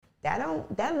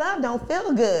that love don't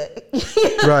feel good.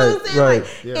 You know Right, what I'm saying? right.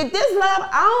 Like, if this love,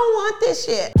 I don't want this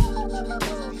shit.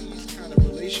 These kind of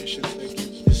relationships that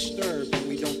get disturbed when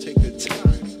we don't take the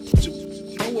time to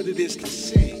know what it is to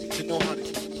sing, to know how to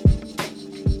get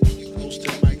close to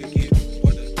the mic again,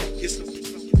 or to get some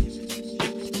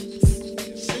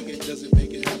singing doesn't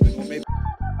make it happen, or maybe.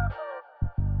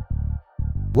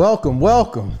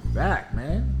 Welcome. Back,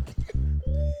 man.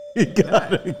 You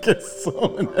gotta get some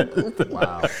of that.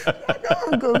 Wow.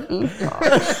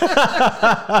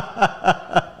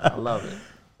 I love it.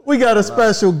 We got a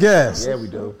special guest. Yeah, we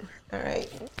do. All right,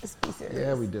 let's be serious.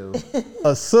 Yeah, we do.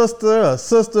 A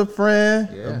sister friend,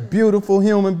 Yeah. a beautiful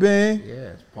human being.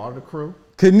 Yeah, it's part of the crew.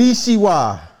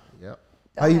 Kanishiwa. Yep.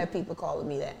 Don't have people calling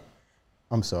me that.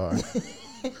 I'm sorry.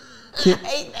 I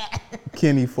hate that.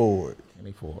 Kenny Ford.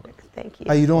 Kenny Ford. Thank you.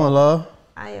 How you doing, love?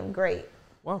 I am great.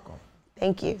 Welcome.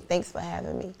 Thank you. Thanks for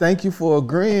having me. Thank you for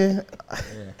agreeing.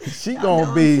 She gonna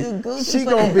know be, I'm too goofy she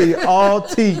for gonna that. be all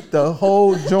teeth, the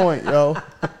whole joint, yo.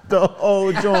 The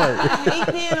whole joint. I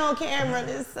hate being on camera.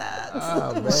 This sucks.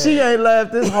 Oh, man. She ain't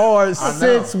laughed this hard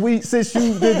since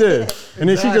you did this. And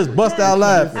then she just bust out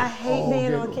laughing. I hate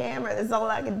being on camera. That's all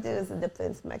I can do is a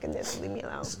defense mechanism. Leave me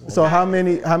alone. So how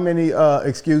many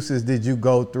excuses did you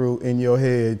go through in your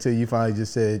head till you finally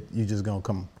just said you just gonna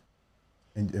come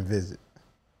and visit?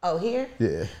 Oh, here?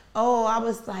 Yeah. Oh, I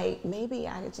was like, maybe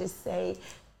I could just say,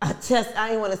 I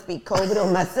didn't want to speak COVID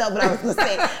on myself, but I was going to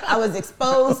say I was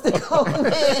exposed to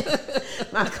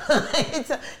COVID. My clients,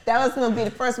 that was going to be the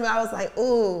first one. I was like,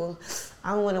 ooh,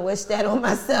 I don't want to wish that on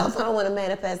myself. I don't want to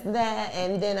manifest that.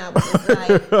 And then I was just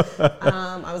like,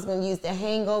 I was going to use the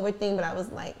hangover thing, but I was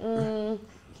like,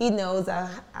 he knows I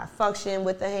function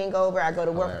with the hangover. I go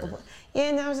to work. Hilarious. Yeah,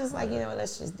 and I was just like,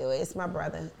 let's just do it. It's my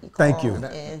brother. Thank you. called,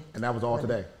 And that was all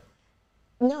today.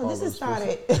 No, this has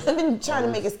started. I've been trying to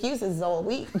make excuses all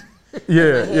week.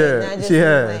 Yeah, And I just she was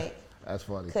had. like, That's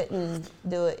funny. couldn't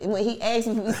do it. And when he asked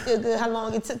me if we still good, how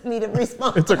long it took me to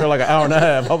respond. It took her like an hour and a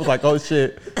half. I was like, oh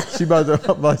shit, she about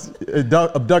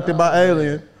to abducted by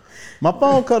alien. My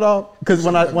phone cut off because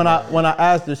when I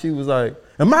asked her, she was like,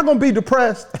 "Am I gonna be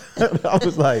depressed?" I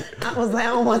was like, I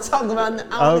don't want to talk about it.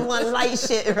 I only want light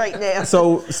shit right now.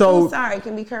 So I'm sorry,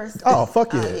 can we curse? Oh,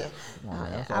 fuck yeah.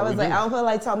 Yeah. I was like, I don't feel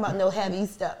like talking about no heavy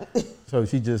stuff. So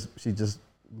she just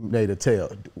made a tell.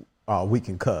 Oh, we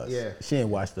can cuss. Yeah. She ain't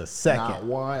watched a second. Not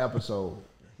one episode.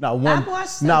 Not one. I've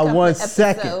watched not a one couple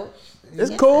second. episodes.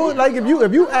 It's Yes, cool. I have. Like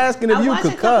if you asking if I you watched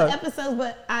could a couple cuss. episodes,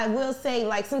 but I will say,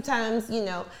 like sometimes,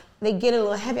 they get a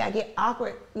little heavy. I get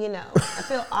awkward. I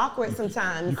feel awkward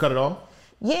sometimes. You cut it off?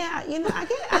 Yeah,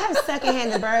 I have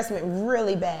secondhand embarrassment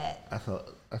really bad.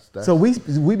 That's So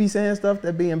we be saying stuff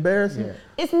that be embarrassing. Yeah.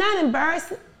 It's not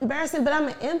embarrassing, but I'm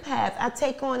an empath. I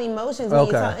take on emotions when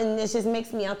you talk, and it just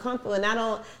makes me uncomfortable. And I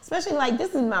don't, especially like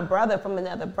this is my brother from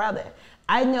another brother.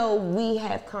 I know we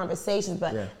have conversations,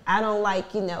 but I don't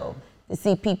like, to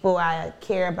see people I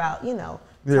care about,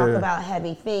 talk about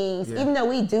heavy things. Yeah. Even though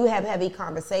we do have heavy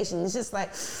conversations, it's just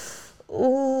like,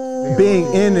 ooh. Being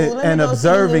in it let me and go see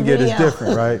observing the it is video.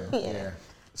 different, right? Yeah. That's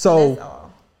So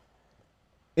all.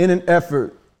 in an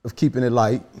effort of keeping it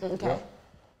light, Okay.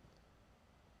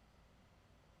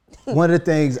 one of the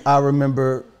things I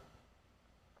remember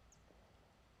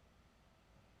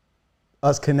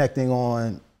us connecting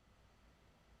on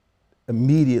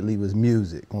immediately was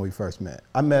music when we first met.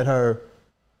 I met her,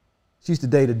 she used to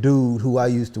date a dude who I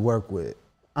used to work with.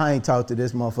 I ain't talked to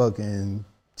this motherfucker in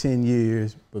 10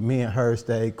 years, but me and her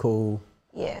stayed cool.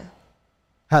 Yeah.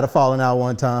 Had a falling out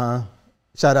one time.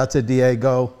 Shout out to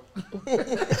Diego.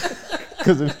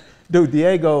 Because, dude,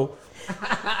 Diego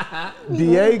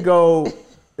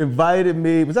invited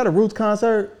me. Was that a Roots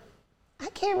concert? I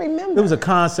can't remember. It was a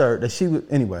concert that she was,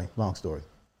 anyway, long story.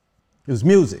 It was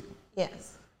music.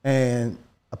 Yes. And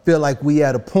I feel like we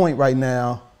at a point right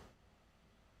now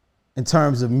in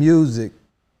terms of music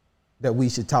that we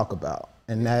should talk about.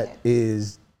 And that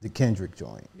is the Kendrick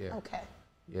joint. Yeah. Okay.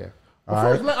 Yeah. All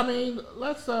Well, first, right.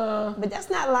 let's But that's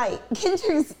not light.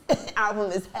 Kendrick's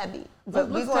album is heavy.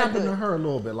 But let's we gonna tap do into it. her a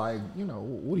little bit. Like,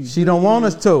 what do you She don't want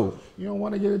us to. You don't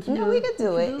want to get into No, we can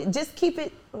do it. Just keep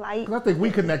it light. Because I think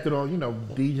we connected on,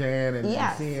 DJing and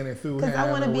Yes. seeing it through. Because I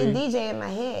want to be a having DJ in my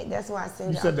head. That's why I send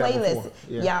You y'all said that playlists. before.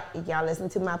 Yeah. Y'all listen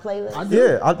to my playlist? I do.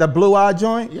 Yeah, that Blue Eye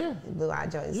joint. Yeah. Blue Eye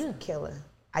Joint is Yeah. killer.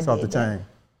 It's off the chain.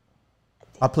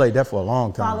 I played that for a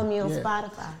long time. Follow me on Yeah.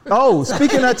 Spotify. Oh,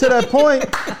 speaking to that point,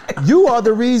 you are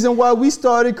the reason why we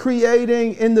started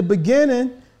creating in the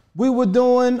beginning. We were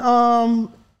doing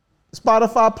Spotify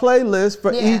playlists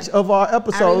for Yeah. each of our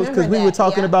episodes because we were that,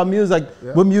 talking yeah. about music.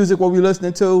 What music were we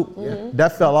listening to? Yeah.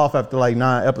 That fell off after like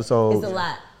 9 episodes. It's a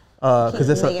lot. because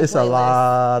it's making a playlists.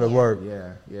 lot of Yeah. work.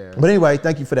 Yeah. But anyway,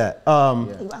 thank you for that.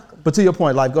 You're welcome. But to your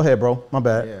point, like, go ahead, bro. My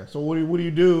bad. Yeah. So what do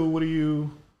you do? What do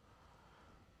you?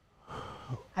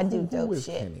 I do Who dope is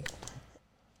shit.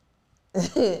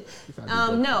 Kenny?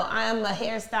 No, I am a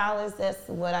hairstylist. That's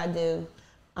what I do.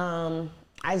 I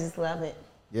just love it.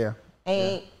 Yeah.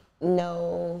 Ain't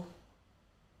no,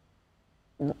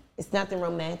 it's nothing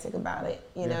romantic about it.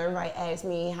 You know, everybody asks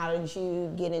me, how did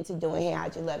you get into doing hair?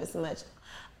 How'd you love it so much?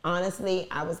 Honestly,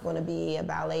 I was going to be a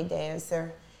ballet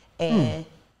dancer. And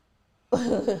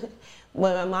when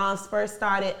my mom first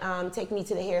started taking me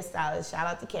to the hairstylist, shout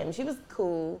out to Kim, she was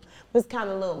cool. It was kind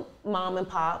of a little mom and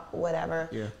pop, whatever.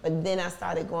 Yeah. But then I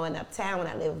started going uptown when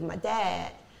I lived with my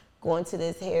dad, going to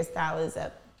this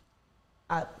hairstylist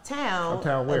uptown.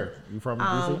 Uptown where? You from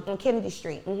DC? On Kennedy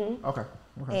Street. Okay.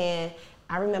 And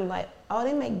I remember like, oh,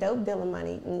 they make dope dealer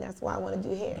money, and that's why I want to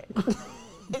do hair.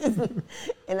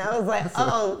 And I was like,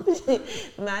 oh,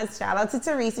 my shout out to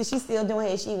Teresa. She's still doing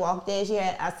hair. She walked in.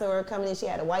 I saw her coming in. She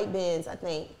had a white Benz, I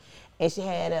think, and she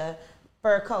had a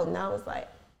fur coat. And I was like,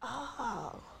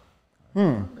 oh,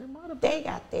 they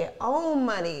got their own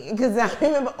money. Because I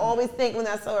remember always thinking when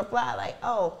I saw her fly, like,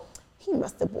 oh, he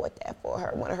must have bought that for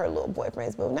her, one of her little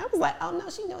boyfriends. But I was like, oh no,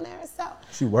 she's doing that herself.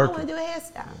 She working. I want to do a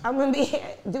hairstyle. I'm gonna be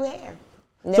here, do hair.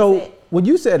 And that's So it. when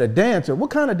you said a dancer, what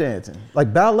kind of dancing?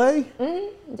 Like ballet?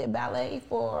 Did ballet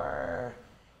from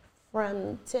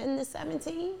 10 to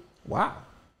 17. Wow.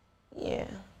 Yeah.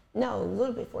 No, a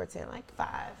little before 10, like 5,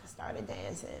 I started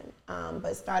dancing,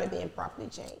 but started being properly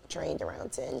trained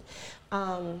around 10.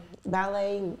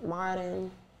 Ballet,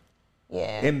 modern,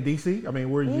 yeah. In DC? I mean,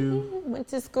 where you? Went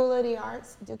to School of the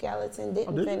Arts, Duke Ellington,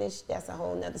 didn't did you? finish. That's a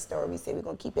whole nother story. We said we're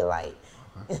gonna keep it light.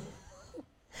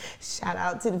 Shout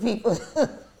out to the people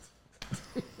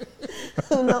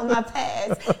who know my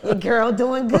past. Your girl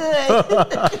doing good.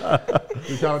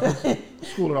 Duke Ellington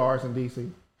School of the Arts in DC.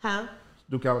 Huh?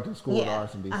 Duke Ellington School of the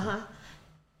Arts in DC.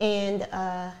 And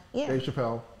yeah. Dave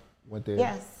Chappelle went there.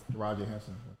 Yes. Roger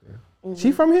Henson went there.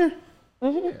 She from here? Yeah.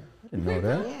 I didn't know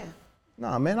that. Yeah.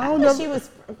 Nah, man, I I don't thought know. she was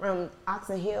from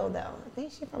Oxon Hill, though. I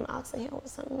think she's from Oxon Hill or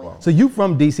something. Wow. So you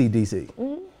from DC?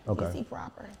 Okay. DC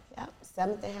proper. Yep.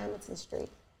 7th and Hamilton Street.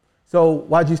 So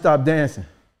why'd you stop dancing?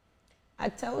 I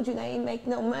told you they ain't make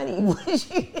no money.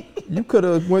 You could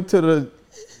have went to the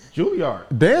Juilliard.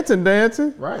 dancing.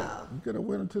 Right. You could have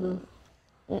went into the.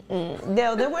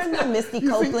 No, there were no Misty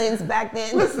Copelands back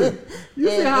then. Listen, you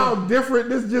see how different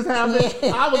this just happened?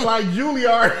 Yeah. I was like,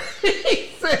 Juilliard. He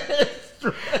said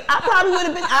straight. I probably would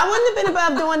have been. I wouldn't have been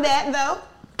above doing that though.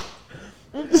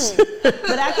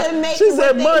 But I couldn't make. She what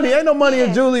said they money. made. Ain't no money in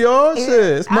Yeah. Juilliard.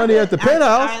 Shit, it's money at the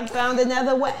penthouse. I found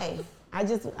another way. I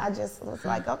just was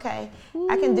like, okay,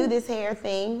 I can do this hair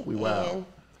thing. We wild. And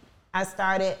I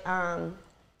started, and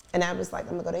I was like,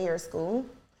 I'm gonna go to hair school.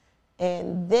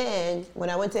 And then when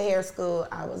I went to hair school,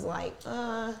 I was like,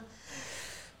 I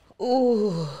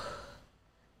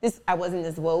wasn't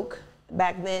as woke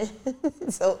back then.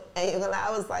 So I ain't gonna lie,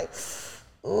 I was like,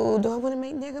 ooh, do I want to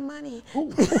make nigga money?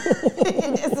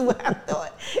 That's what I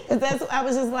thought. Cause I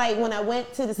was just like, when I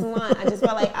went to the salon, I just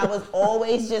felt like I was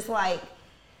always just like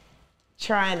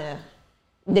trying to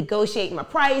negotiate my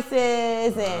prices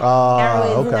and everything.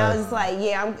 And okay. I was just like,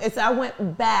 yeah. So I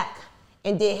went back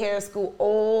and did hair school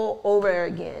all over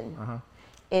again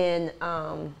in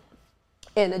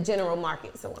a general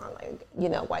market salon, like, you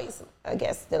know, whites, I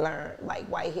guess, to learn like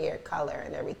white hair color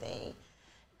and everything.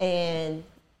 And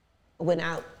went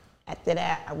out after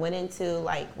that. I went into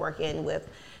like working with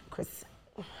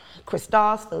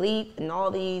Christophe, Philippe, and all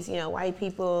these, you know, white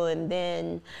people. And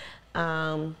then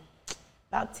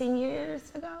about 10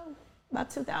 years ago,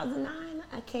 about 2009,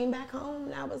 I came back home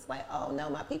and I was like, oh no,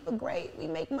 my people great. We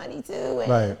make money too. And,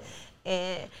 Right.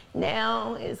 And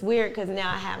now it's weird because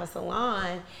now I have a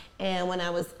salon. And when I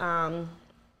was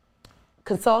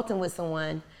consulting with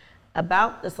someone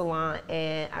about the salon,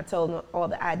 and I told them all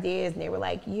the ideas, and they were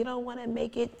like, you don't want to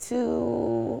make it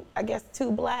too, I guess,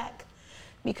 too black,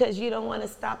 because you don't want to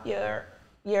stop your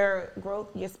growth,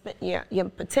 your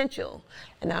potential.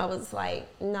 And I was like,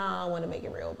 no, I want to make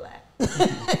it real black.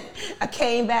 I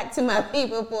came back to my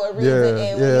people for a reason,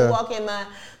 and when you walk in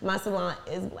my salon,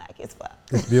 it's black as fuck.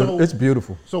 It's beautiful. It's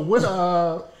beautiful. So what?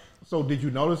 So did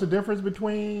you notice a difference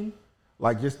between,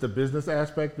 like, just the business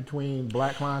aspect between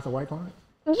black clients and white clients?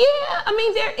 Yeah, I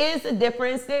mean, there is a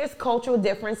difference. There's cultural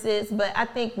differences, but I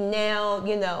think now,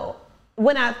 you know,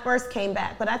 when I first came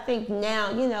back, but I think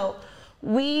now, you know,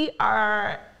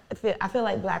 I feel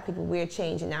like black people, we're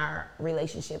changing our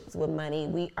relationships with money.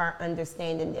 We are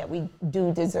understanding that we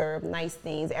do deserve nice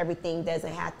things. Everything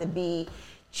doesn't have to be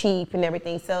cheap and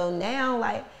everything. So now,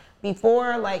 like,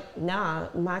 before, like, nah,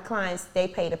 my clients, they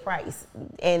pay the price.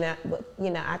 And,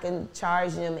 I can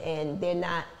charge them and they're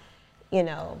not,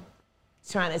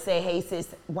 trying to say, hey,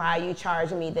 sis, why are you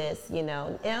charging me this, And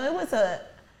it was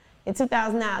in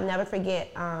 2009, I'll never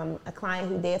forget, a client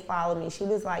who did follow me, she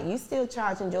was like, you still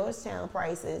charging Georgetown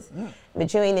prices,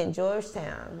 but you ain't in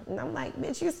Georgetown. And I'm like,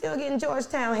 bitch, you still getting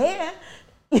Georgetown hair.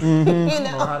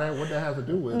 Mm-hmm. I don't know what that has to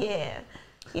do with. Yeah.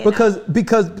 Because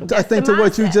I think to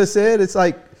what you just said, it's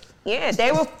like, yeah,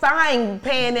 they were fine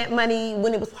paying that money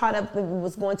when it was it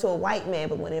was going to a white man,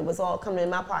 but when it was all coming in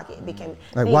my pocket, it became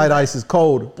like white ice is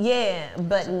cold. Yeah,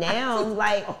 but now,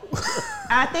 like,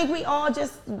 I think we all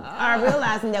just are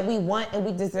realizing that we want and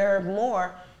we deserve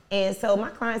more. And so my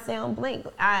clients, they don't blink.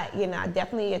 I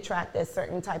definitely attract a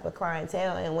certain type of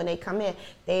clientele, and when they come in,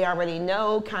 they already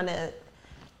know, kind of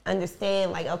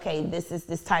understand, like, okay, this is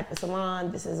this type of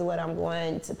salon, this is what I'm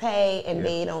going to pay, and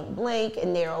they don't blink,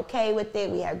 and they're okay with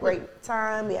it. We have great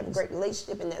time, we have a great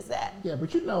relationship, and that's that. Yeah, but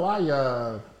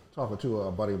I talking to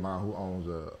a buddy of mine who owns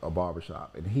a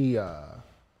barbershop, and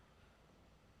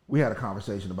we had a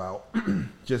conversation about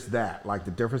just that, like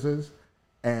the differences,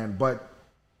 but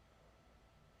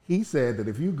he said that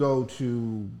if you go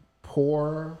to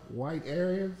poor white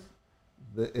areas,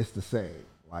 it's the same.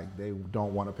 Like, they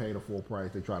don't want to pay the full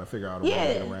price. They try to figure out a way to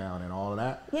get around and all of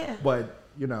that. Yeah. But,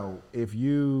 if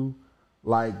you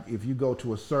go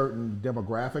to a certain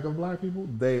demographic of black people,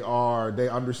 they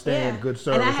understand good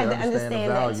service. And I had to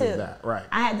understand the value that too. of that. Right.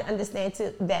 I had to understand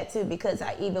that too, because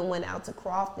I even went out to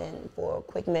Crofton for a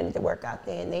quick minute to work out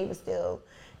there, and they were still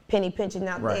penny pinching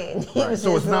out there. And right.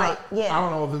 So it's not, like, I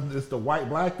don't know if it's the white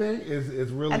black thing.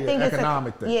 It's really an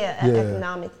economic thing. An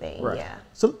economic thing, right. yeah.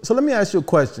 So let me ask you a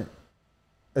question.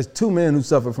 As two men who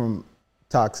suffer from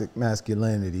toxic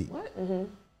masculinity,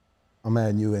 I'm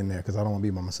adding you in there because I don't want to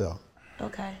be by myself.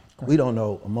 Okay. We don't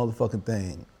know a motherfucking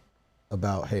thing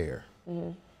about hair.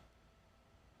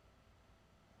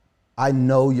 I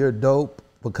know you're dope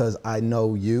because I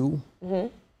know you.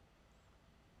 And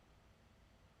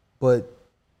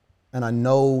I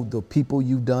know the people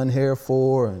you've done hair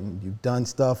for, and you've done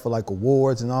stuff for like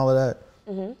awards and all of that.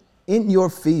 In your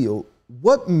field,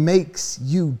 what makes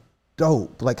you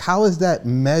dope? Like, how is that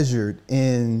measured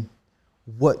in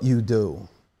what you do?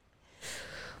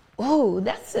 Oh,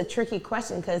 that's a tricky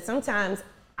question, because sometimes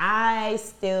I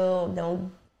still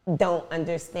don't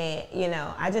understand.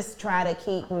 I just try to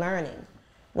keep learning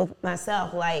with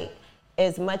myself. Like,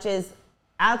 as much as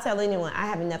I'll tell anyone, I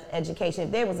have enough education.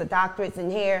 If there was a doctorate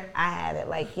in hair, I have it.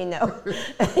 Like,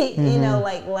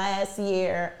 like last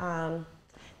year,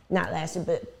 not last year,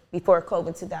 but before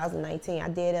COVID 2019, I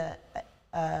did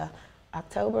a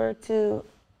October to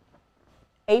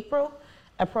April,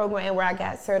 a program where I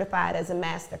got certified as a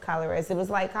master colorist. It was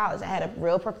like college. I had a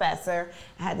real professor.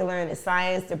 I had to learn the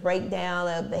science, the breakdown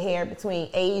of the hair between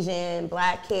Asian,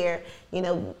 black hair.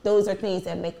 Those are things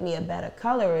that make me a better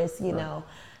colorist, know.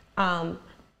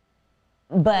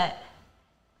 But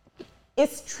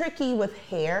it's tricky with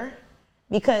hair,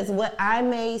 because what I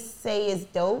may say is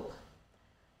dope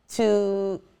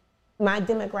to my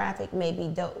demographic may be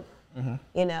dope.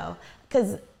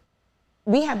 Because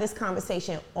we have this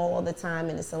conversation all the time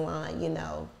in the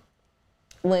salon,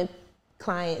 when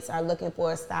clients are looking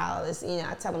for a stylist,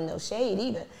 I tell them no shade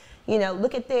either.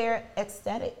 Look at their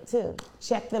aesthetic too.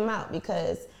 Check them out,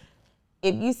 because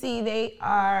if you see they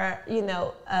are,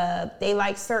 they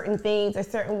like certain things a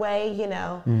certain way,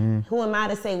 who am I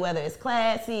to say whether it's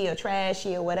classy or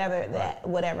trashy or whatever,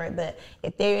 but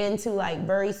if they're into like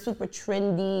very super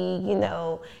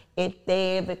trendy, if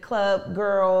they're the club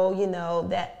girl,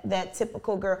 that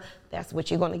typical girl, that's what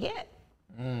you're gonna get,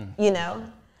 And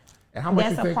how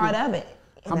much that's a part of it.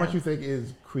 How much you think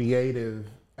is creative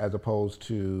as opposed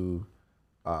to,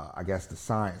 I guess, the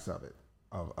science of it?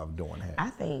 Of doing hair. I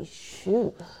think,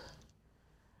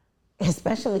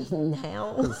 especially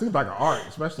now. It seems like an art,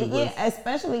 especially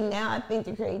especially now. I think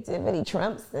the creativity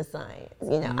trumps the science.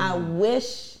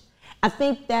 I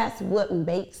think that's what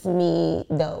makes me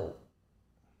dope.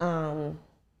 I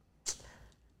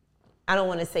don't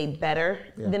want to say better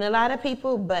than a lot of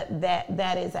people, but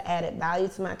that is an added value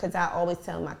to mine, because I always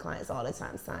tell my clients all the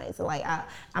time science. Like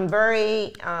I'm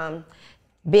very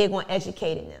big on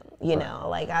educating them,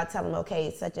 like I'll tell them,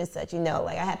 okay, such and such,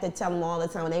 like I have to tell them all the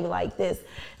time when they be like this,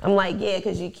 I'm like, yeah,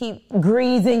 because you keep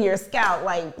greasing your scalp,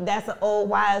 like that's an old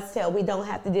wives' tale. We don't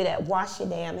have to do that. Wash your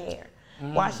damn hair.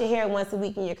 Wash your hair once a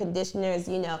week in your conditioners,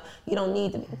 you don't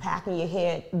need to be packing your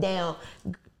hair down.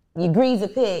 You grease a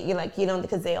pig, you don't,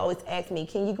 because they always ask me,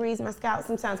 can you grease my scalp?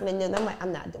 Sometimes when they do, I'm like,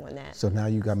 I'm not doing that. So now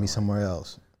you got me somewhere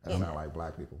else. That's not like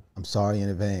black people. I'm sorry in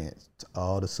advance to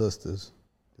all the sisters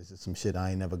This is some shit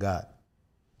I ain't never got.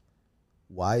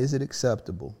 Why is it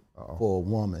acceptable for a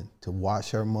woman to wash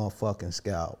her motherfucking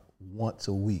scalp once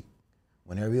a week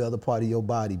when every other part of your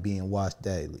body being washed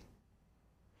daily?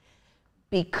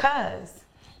 Because,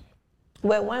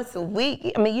 well, once a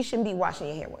week, I mean, you shouldn't be washing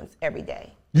your hair once every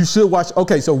day. You should wash.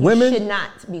 Okay, so women You should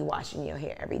not be washing your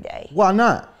hair every day. Why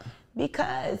not?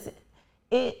 Because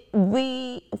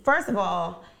first of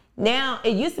all, now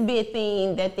it used to be a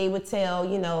thing that they would tell,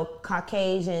 you know,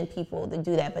 Caucasian people to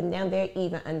do that, but now they're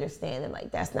even understanding like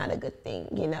that's not a good thing,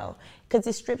 you know, because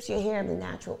it strips your hair of the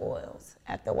natural oils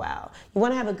after a while. You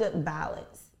want to have a good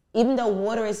balance. Even though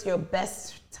water is your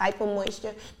best type of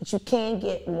moisture, but you can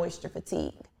get moisture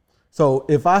fatigue. So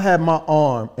if I had my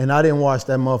arm and I didn't wash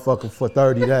that motherfucker for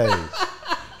 30 days,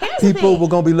 people were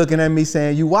gonna be looking at me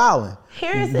saying, you wildin'.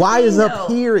 Why is up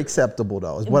here acceptable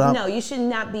though? No, you should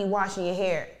not be washing your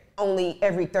hair only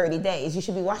every 30 days. You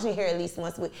should be washing your hair at least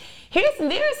once a week.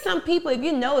 There are some people, if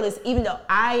you notice, even though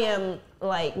I am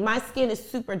like, my skin is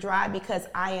super dry because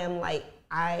I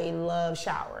love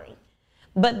showering.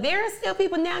 But there are still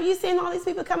people now, you're seeing all these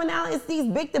people coming out, it's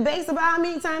these big debates about how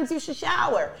many times you should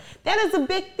shower. That is a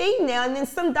big thing now. And then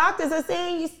some doctors are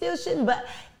saying you still shouldn't, but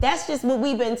that's just what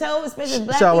we've been told, especially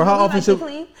black shower, people. how often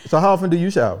so how often do you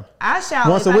shower? I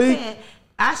shower once a week?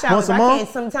 I shower once if a I month?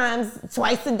 can, sometimes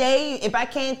twice a day. If I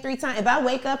can, 3 times. If I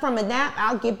wake up from a nap,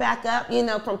 I'll get back up, you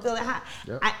know, from feeling hot.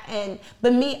 Yep.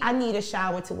 But me, I need a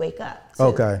shower to wake up too.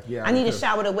 Okay. Yeah, I need a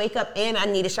shower to wake up and I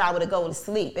need a shower to go to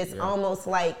sleep. It's almost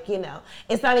like, you know,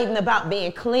 it's not even about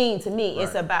being clean to me. Right.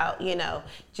 It's about, you know,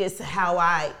 just how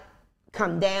I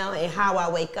come down and how I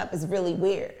wake up is really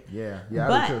weird. Yeah,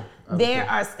 but there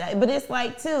are stuff, but it's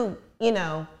like too, you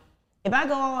know, if I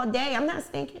go all day, I'm not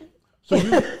stinking. So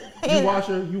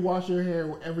you wash your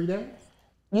hair every day?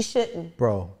 You shouldn't.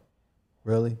 Bro,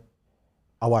 really?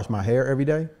 I wash my hair every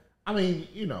day? I mean,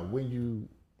 you know, when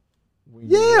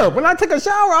I take a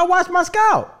shower, I wash my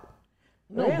scalp.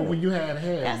 No, really? But when you had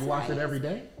hair, you wash it every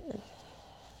day?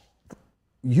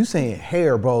 You saying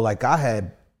hair, bro, like I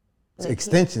had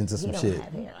extensions or some shit.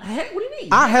 What do you mean?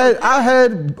 I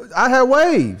had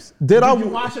waves. Did you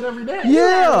wash it every day?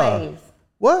 Yeah.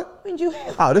 What? When did you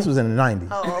have? Oh, this was in the 90s.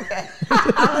 Oh, okay.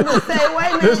 I was gonna say,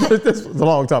 wait a minute. This was a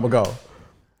long time ago.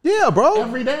 Yeah, bro.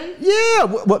 Every day? Yeah.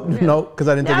 No, because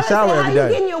I didn't take a shower every day. How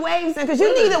you getting your waves in? Because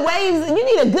you need the waves, and you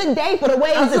need a good day for the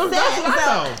waves to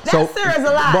set. That serves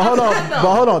a lot. But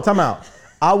hold on, time out.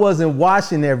 I wasn't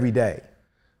washing every day.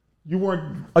 You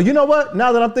weren't. Oh, you know what?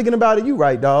 Now that I'm thinking about it, you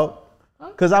right, dog.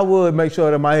 Because I would make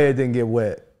sure that my hair didn't get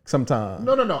wet sometimes.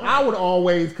 No. I would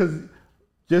always, because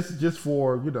just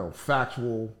for, you know,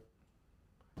 factual,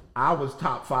 I was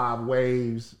top 5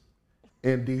 waves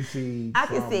in DC. I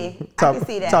can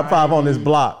see that. Top 5 on this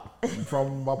block.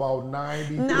 From about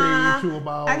 93 to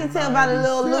about I can tell by the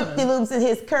little loop-de-loops in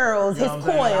his curls, his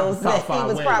coils, that he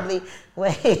was probably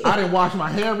wet. I didn't wash my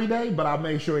hair every day, but I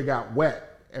made sure it got wet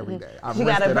every day. You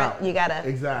gotta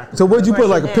exactly. So what'd you put,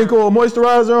 like a pink oil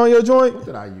moisturizer on your joint? What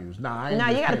did I use? You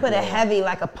gotta put a heavy,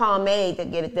 like a pomade to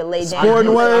get it to lay down.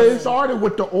 Sporting waves. I started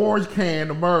with the orange can,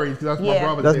 the Murray's, because that's my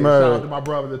brother. That's Shout out to my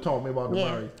brother that taught me about the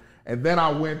Murray's. And then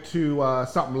I went to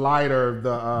something lighter,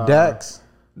 the Dax.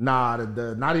 Nah,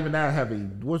 the not even that heavy.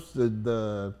 What's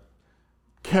the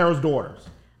Carol's Daughters?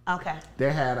 Okay.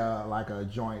 They had a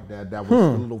joint that was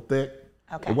a little thick.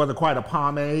 Okay. It wasn't quite a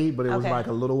pomade, but it was like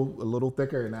a little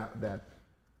thicker, and that.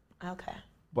 Okay.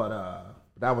 But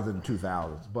that was in the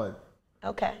 2000s. But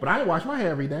I didn't wash my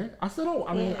hair every day. I still don't.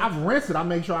 I mean, I've rinsed it. I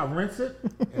make sure I rinse it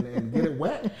and get it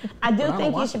wet. I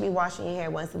think you should be washing your hair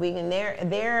once a week. And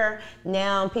there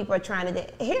now people are trying to.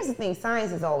 Here's the thing: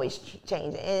 science is always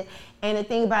changing. And the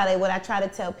thing about it, what I try to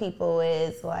tell people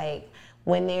is like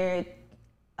when they're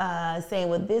saying,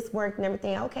 well, this worked and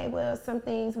everything. Okay, well, some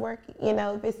things work, you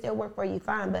know, if it still work for you,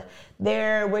 fine. But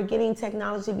we're getting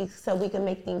technology so we can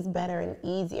make things better and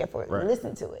easier for it. Right.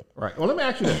 Listen to it. Right. Well, let me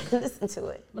ask you this. Listen to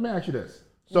it. Let me ask you this.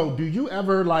 So do you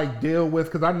ever deal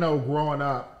with, because I know growing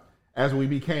up, as we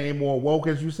became more woke,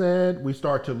 as you said,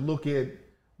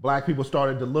 black people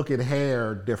started to look at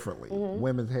hair differently. Mm-hmm.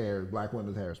 Women's hair, black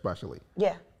women's hair especially.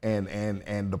 Yeah. And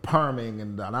the perming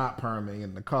and the not perming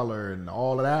and the color and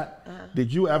all of that. Uh-huh.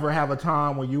 Did you ever have a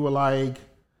time when you were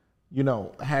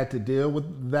had to deal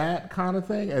with that kind of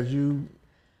thing as you?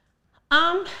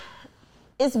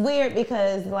 It's weird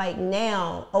because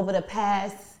now over the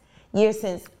past year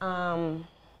since I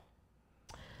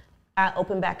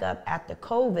opened back up after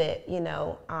COVID,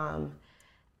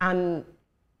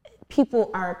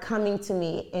 people are coming to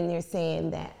me and they're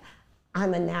saying that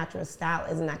I'm a natural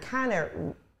stylist, and I kind of,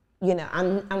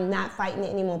 I'm not fighting it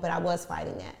anymore, but I was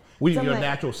fighting that. Were you So I'm a like,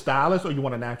 natural stylist or you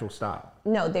want a natural style?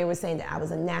 No, they were saying that I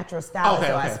was a natural stylist,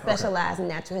 so I specialize in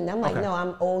natural hair. And I'm like, no,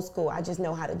 I'm old school. I just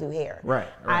know how to do hair. Right.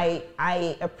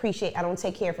 I appreciate. I don't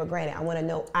take hair for granted. I want to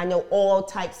know. I know all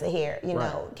types of hair. You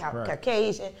know,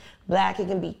 Caucasian, black. It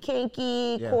can be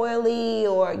kinky, coily,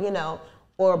 or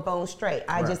or bone straight.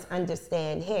 I just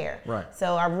understand hair. Right.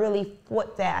 So I really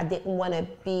thought that I didn't want to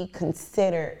be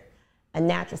considered a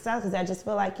natural stylist because I just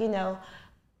feel like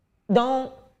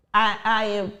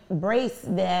I embrace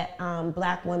that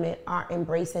black women are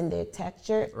embracing their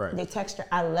texture. Right. Their texture,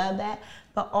 I love that.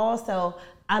 But also,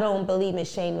 I don't believe in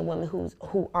shaming women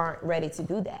who aren't ready to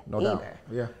do that either.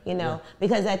 Yeah.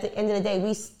 Because at the end of the day,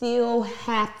 we still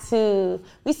have to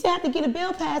get a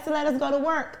bill passed to let us go to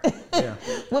work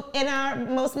in our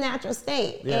most natural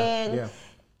state.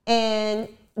 And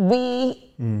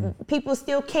we people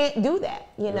still can't do that.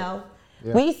 Yeah.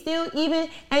 We still even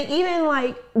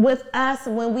like with us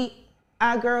when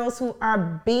our girls who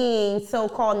are being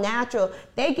so-called natural,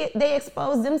 they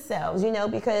expose themselves,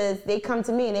 because they come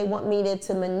to me and they want me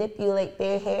to manipulate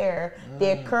their hair,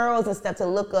 their curls and stuff to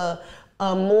look a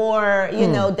more,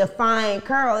 defined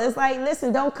curl. It's like,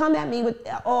 listen, don't come at me with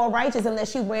all righteous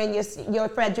unless you're wearing your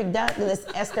Frederick Douglass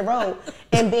Esther Road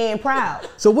and being proud.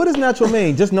 So what does natural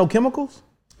mean? Just no chemicals?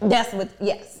 That's what,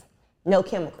 yes, no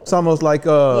chemicals. It's almost like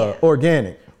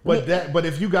organic. But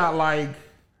if you got like,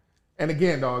 and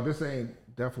again, dog, this ain't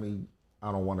definitely.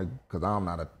 I don't want to, because I'm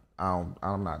not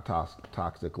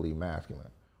toxically masculine.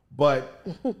 But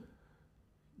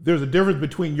there's a difference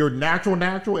between your natural,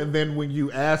 and then when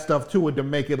you add stuff to it to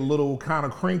make it a little kind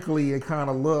of crinkly and kind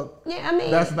of look. Yeah, I mean,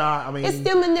 that's not. I mean, it's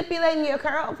still manipulating your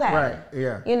curl pattern. Right.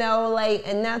 Yeah.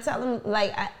 And now tell them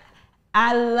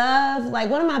I love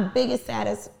one of my biggest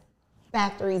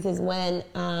satisfactories is when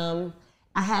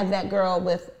I have that girl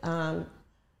with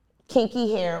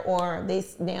kinky hair, or they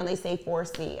say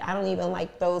 4C. I don't even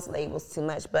like those labels too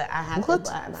much, but I have to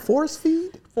buy my Force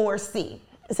feed? 4C.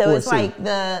 So 4C. It's like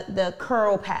the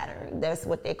curl pattern. That's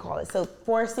what they call it. So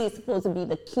 4C is supposed to be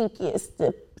the kinkiest,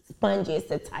 the spongiest,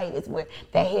 the tightest, where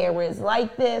the hair is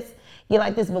like this. You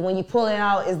like this, but when you pull it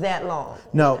out, it's that long.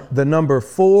 No, the number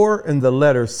 4 and the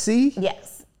letter C?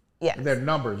 Yes. Yes. They're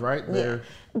numbers, right? Yeah.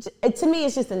 To me,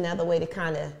 it's just another way to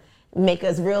kind of make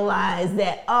us realize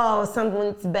that,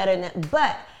 someone's better than that.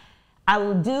 But I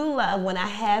do love when I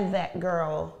have that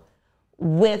girl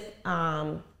with,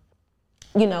 4C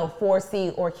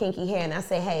or kinky hair, and I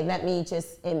say, hey, let me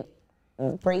just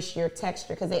embrace your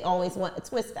texture, because they always want a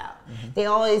twist out. Mm-hmm. They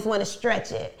always want to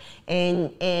stretch it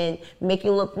and make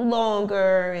it look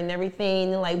longer and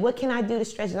everything. And like, what can I do to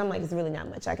stretch it? I'm like, it's really not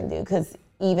much I can do, because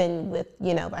even with,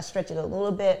 if I stretch it a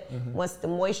little bit, once the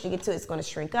moisture gets to it, it's going to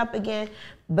shrink up again.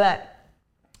 But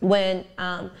when,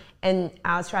 and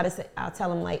I'll tell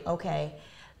them like, okay,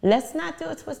 let's not do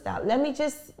a twist out. Let me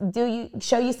just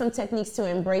show you some techniques to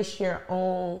embrace your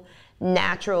own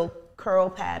natural curl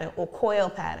pattern or coil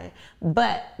pattern.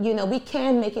 But, we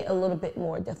can make it a little bit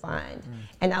more defined.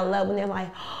 And I love when they're like,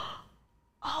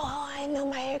 oh, I didn't know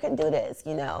my hair could do this.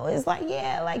 It's like,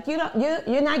 yeah, like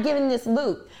you're not getting this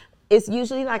loop. It's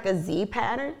usually like a Z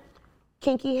pattern,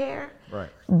 kinky hair. Right.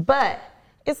 But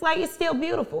it's like, it's still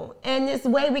beautiful. And this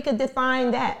way we could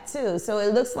define that too. So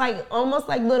it looks like almost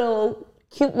like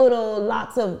cute little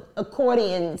lots of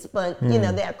accordion spun,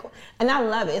 and I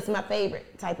love it. It's my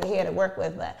favorite type of hair to work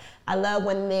with. But I love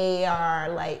when they are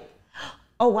like,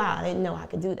 oh wow, I didn't know I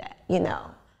could do that,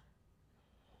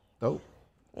 Dope.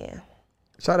 Yeah.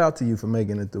 Shout out to you for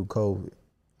making it through COVID.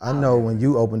 I know when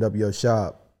you opened up your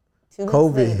shop, 2 weeks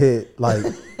COVID later. hit, like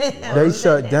they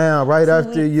shut down right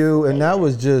after you, and that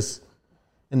was just,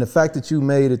 and the fact that you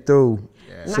made it through,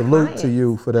 salute to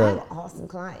you for that. I have awesome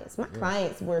clients. My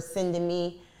clients were sending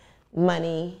me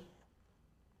money.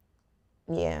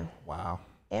 Yeah. Wow.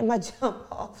 And my jump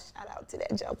off. Shout out to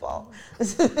that jump off.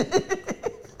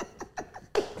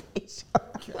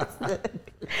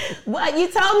 What, you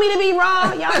told me to be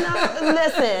raw? Y'all know?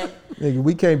 Listen. Nigga,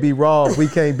 we can't be raw. We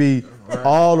can't be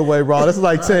all the way raw. That's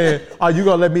like saying, are you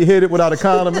gonna let me hit it without a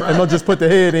condom and don't just put the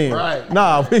head in? Right.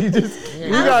 Nah, we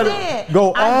gotta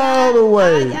go all the I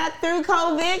way. got through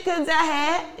COVID because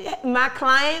my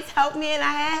clients helped me and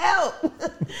I had help.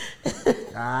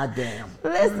 God damn.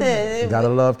 Listen. Gotta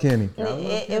love Kenny.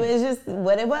 It was just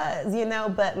what it was,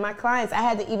 but my clients, I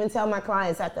had to even tell my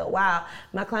clients after a while,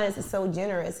 my clients are so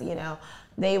generous,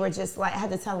 they were just like, I had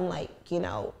to tell them like,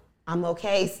 I'm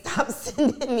okay, stop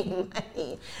sending me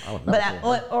money.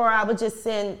 I would just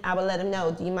I would let them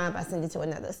know, do you mind if I send it to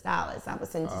another stylist? I would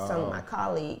send it to some of my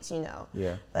colleagues,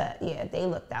 Yeah. But yeah, they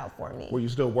looked out for me. Were you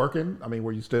still working? I mean,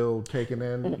 were you still taking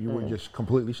in? You were just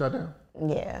completely shut down?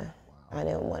 Yeah. Wow. I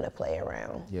didn't want to play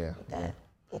around. Yeah. With that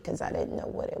because I didn't know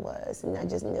what it was, and I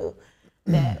just knew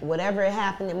that whatever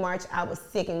happened in March, I was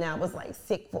sick, and I was like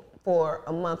sick for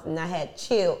a month, and I had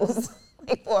chills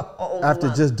like for a whole After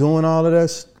month. just doing all of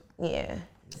that. Yeah.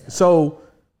 So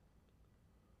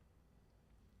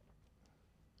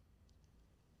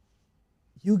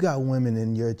you got women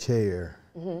in your chair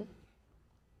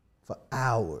for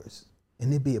hours,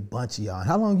 and it be a bunch of y'all.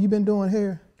 How long you been doing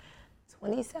hair?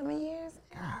 27 years.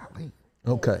 Golly.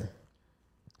 Okay.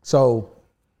 So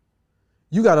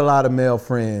you got a lot of male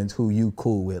friends who you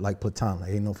cool with, like platonic.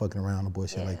 Ain't no fucking around or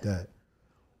bullshit like that.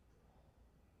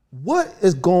 What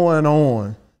is going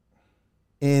on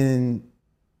in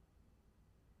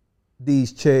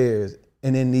these chairs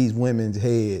and in these women's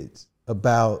heads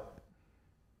about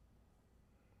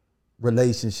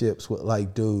relationships with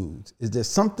like dudes? Is there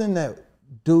something that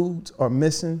dudes are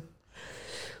missing?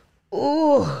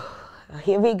 Ooh,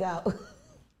 here we go.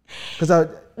 Because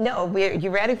No, you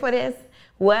ready for this?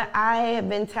 What I have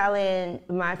been telling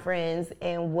my friends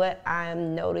and what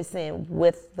I'm noticing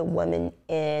with the women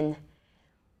in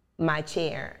my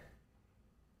chair,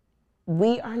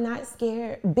 we are not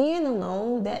scared. Being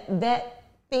alone, that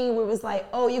thing where it was like,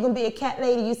 oh, you're gonna be a cat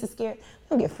lady, used to scare. We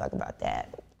don't give a fuck about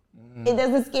that. It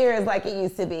doesn't scare us like it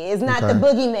used to be. It's not the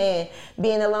boogeyman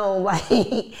being alone,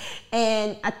 like.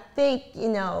 And I think,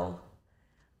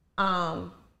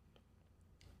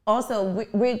 also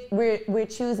we're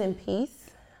choosing peace.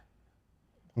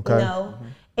 okay.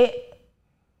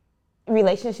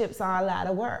 Relationships are a lot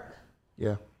of work.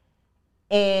 Yeah.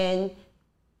 And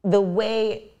the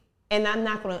way, and I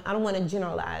don't want to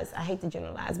generalize, I hate to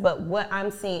generalize, but what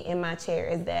I'm seeing in my chair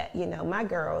is that, my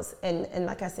girls, and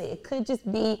like I said, it could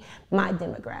just be my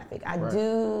demographic. I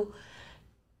do,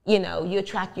 you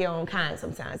attract your own kind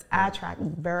sometimes. I attract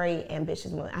very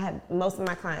ambitious women. I have, most of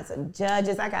my clients are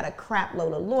judges. I got a crap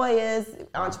load of lawyers,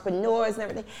 entrepreneurs and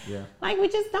everything. Yeah. Like, we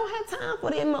just don't have time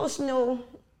for the emotional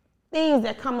things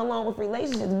that come along with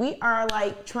relationships. We are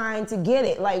like trying to get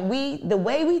it. Like the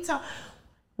way we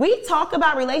talk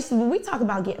about relationships, we talk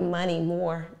about getting money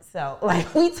more. So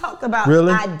like we talk about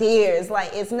ideas.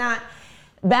 Like it's not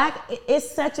it's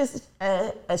such a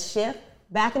shift.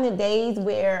 Back in the days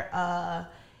where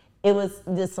it was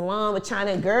the salon with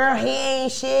China, girl, he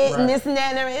ain't shit, and this and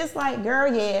that and everything. It's like,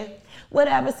 girl, yeah,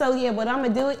 whatever. So yeah, what I'm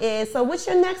gonna do is, so what's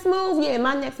your next move? Yeah,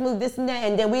 my next move, this and that,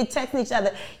 and then we texting each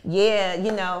other. Yeah,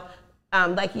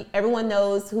 like everyone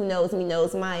knows who knows me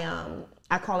knows my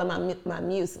I call her my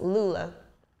muse, Lula.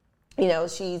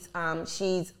 She's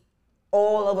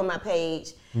all over my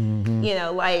page.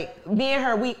 Like me and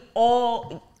her, we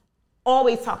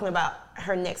always talking about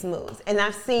her next moves. And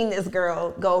I've seen this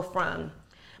girl go from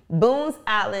Boone's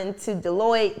Island to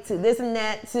Deloitte to this and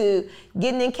that to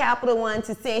getting in Capital One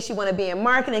to saying she want to be in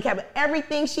marketing capital.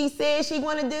 Everything she says she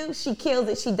want to do, she kills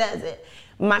it, she does it.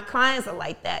 My clients are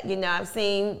like that.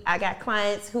 I got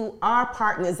clients who are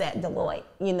partners at Deloitte.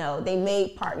 They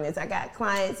made partners. I got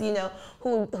clients, who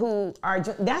are,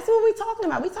 that's what we're talking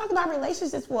about. We talk about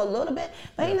relationships for a little bit,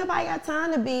 but ain't nobody got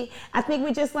time to be, I think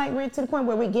we're to the point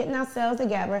where we're getting ourselves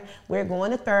together, we're going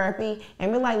to therapy,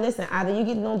 and we're like, listen, either you're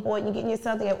getting on board and you're getting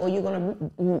yourself together, or you're gonna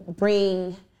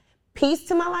bring peace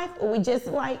to my life, or we just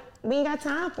like, we ain't got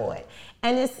time for it.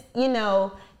 And it's,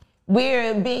 you're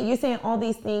saying all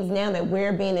these things now that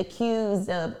we're being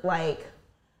accused of, like,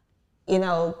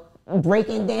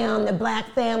 breaking down the Black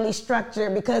family structure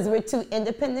because we're too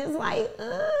independent. It's like,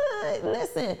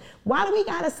 listen, why do we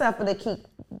gotta suffer to keep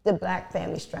the Black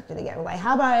family structure together? Like,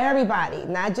 how about everybody?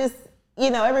 Not just,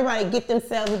 everybody get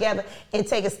themselves together and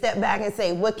take a step back and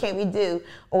say, what can we do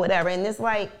or whatever. And it's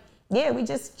like, yeah, we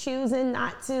just choosing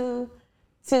not to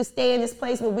stay in this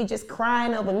place where we just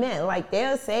crying over men. Like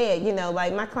they'll say it,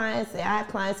 like my clients, I have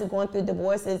clients who are going through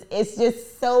divorces. It's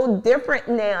just so different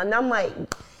now. And I'm like,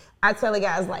 I tell the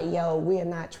guys like, yo, we are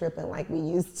not tripping like we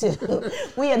used to.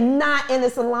 We are not in the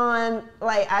salon.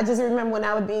 Like, I just remember when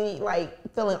I would be like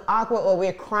feeling awkward or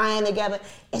we're crying together.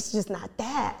 It's just not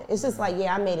that. It's just like,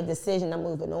 yeah, I made a decision. I'm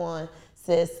moving on,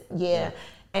 sis. Yeah.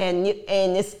 And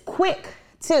it's quick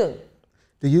too.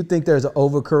 Do you think there's an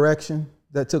overcorrection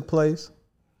that took place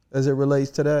as it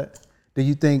relates to that? Do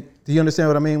you understand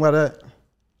what I mean by that?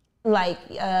 Like,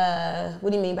 what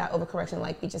do you mean by overcorrection?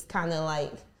 Like, we just kind of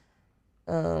like,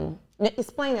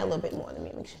 explain that a little bit more to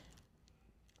me.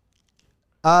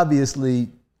 Obviously,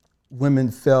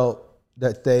 women felt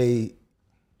that they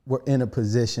were in a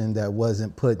position that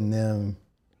wasn't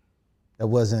that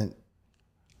wasn't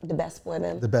the best for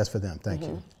them. The best for them, thank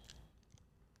you.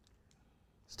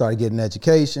 Started getting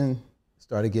education,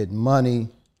 started getting money,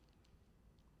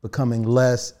 becoming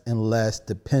less and less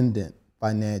dependent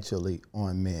financially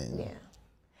on men. Yeah.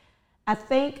 I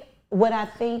think what I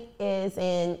think is,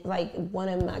 in like one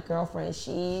of my girlfriends,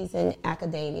 she's in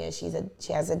academia. She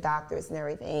has a doctorate and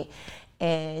everything,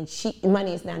 and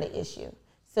money is not an issue.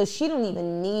 So she don't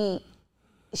even need.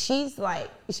 She's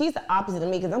the opposite of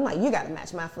me, because I'm like, you got to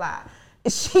match my fly.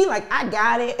 She like, I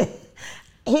got it.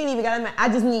 He ain't even got to match. I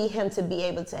just need him to be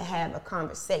able to have a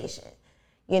conversation,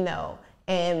 you know.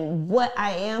 And what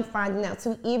I am finding out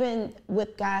too, even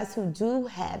with guys who do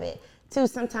have it too,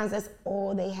 sometimes that's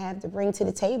all they have to bring to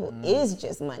the table is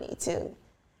just money too.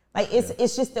 Like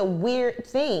it's just a weird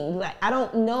thing. Like I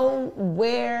don't know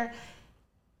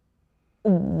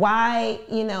why,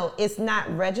 you know, it's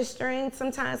not registering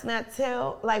sometimes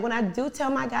when I do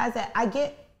tell my guys that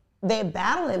they're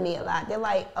battling me a lot. They're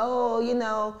like, oh, you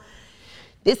know,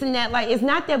 this and that. Like, it's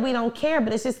not that we don't care,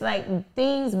 but it's just like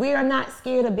we are not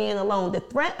scared of being alone. The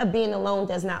threat of being alone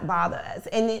does not bother us.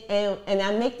 And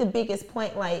I make the biggest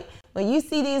point, like, when you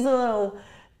see these little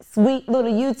sweet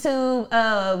little YouTube,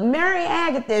 Mary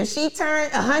Agatha, she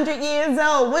turned 100 years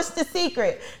old. What's the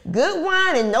secret? Good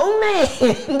wine and no man.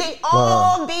 They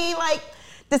all be like,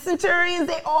 the centurions,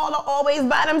 they all are always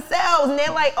by themselves, and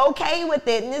they're like okay with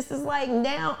it. And this is like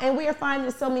now, and we are finding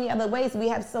so many other ways. We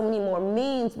have so many more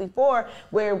means before,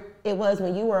 where it was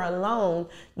when you were alone,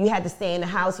 you had to stay in the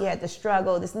house, you had to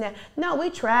struggle, this and that. No, we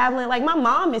traveling. Like my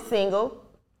mom is single,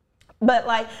 but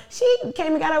like she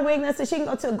came and got her wig done so she can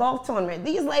go to a golf tournament.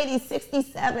 These ladies,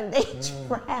 67, they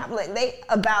traveling.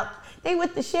 They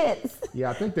with the shits. Yeah,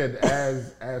 I think that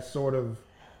as sort of,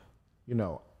 you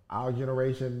know, our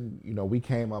generation, you know, we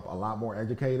came up a lot more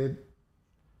educated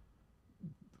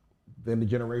than the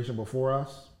generation before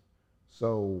us.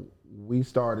 So we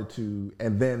started to,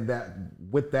 and then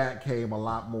with that came a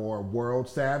lot more world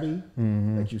savvy,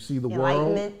 that you see the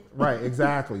world. Right,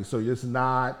 exactly. So it's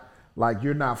not like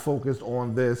you're not focused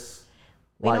on this.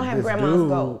 We don't have grandma's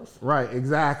goals. Right,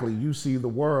 exactly. You see the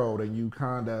world and you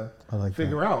kind of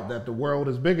figure out that the world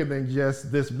is bigger than just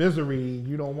this misery.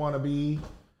 You don't want to be.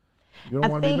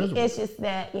 I think it's just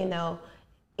that, you know,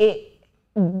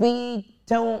 we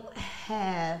don't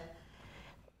have,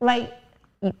 like,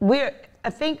 I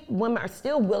think women are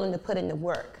still willing to put in the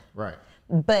work. Right.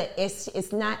 But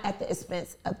it's not at the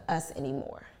expense of us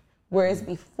anymore. Whereas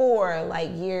before,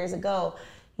 like years ago,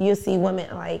 you'll see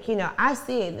women, like, you know, I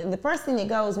see it. The first thing that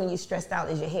goes when you're stressed out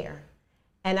is your hair.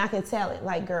 And I can tell it,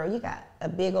 like, girl, you got a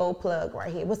big old plug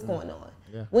right here. What's going on?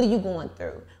 Yeah. What are you going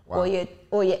through? Wow.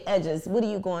 Or your edges, what are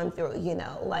you going through? You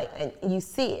know, like, and you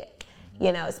see it,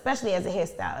 you know, especially as a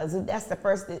hairstylist. That's the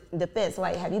first defense.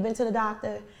 Like, have you been to the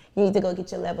doctor? You need to go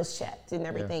get your levels checked and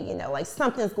everything, you know, like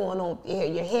something's going on here.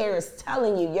 Your hair is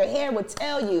telling you, your hair will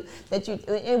tell you that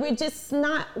and we're just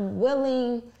not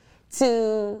willing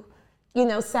to, you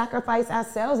know, sacrifice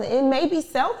ourselves. It may be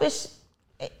selfish.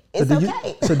 It's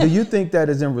okay. So do you think that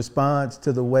is in response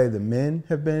to the way the men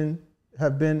have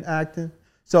been acting?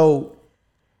 So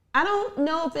I don't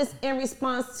know if it's in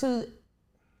response to,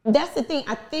 that's the thing.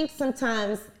 I think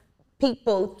sometimes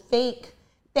people think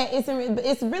that it's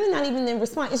really not even in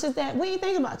response. It's just that we ain't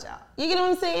thinking about y'all. You get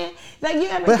what I'm saying? Like you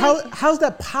ever. But how's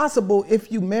that possible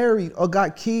if you married or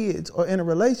got kids or in a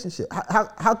relationship?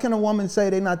 How can a woman say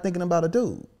they're not thinking about a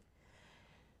dude?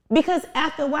 Because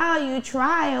after a while you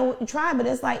try, but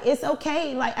it's like, it's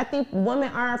okay. Like I think women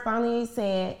are finally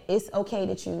saying it's okay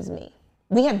to choose me.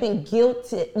 We have been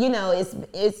guilty, you know,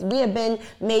 we have been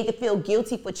made to feel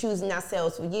guilty for choosing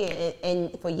ourselves for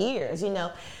years, you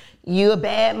know. You a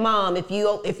bad mom if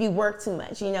you work too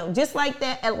much, you know. Just like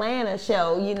that Atlanta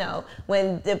show, you know,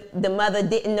 when the mother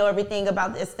didn't know everything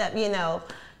about this stuff, you know.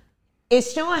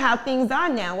 It's showing how things are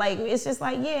now. Like, it's just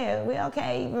like, yeah, we're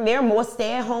okay. There are more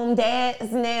stay-at-home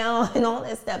dads now and all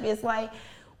that stuff. It's like,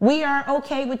 we are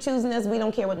okay with choosing us. We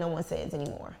don't care what no one says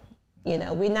anymore. You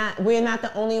know, we're not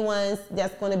the only ones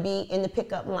that's going to be in the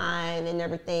pickup line and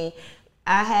everything.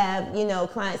 I have, you know,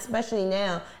 clients, especially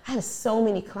now, I have so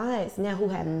many clients now who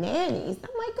have nannies.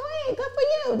 I'm like, go ahead, good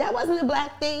for you. That wasn't a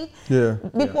black thing. Yeah.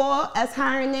 Before us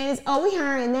hiring nannies, we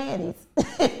hiring nannies.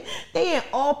 They in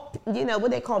all, you know,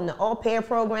 what they call them, the all pair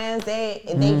programs. They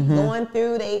going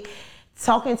through, they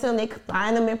talking to them, they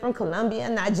flying them in from Colombia,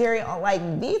 Nigeria.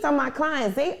 Like, these are my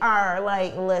clients. They are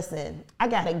like, listen, I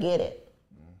gotta get it.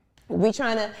 We're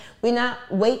not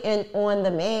waiting on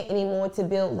the man anymore to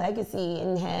build legacy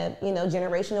and have, you know,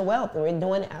 generational wealth. We're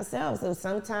doing it ourselves. So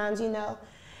sometimes, you know,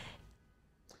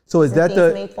 so is that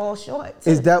may fall short.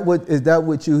 Is that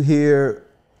what you hear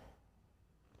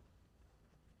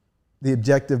the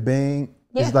objective being?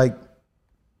 Yeah. It's like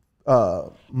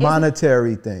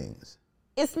monetary things.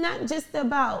 It's not just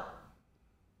about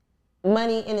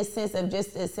money in the sense of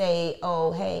just to say,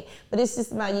 oh, hey, but it's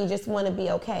just about you just want to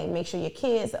be okay. Make sure your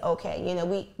kids are okay. You know,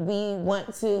 we want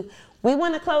to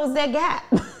close that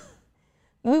gap.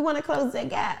 We want to close that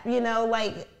gap, you know,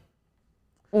 like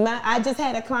I just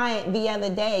had a client the other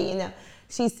day, you know,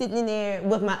 she's sitting in there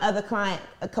with my other client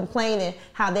complaining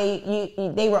how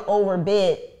they were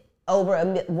overbid.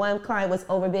 One client was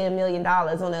overbid $1 million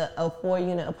on a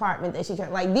 4-unit apartment that she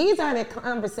tried. Like, these are the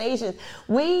conversations.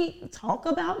 We talk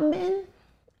about men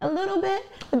a little bit,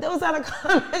 but those are the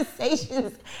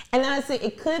conversations. And I say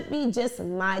it could be just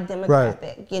my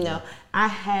demographic. Right. You know, I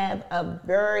have a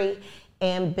very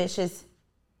ambitious,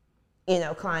 you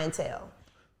know, clientele.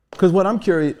 Because what I'm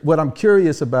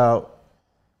curious about,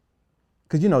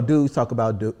 because, you know, dudes talk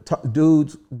about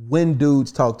dudes, when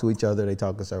dudes talk to each other, they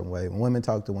talk a certain way. When women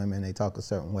talk to women, they talk a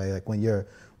certain way. Like when you're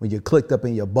clicked up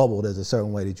in your bubble, there's a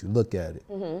certain way that you look at it.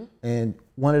 Mm-hmm. And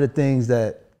one of the things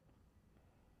that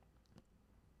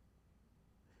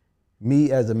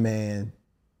me as a man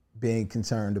being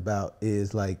concerned about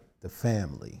is like the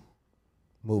family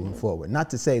moving forward. Not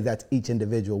to say that's each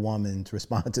individual woman's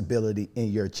responsibility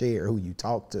in your chair who you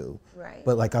talk to. Right.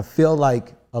 But like I feel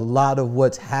like a lot of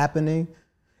what's happening,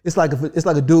 it's like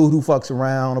a dude who fucks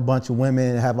around a bunch of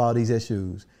women and have all these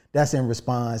issues. That's in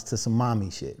response to some mommy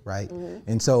shit, right?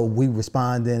 Mm-hmm. And so we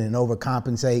responding and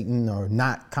overcompensating or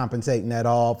not compensating at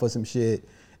all for some shit.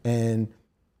 And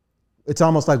it's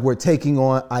almost like we're taking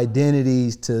on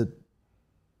identities to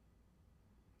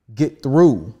get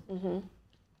through. Mm-hmm.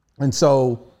 And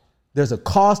so there's a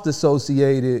cost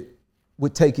associated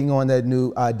with taking on that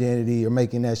new identity or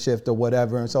making that shift or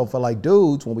whatever. And so for like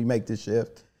dudes, when we make this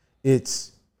shift,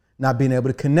 it's not being able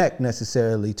to connect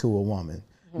necessarily to a woman,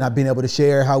 mm-hmm. not being able to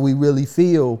share how we really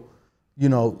feel, you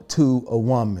know, to a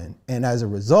woman. And as a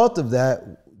result of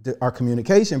that, our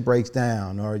communication breaks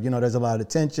down, or, you know, there's a lot of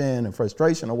tension and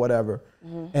frustration or whatever.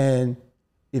 Mm-hmm. And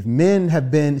if men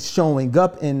have been showing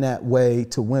up in that way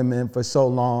to women for so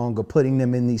long, or putting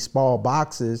them in these small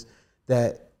boxes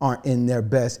that aren't in their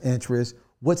best interest,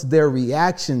 what's their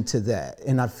reaction to that?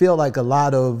 And I feel like a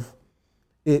lot of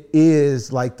it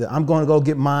is like I'm going to go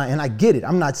get mine, and I get it.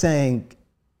 I'm not saying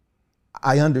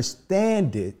I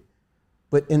understand it,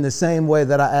 but in the same way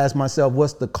that I ask myself,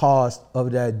 what's the cost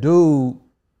of that dude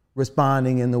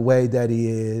responding in the way that he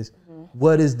is? Mm-hmm.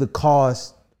 What is the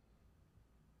cost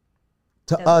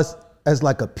to us as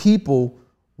like a people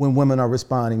when women are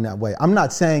responding that way? I'm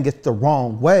not saying it's the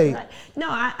wrong way. Right. No,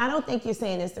 I don't think you're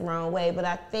saying it's the wrong way, but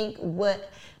I think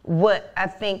what I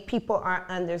think people are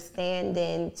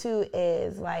understanding too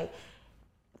is like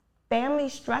family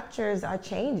structures are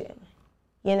changing.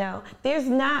 You know, there's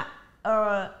not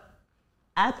I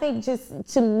think just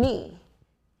to me,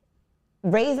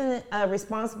 raising a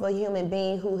responsible human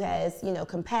being who has, you know,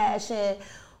 compassion,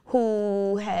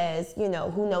 who has, you know,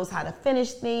 who knows how to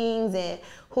finish things, and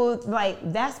who, like,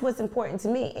 that's what's important to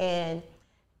me. And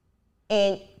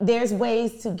there's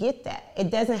ways to get that. It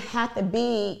doesn't have to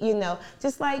be, you know,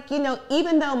 just like, you know,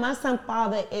 even though my son's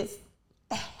father is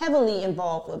heavily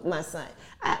involved with my son.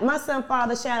 My son's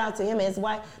father, shout out to him and his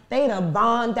wife, they the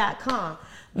bond.com.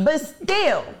 But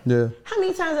still, yeah. How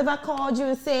many times have I called you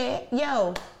and said,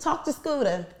 yo, talk to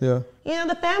Scooter? Yeah. You know,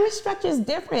 the family structure is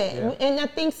different. Yeah. And I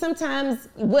think sometimes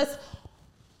where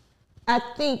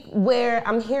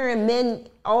I'm hearing men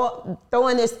all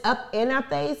throwing this up in our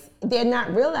face, they're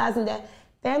not realizing that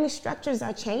family structures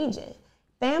are changing.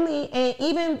 Family,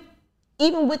 and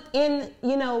even within,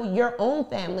 you know, your own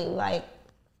family, like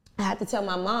I had to tell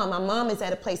my mom is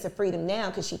at a place of freedom now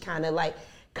because she kind of like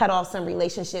cut off some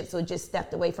relationships or just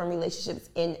stepped away from relationships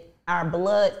in our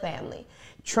blood family,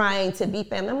 trying to be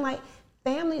family. I'm like,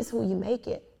 family is who you make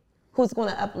it, who's going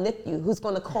to uplift you, who's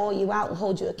going to call you out and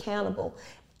hold you accountable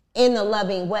in a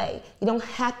loving way. You don't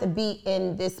have to be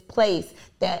in this place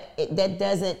that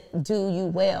doesn't do you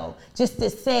well just to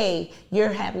say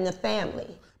you're having a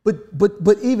family.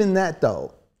 But even that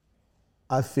though,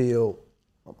 I feel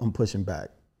I'm pushing back.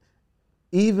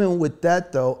 Even with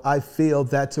that though, I feel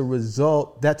that's a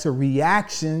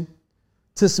reaction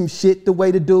to some shit the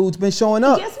way the dude's been showing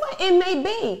up. Guess what? It may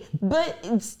be,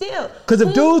 but still. Because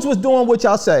if dudes was doing what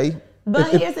y'all say.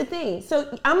 But here's the thing.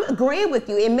 So I'm agreeing with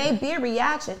you. It may be a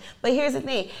reaction, but here's the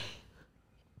thing.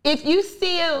 If you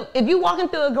walking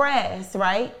through a grass,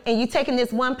 right, and you taking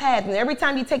this one path, and every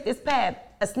time you take this path,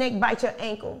 a snake bites your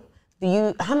ankle.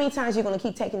 How many times are you going to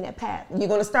keep taking that path? You're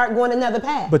going to start going another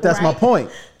path. But that's right? my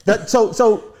point.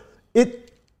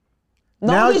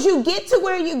 Long as you get to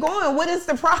where you're going, what is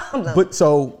the problem? But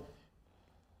so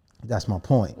that's my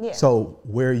point. Yeah. So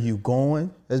where you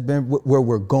going where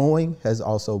we're going has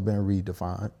also been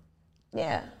redefined.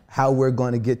 Yeah. how we're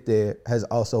going to get there has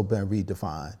also been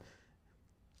redefined.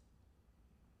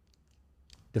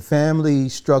 The family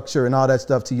structure and all that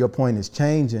stuff, to your point, is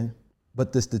changing,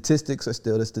 but the statistics are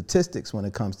still the statistics when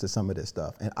it comes to some of this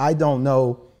stuff. And I don't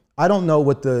know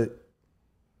what the,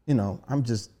 I'm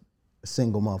just a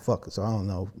single motherfucker, so I don't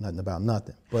know nothing about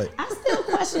nothing. But I still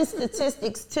question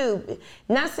statistics too.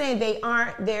 Not saying they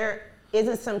aren't, there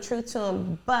isn't some truth to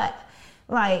them, but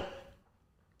like,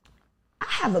 I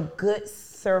have a good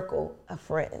circle of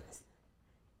friends.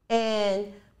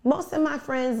 And most of my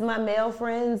friends, my male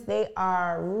friends, they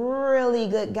are really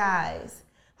good guys.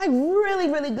 Like really,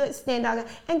 really good standout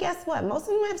guys. And guess what? Most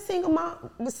of them have single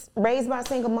mom, was raised by a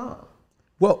single mom.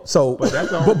 well, so but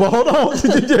hold on.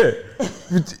 Yeah.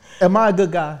 Am I a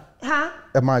good guy? Huh?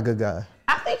 Am I a good guy?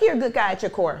 I think you're a good guy at your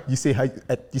core. You see how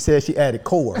you said she added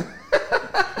core.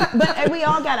 But we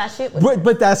all got our shit with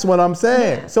But that's what I'm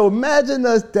saying. Yeah. So imagine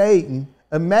us dating.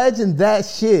 Imagine that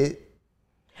shit.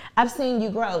 I've seen you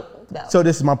grow, though. So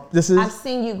this is. I've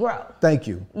seen you grow. Thank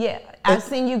you. Yeah, I've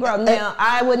seen you grow. Now,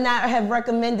 I would not have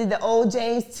recommended the old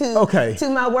James to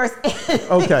my worst enemy.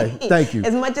 Okay, thank you.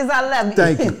 As much as I love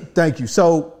you. Thank you.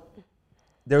 So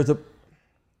there's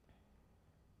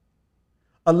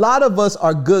a lot of us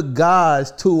are good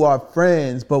guys to our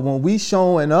friends, but when we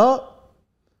showing up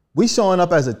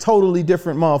as a totally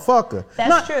different motherfucker.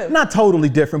 That's true. Not totally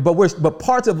different, but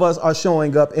parts of us are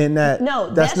showing up in that.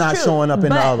 No, that's not true. showing up in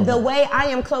the other. But the one. way I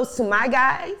am close to my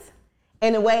guys,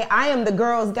 and the way I am the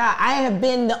girl's guy, I have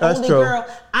been the That's only true. girl.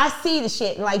 I see the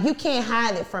shit. Like, you can't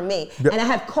hide it from me. Yeah. And I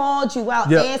have called you out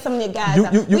Yeah. and some of the guys You-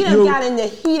 out. you- We you- done got into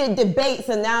heated debates,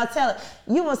 and now tell it,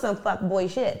 you want some fuck boy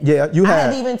shit. Yeah, you I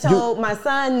have. have even told my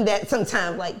son that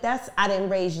sometimes, like, I didn't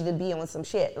raise you to be on some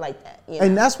shit like that. You know?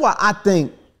 And that's why I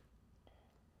think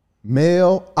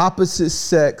male, opposite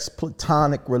sex,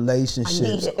 platonic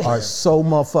relationships it. are so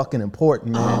motherfucking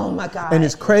important, man. Oh my God. And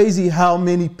it's crazy how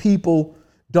many people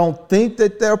don't think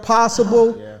that they're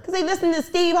possible. Because they listen to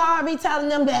Steve Harvey telling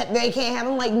them that they can't have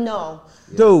them. Like, no.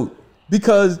 Dude,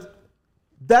 because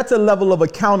that's a level of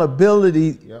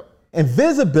accountability Yep. and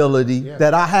visibility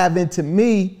that I have into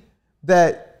me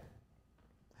that,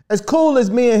 as cool as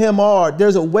me and him are,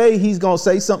 there's a way he's gonna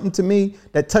say something to me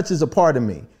that touches a part of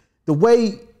me. The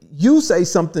way you say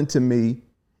something to me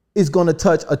is gonna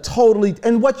touch a totally,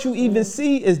 and what you even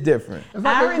see is different. It's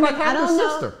like, I it's remember, like having I don't a know.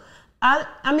 sister.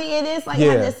 I mean, it is like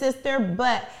Yeah. having a sister,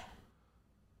 but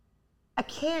I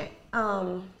can't,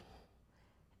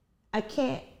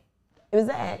 it was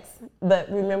an ex,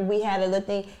 but remember we had a little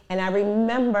thing, and I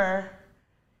remember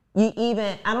you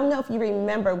even, I don't know if you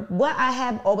remember, what I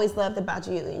have always loved about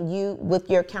you, and you with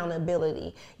your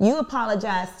accountability, you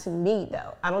apologized to me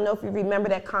though. I don't know if you remember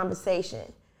that conversation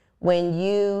when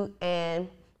you and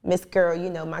Miss Girl,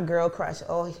 my girl crush,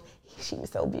 oh, she was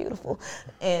so beautiful.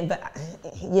 But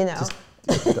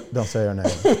Don't say her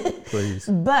name, please.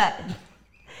 But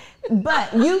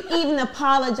you even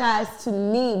apologized to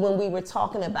me when we were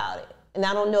talking about it. And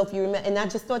I don't know if you remember, and I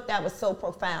just thought that was so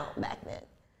profound back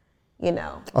then,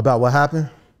 About what happened?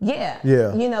 Yeah.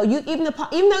 Yeah. You even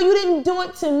though you didn't do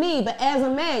it to me, but as a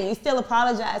man, you still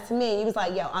apologized to me. And you was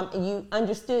like, yo, you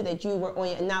understood that you were on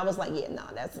your, and I was like, yeah, no,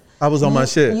 that's. I was on my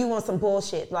shit. You want some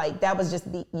bullshit. Like, that was just,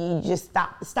 you just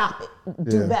stop it.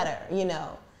 Do Yeah. better,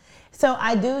 So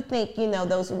I do think,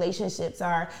 those relationships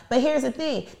are, but here's the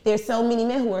thing. There's so many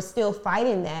men who are still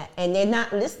fighting that, and they're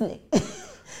not listening.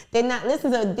 They're not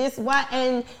listening. So this why,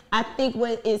 and I think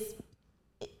what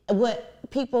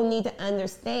people need to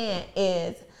understand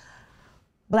is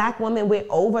Black women, we're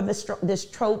over this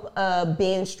trope of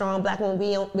being strong. Black women,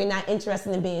 we're not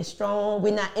interested in being strong.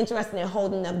 We're not interested in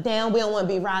holding them down. We don't want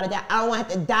to be ride or die. I don't want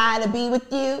to have to die to be with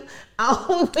you.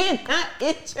 We're not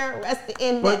interested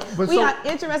in that. We are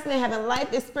interested in having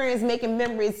life experience, making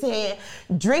memories, saying,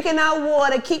 drinking our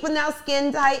water, keeping our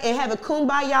skin tight, and having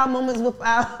kumbaya moments with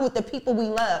the people we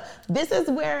love. This is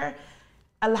where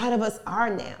a lot of us are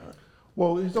now.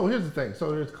 Well, so here's the thing.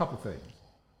 So there's a couple things.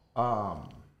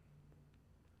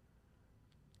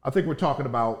 I think we're talking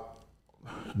about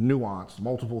nuance,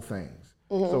 multiple things.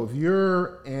 Mm-hmm. So if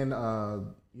you're in,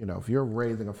 if you're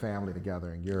raising a family together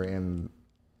and you're in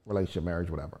relationship, marriage,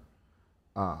 whatever,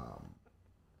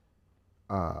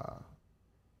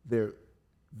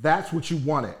 that's what you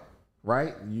wanted,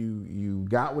 right? You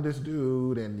got with this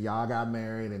dude and y'all got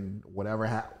married and whatever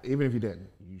happened, even if you didn't,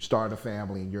 you started a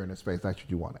family and you're in a space, that's what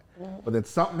you wanted. Mm-hmm. But then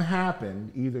something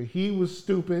happened, either he was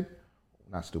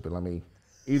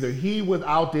either he was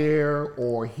out there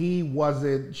or he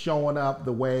wasn't showing up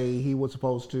the way he was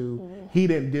supposed to. Mm-hmm. He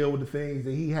didn't deal with the things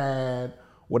that he had,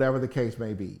 whatever the case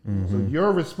may be. So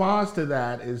your response to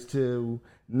that is to,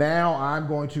 now I'm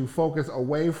going to focus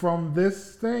away from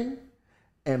this thing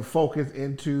and focus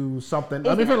into something.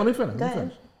 Let me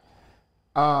finish.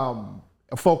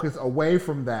 Focus away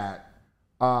from that,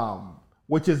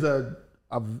 which is a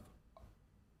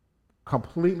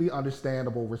completely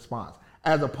understandable response,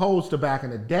 as opposed to back in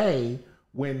the day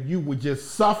when you would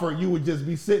just suffer. You would just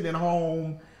be sitting at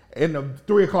home in the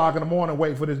 3 o'clock in the morning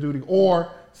waiting for this dude,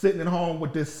 or sitting at home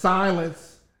with this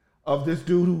silence of this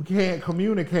dude who can't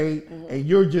communicate, and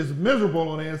you're just miserable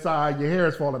on the inside, your hair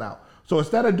is falling out. So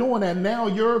instead of doing that, now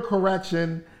your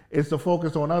correction is to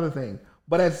focus on other things.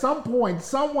 But at some point,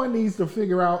 someone needs to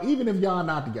figure out, even if y'all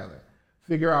not together,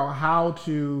 figure out how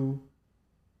to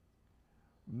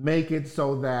make it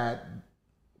so that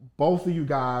both of you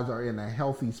guys are in a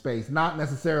healthy space, not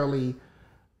necessarily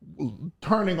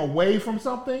turning away from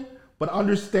something, but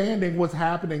understanding what's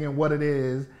happening and what it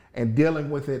is and dealing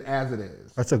with it as it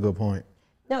is. That's a good point.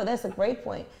 No, that's a great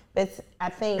point. But I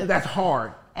think And that's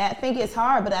hard. I think it's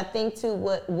hard, but I think too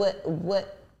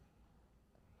what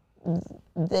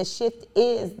the shift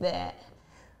is that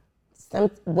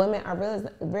some women are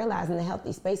realizing the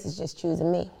healthy space is just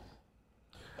choosing me.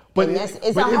 But And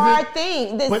it's a hard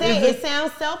thing to say. It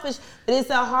sounds selfish, but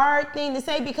it's a hard thing to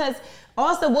say, because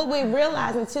also what we're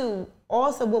realizing too,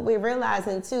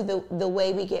 the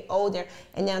way we get older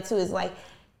and now too, is like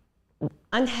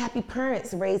unhappy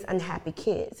parents raise unhappy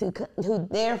kids who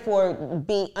therefore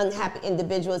be unhappy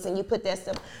individuals, and you put that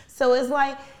stuff. So it's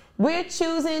like we're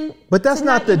choosing. But that's to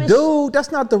not the even dude.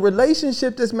 That's not the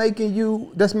relationship that's making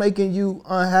you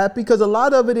unhappy. Because a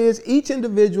lot of it is each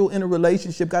individual in a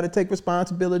relationship got to take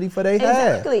responsibility for their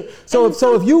Exactly. half. So And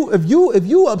if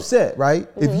you upset, right?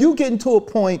 If you getting to a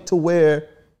point to where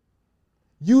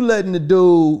you letting the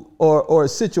dude or a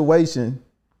situation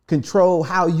control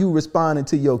how you responding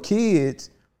to your kids,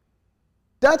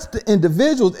 that's the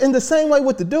individuals. In the same way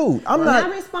with the dude. I'm not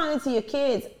responding to your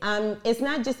kids. It's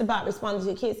not just about responding to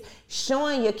your kids,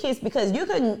 showing your kids, because you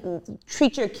can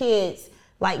treat your kids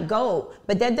like gold,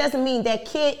 but that doesn't mean that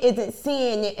kid isn't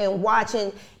seeing it and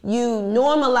watching you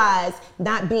normalize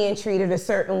not being treated a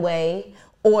certain way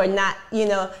or not, But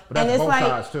that's and it's both like,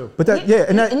 sides too. But that,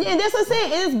 and that's what I'm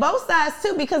saying. It is both sides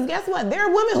too, because guess what? There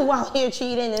are women who are out here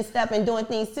cheating and stuff and doing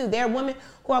things too. There are women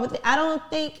who are.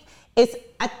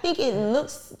 I think it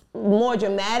looks more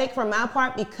dramatic from our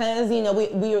part because we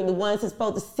are the ones that's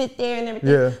supposed to sit there and everything.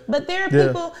 Yeah. But there are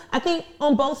people. I think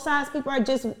on both sides, people are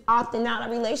just opting out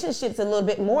of relationships a little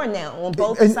bit more now on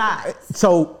both sides.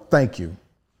 So thank you.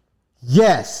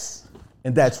 Yes,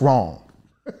 and that's wrong.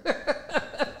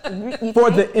 You For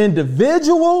think? the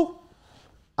individual,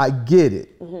 I get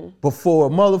it. But for a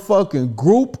motherfucking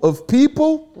group of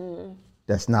people,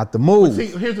 that's not the move. See,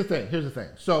 here's the thing.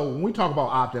 So when we talk about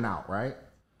opting out, right?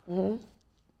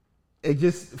 It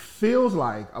just feels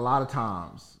like a lot of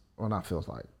times, well, not feels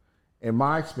like, in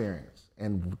my experience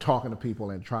and talking to people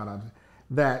and trying to,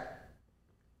 that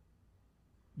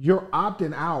you're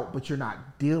opting out, but you're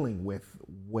not dealing with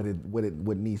what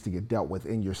needs to get dealt with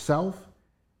in yourself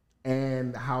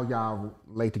and how y'all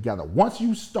lay together. Once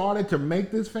you started to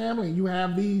make this family and you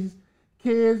have these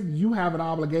kids, you have an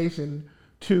obligation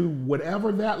to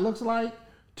whatever that looks like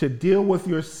to deal with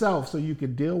yourself so you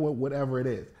can deal with whatever it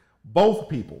is. Both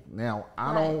people. Now,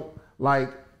 I don't like,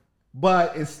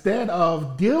 but instead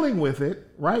of dealing with it,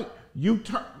 right,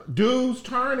 dudes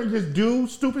turn and just do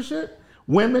stupid shit.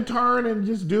 Women turn and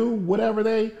just do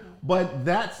whatever but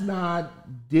that's not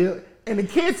and the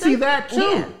kids see that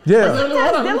too. Yeah.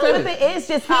 Sometimes dealing with it is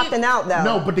just opting out, though.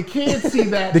 No, but the kids see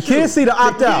that The too. kids see the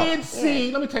opt out. The kids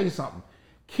see, let me tell you something.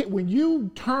 When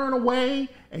you turn away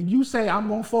and you say, I'm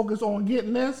going to focus on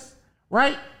getting this,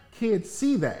 right? Kids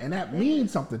see that, and that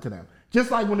means something to them.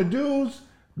 Just like when the dudes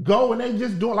go and they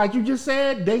just do it, like you just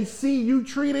said, they see you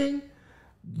treating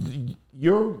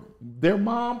their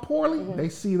mom poorly, they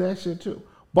see that shit too.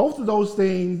 Both of those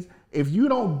things, if you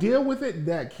don't deal with it,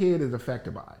 that kid is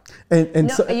affected by it.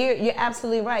 No, you're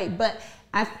absolutely right. But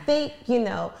I think,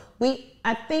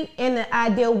 I think in the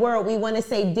ideal world, we want to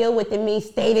say deal with it means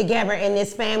stay together and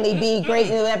this family be great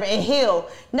and whatever and heal.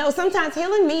 No, sometimes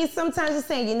healing means sometimes just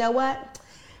saying, you know what?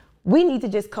 We need to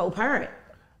just co-parent.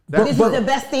 This is the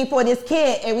best thing for this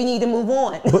kid and we need to move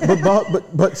on.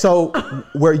 But so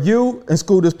where you and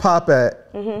Scooter's pop at,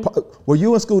 where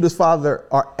you and Scooter's father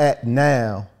are at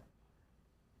now,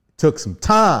 took some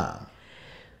time.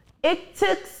 It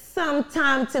took some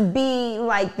time to be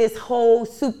like this whole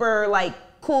super like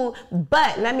cool,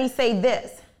 but let me say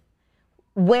this.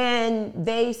 When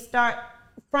they start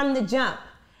from the jump,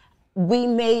 we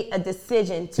made a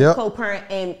decision to Yep.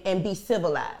 co-parent and be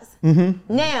civilized.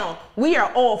 Mm-hmm. Now, we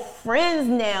are all friends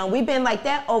now. We've been like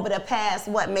that over the past,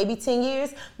 maybe 10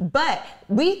 years? But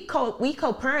we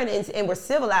co-parented and we're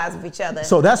civilized with each other.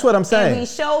 So that's what I'm saying. And we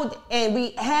showed, and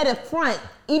we had a front.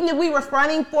 Even if we were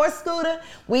fronting for Scooter,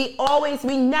 we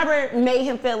never made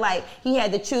him feel like he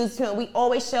had to choose him. We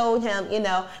always showed him,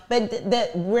 but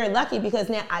that we're lucky because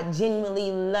now I genuinely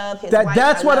love his wife.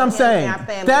 That's I what love I'm him saying. and our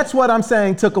family. That's what I'm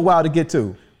saying took a while to get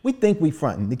to. We think we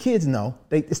fronting. The kids know.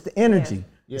 It's the energy.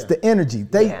 Yeah. It's the energy.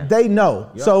 They Yeah. know.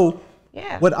 Yep. So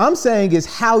Yeah. what I'm saying is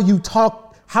how you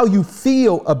talk, how you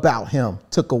feel about him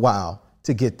took a while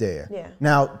to get there. Yeah.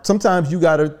 Now, sometimes you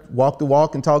got to walk the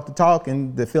walk and talk the talk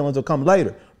and the feelings will come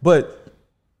later. But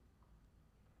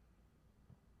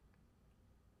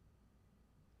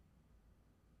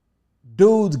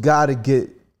dudes got to get,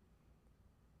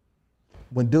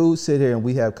 when dudes sit here and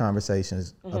we have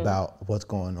conversations about what's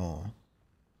going on,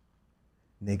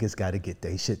 niggas got to get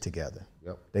their shit together.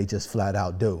 Yep. They just flat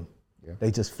out do. Yeah. They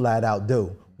just flat out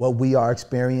do. What we are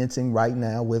experiencing right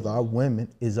now with our women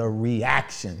is a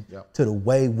reaction Yep. to the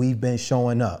way we've been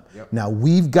showing up. Yep. Now,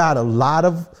 we've got a lot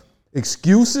of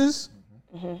excuses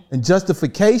and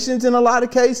justifications in a lot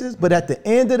of cases, but at the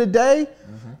end of the day,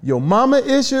 your mama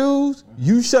issues,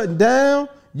 you shutting down,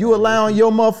 you allowing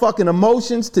your motherfucking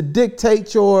emotions to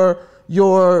dictate your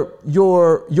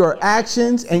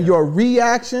actions and your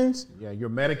reactions. Yeah, you're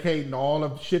medicating all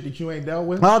of the shit that you ain't dealt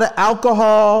with. All the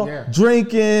alcohol, Yeah.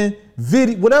 drinking,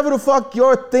 video, whatever the fuck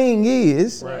your thing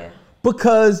is, Yeah.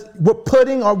 because we're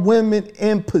putting our women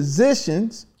in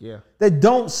positions Yeah. that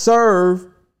don't serve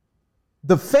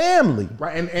the family.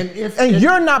 Right, and if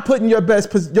You're not putting your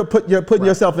best, you're putting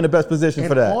yourself in the best position and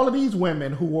for that. all of these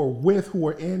women who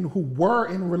were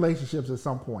in relationships at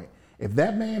some point, if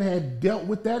that man had dealt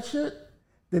with that shit,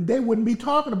 then they wouldn't be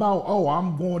talking about, oh,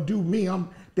 I'm going to do me.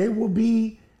 They would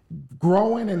be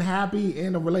growing and happy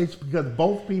in a relationship because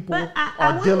both people But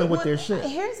are dealing with their shit.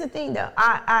 Here's the thing, though.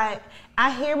 I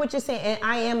hear what you're saying, and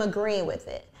I am agreeing with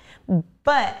it.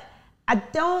 But I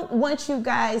don't want you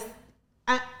guys.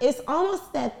 It's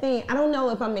almost that thing. I don't know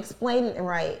if I'm explaining it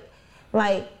right.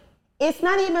 Like, it's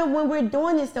not even when we're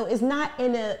doing this though. It's not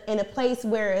in a place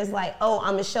where it's like, oh,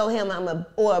 I'm gonna show him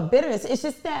or a bitterness. It's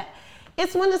just that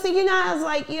it's one of the things. I was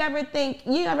like, you ever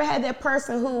had that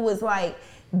person who was like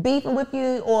beefing with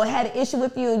you or had an issue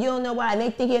with you and you don't know why, and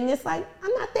they thinking this like,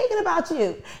 I'm not thinking about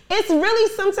you. It's really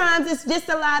sometimes it's just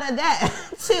a lot of that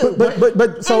too.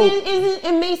 But so and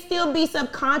it may still be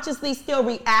subconsciously still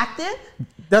reactive.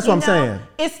 that's what I'm saying.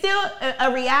 It's still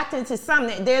a reacting to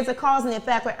something. There's a cause and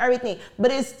effect for everything.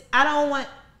 But it's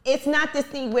not this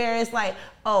thing where it's like,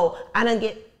 oh,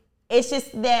 it's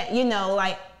just that,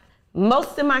 like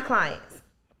most of my clients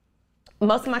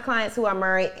who are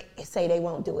married say they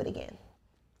won't do it again.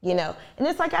 And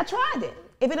it's like, I tried it.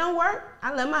 If it don't work,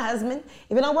 I love my husband.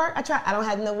 If it don't work, I try. I don't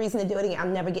have no reason to do it again.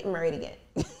 I'm never getting married again.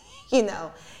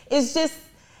 It's just,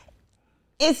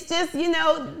 things are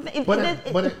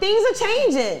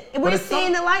changing. We're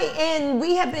seeing the light, and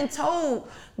we have been told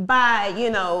by,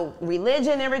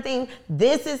 religion and everything,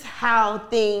 this is how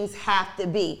things have to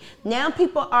be. Now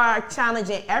people are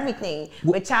challenging everything.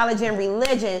 We're challenging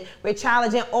religion. We're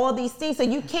challenging all these things. So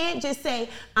you can't just say,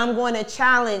 I'm going to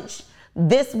challenge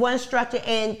this one structure,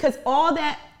 and because all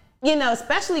that,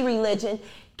 especially religion,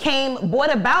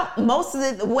 brought about most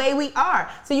of the way we are.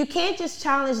 So you can't just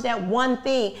challenge that one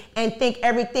thing and think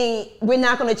we're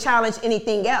not going to challenge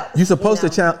anything else. You're supposed to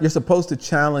challenge it.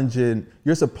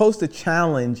 You're supposed to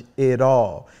challenge it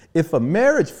all. If a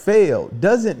marriage failed,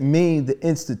 doesn't mean the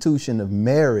institution of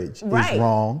marriage is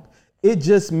wrong. It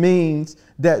just means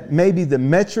that maybe the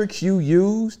metrics you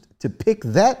used to pick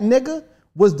that nigga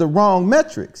was the wrong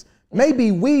metrics.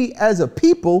 Maybe we as a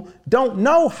people don't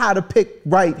know how to pick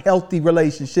right, healthy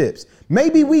relationships.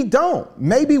 Maybe we don't.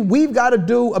 Maybe we've got to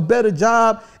do a better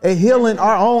job at healing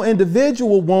our own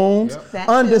individual wounds,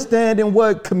 understanding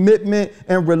what commitment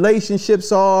and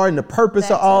relationships are and the purpose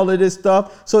of all of this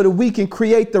stuff so that we can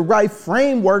create the right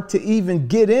framework to even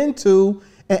get into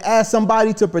and ask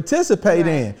somebody to participate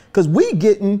in. Because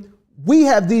we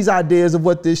have these ideas of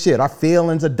what this shit. Our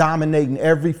feelings are dominating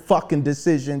every fucking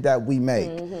decision that we make.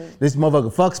 This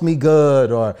motherfucker fucks me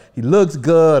good, or he looks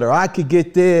good, or I could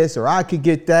get this, or I could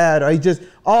get that, or he just,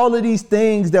 all of these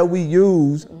things that we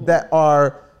use that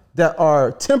are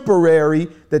temporary,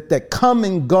 that come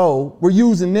and go, we're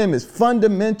using them as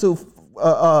fundamental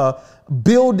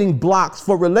building blocks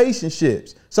for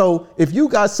relationships. So if you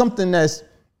got something that's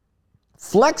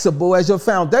flexible as your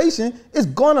foundation, it's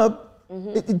gonna,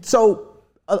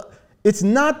 it's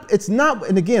not,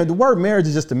 and again, the word marriage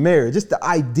is just a marriage. Just the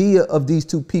idea of these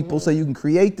two people so you can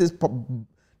create this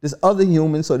other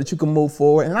human so that you can move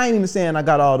forward. And I ain't even saying I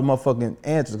got all the motherfucking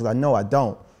answers because I know I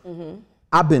don't.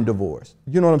 I've been divorced.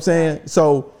 You know what I'm saying?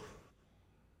 So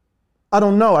I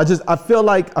don't know. I feel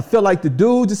like the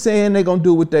dudes are saying they're gonna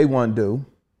do what they want to do.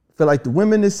 I feel like the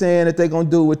women is saying that they're gonna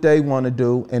do what they want to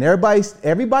do, and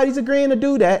everybody's agreeing to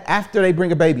do that after they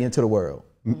bring a baby into the world,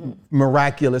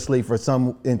 miraculously for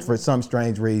some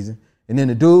strange reason. And then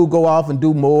the dude go off and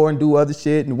do more and do other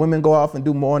shit, and the women go off and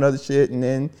do more and other shit, and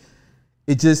then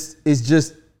it's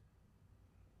just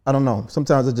I don't know.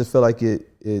 Sometimes I just feel like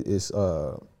it's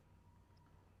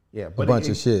Yeah, but a bunch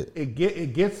of shit.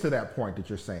 It gets to that point that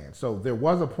you're saying. So there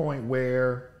was a point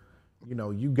where,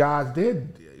 you guys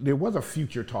there was a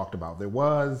future talked about. There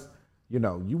was, you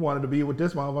wanted to be with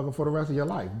this motherfucker for the rest of your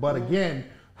life. But again,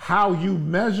 how you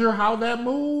measure how that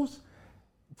moves,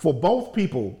 for both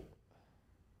people,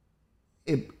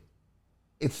 it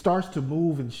starts to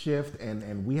move and shift,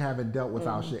 and we haven't dealt with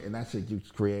our shit, and that shit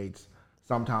just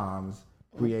sometimes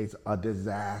creates a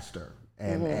disaster.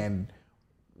 And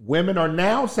women are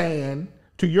now saying,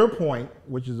 to your point,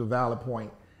 which is a valid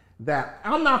point, that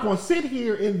I'm not going to sit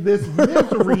here in this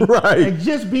misery Right. and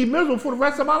just be miserable for the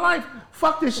rest of my life.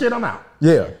 Fuck this shit, I'm out.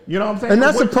 Yeah. You know what I'm saying? And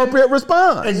that's appropriate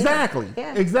response. Exactly.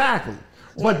 Yeah. Exactly.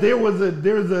 But there's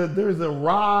a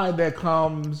ride that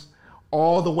comes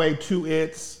all the way to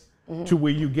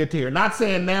where you get to here. Not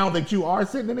saying now that you are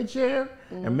sitting in a chair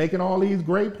and making all these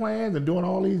great plans and doing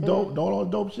all these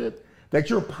dope shit,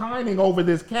 that you're pining over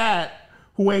this cat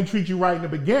who ain't treat you right in the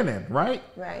beginning, right?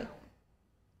 Right.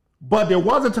 But there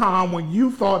was a time when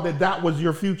you thought that was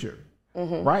your future,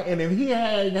 right? And if he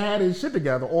had his shit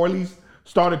together, or at least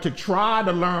started to try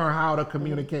to learn how to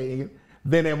communicate,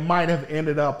 then it might have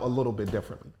ended up a little bit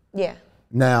differently. Yeah.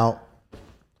 Now,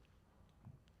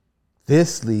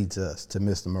 this leads us to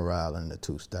Mr. Morale and the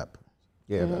two-stepper.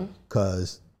 Yeah.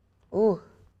 Because Ooh.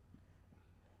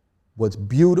 what's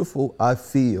beautiful, I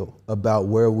feel, about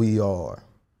where we are,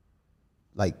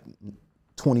 like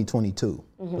 2022,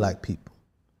 black people,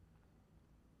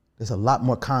 there's a lot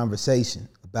more conversation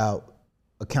about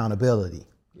accountability.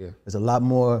 Yeah. There's a lot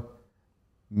more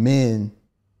men,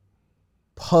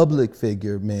 public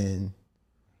figure men,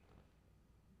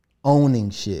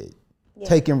 owning shit,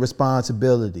 taking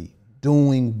responsibility,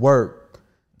 doing work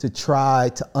to try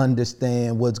to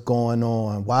understand what's going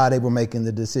on, why they were making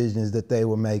the decisions that they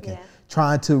were making,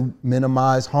 trying to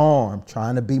minimize harm,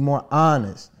 trying to be more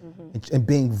honest, and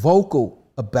being vocal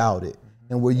about it.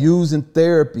 And we're using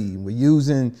therapy, we're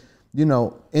using,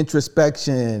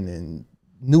 introspection and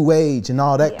new age and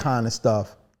all that kind of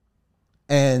stuff.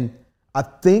 And I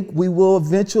think we will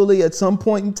eventually, at some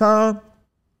point in time,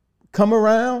 come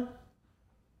around.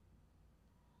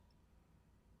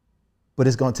 But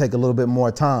it's going to take a little bit more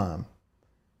time.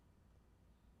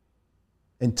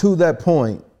 And to that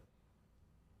point,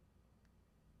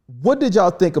 what did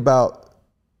y'all think about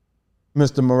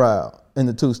Mr. Morale and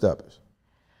the Two Steppers?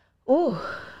 Ooh.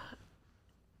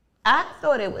 I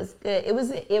thought it was good. It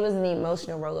was an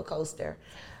emotional roller coaster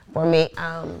for me.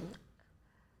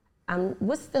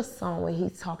 What's the song where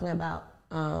he's talking about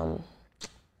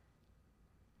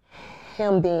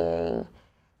him being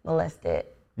molested?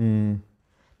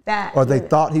 That, Or they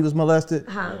thought he was molested?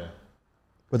 Huh?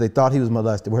 Or they thought he was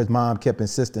molested, where his mom kept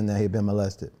insisting that he had been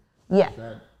molested. Yeah.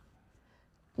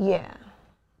 Yeah.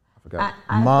 I forgot.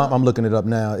 Mom, I'm looking it up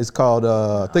now. It's called,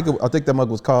 I think that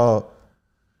mug was called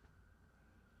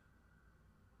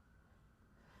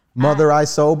Mother I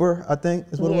Sober, I think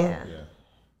is what it was.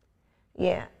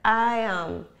 Yeah.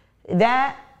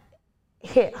 That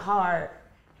hit hard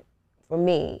for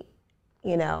me,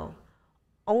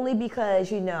 only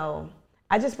because,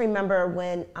 I just remember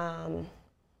when I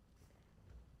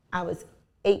was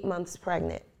 8 months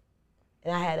pregnant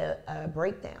and I had a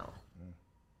breakdown.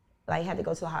 I had to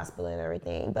go to the hospital and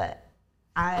everything, but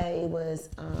I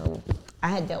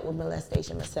had dealt with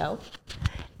molestation myself.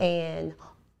 And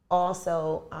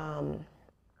also,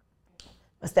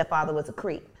 my stepfather was a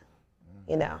creep,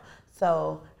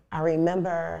 So I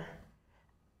remember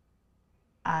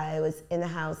I was in the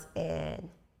house and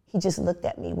he just looked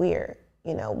at me weird,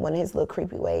 one of his little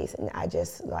creepy ways, and I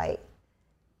just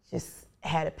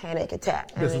had a panic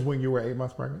attack. This is when you were 8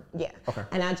 months pregnant? Yeah. Okay.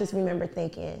 And I just remember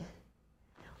thinking,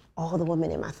 all the women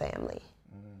in my family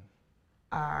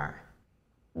are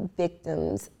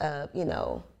victims of,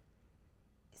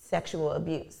 sexual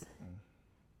abuse.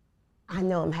 I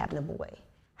know I'm having a boy.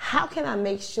 How can I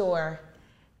make sure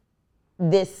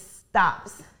this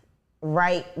stops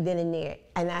right then and there?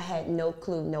 And I had no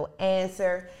clue, no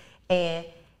answer. And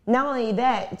not only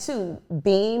that, too,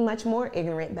 being much more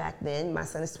ignorant back then. My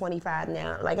son is 25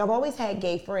 now. Like, I've always had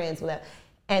gay friends,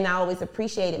 and I always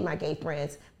appreciated my gay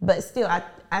friends. But still,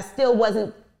 I still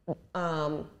wasn't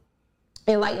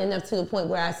enlightened enough to the point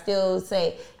where I still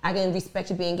say, I can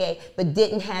respect you being gay, but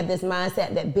didn't have this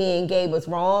mindset that being gay was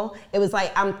wrong. It was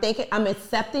like, I'm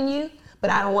accepting you, but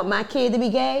I don't want my kid to be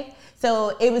gay.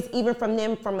 So it was even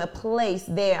from a place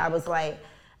there, I was like,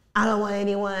 I don't want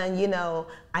anyone,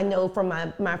 I know from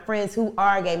my friends who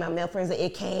are gay, my male friends, that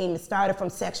it started from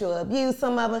sexual abuse,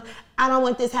 some of them. I don't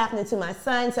want this happening to my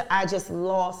son, so I just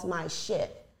lost my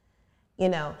shit.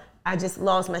 I just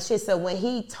lost my shit. So when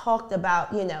he talked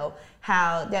about,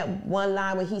 how that one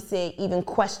line when he said even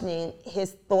questioning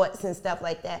his thoughts and stuff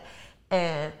like that,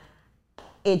 and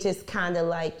it just kind of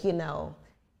like,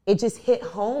 it just hit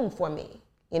home for me,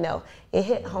 It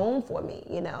hit home for me,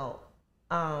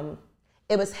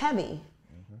 It was heavy.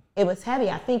 It was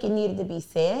heavy. I think it needed to be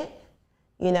said.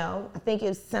 I think it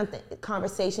was something,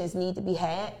 conversations need to be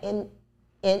had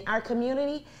in our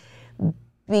community,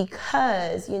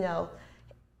 because,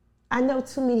 I know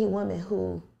too many women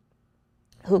who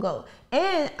go.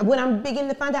 And when I'm beginning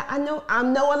to find out, I know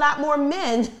a lot more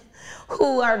men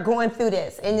who are going through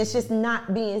this, and it's just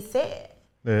not being said.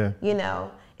 Yeah.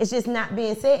 It's just not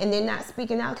being said, and they're not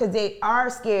speaking out because they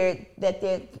are scared that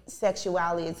their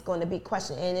sexuality is going to be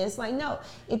questioned. And it's like, no,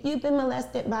 if you've been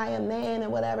molested by a man or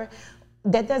whatever,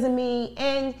 that doesn't mean,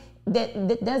 and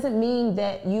that doesn't mean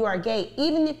that you are gay.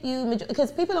 Even if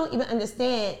because people don't even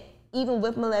understand, even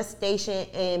with molestation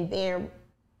and being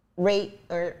raped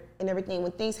and everything,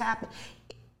 when things happen,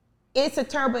 it's a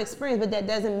terrible experience, but that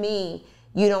doesn't mean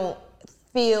you don't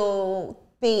feel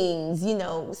things,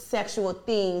 sexual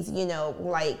things,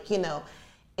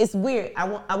 it's weird.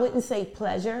 I wouldn't say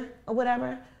pleasure or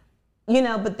whatever,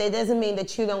 but that doesn't mean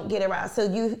that you don't get aroused. So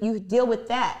you deal with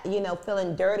that,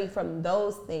 feeling dirty from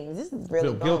those things. This is really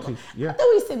Feel guilty, yeah. I thought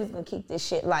we said we was gonna keep this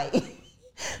shit light.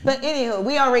 But anywho,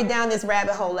 we already down this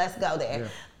rabbit hole. Let's go there.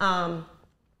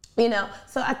 Yeah.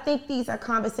 So I think these are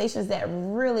conversations that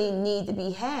really need to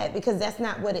be had, because that's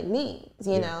not what it means,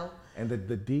 you know. And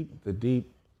the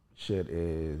deep shit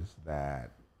is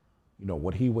that,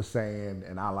 what he was saying,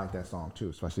 and I like that song too,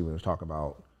 especially when he was talking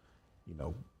about,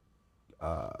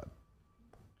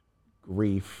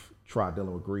 grief, try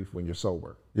dealing with grief when you're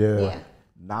sober. Yeah.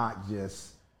 Not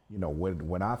just,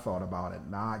 when I thought about it,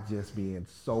 not just being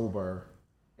sober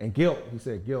and guilt. He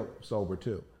said guilt, sober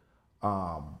too.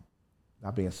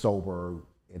 Not being sober,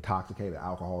 intoxicated,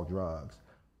 alcohol, drugs,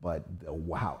 but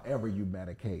however you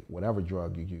medicate, whatever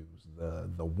drug you use,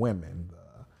 the women,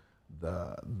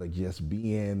 the just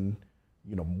being,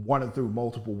 running through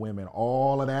multiple women,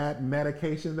 all of that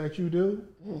medication that you do,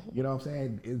 you know what I'm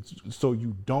saying? It's so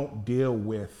you don't deal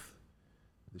with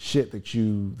the shit that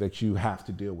you have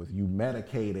to deal with. You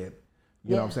medicate it,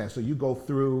 you know what I'm saying? So you go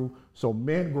through, so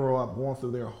men grow up going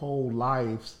through their whole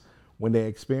lives when they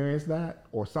experience that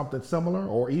or something similar,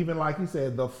 or even like you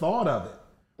said, the thought of it,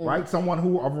 right? Someone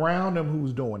who around them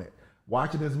who's doing it,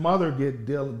 watching his mother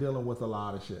dealing with a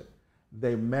lot of shit.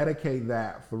 They medicate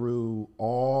that through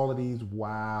all of these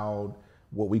wild,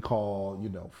 what we call,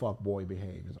 fuckboy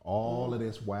behaviors. All of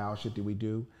this wild shit that we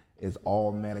do is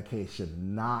all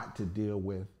medication, not to deal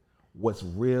with what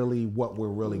we're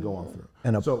really going through.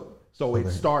 And so it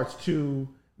starts to,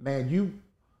 man, you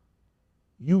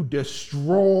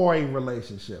destroy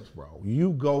relationships, bro.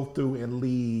 You go through and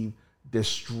leave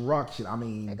destruction. I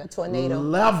mean, like a tornado.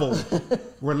 Level,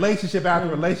 relationship after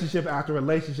relationship after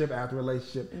relationship after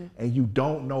relationship, and you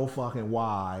don't know fucking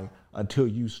why until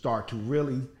you start to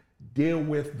really deal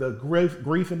with the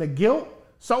grief and the guilt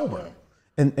sober.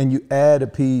 And you add a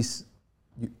piece,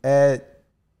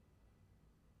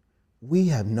 we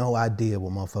have no idea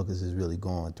what motherfuckers is really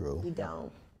going through. We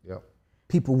don't. Yep.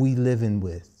 People we living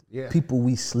with, people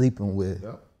we sleeping with,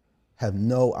 have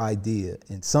no idea.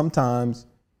 And sometimes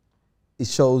it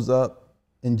shows up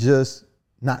in just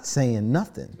not saying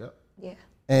nothing. Yep. Yeah.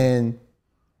 And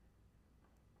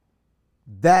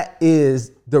that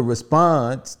is the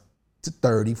response to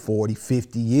 30, 40,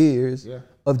 50 years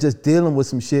of just dealing with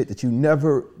some shit that you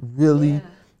never really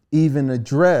even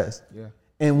addressed. Yeah.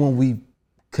 And when we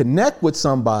connect with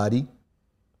somebody,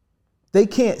 they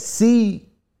can't see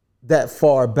that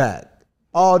far back.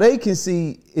 All they can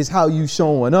see is how you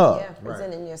showing up. Yeah,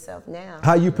 presenting yourself now.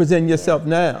 How you present yourself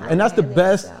now. And that's the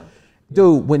best. Yourself.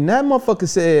 Dude, when that motherfucker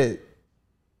said,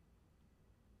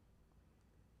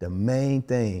 the main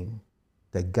thing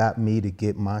that got me to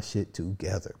get my shit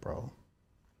together, bro,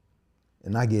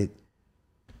 and I get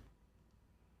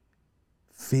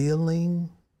feeling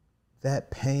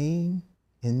that pain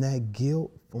and that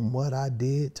guilt from what I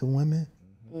did to women,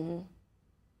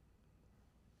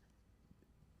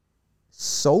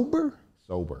 Sober,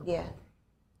 Sober. Yeah. Bro.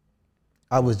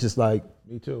 I was just like,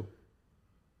 Me too.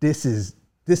 this is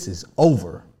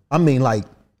over. I mean, like,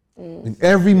 in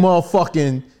every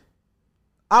motherfucking,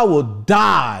 I will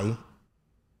die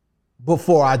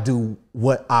before I do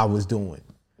what I was doing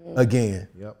again.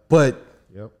 Yep. But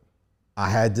Yep. I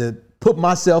had to put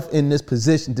myself in this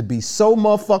position to be so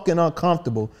motherfucking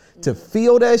uncomfortable to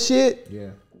feel that shit Yeah.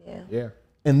 Yeah. Yeah.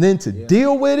 and then to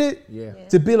deal with it. Yeah.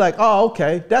 To be like, oh,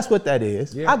 okay, that's what that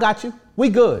is. Yeah. I got you. We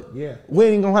good. Yeah. We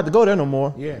ain't gonna have to go there no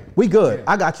more. Yeah. We good. Yeah.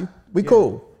 I got you. We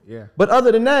cool. Yeah. But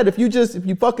other than that, if you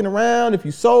fucking around, if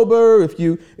you sober, if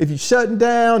you shutting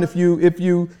down, if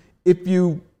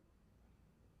you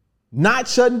not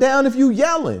shutting down, if you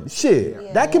yelling,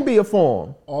 shit, that can be a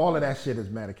form. All of that shit is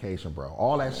medication, bro.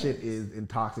 All that shit is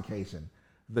intoxication.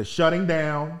 The shutting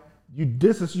down, you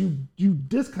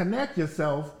disconnect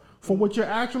yourself from what you're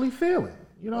actually feeling.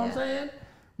 You know what I'm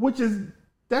saying?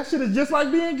 That shit is just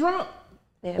like being drunk.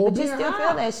 Yeah, or but you being still high.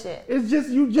 feel that shit. It's just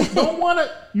you just don't want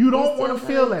to. You don't want to still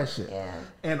feel feel that it. shit. Yeah.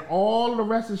 And all the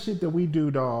rest of the shit that we do,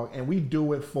 dog, and we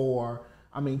do it for.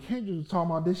 I mean, Kendrick was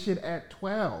talking about this shit at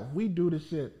 12. We do this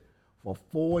shit for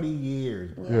 40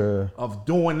 years, bro, of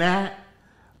doing that.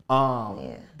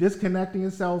 Disconnecting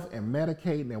yourself and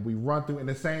medicating, and we run through. And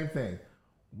the same thing.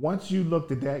 Once you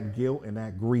looked at that guilt and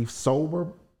that grief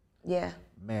sober, Yeah.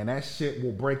 man, that shit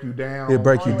will break you down. It'll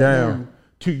break you down.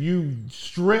 To you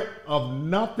strip of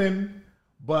nothing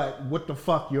but what the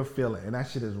fuck you're feeling. And that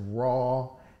shit is raw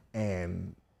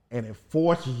and it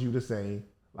forces you to say,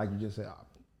 like you just said,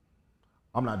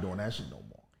 I'm not doing that shit no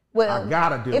more. Well, I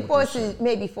gotta deal it with forces, this shit.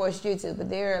 maybe forced you to, but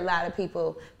there are a lot of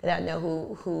people that I know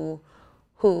who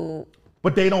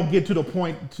But they don't get to the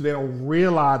point, they don't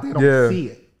realize, they don't see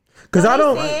it. Because I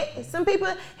don't. see it. Some people,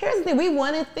 here's the thing, we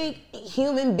want to think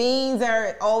human beings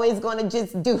are always going to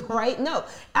just do right. No,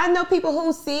 I know people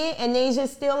who see it and they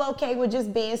just still okay with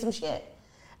just being some shit.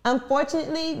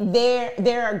 Unfortunately,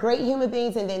 there are great human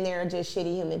beings and then there are just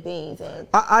shitty human beings. And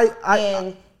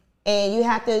and you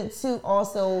have to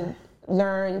also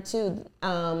learn to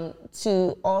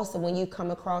also, when you come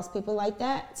across people like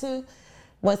that, to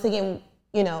once again,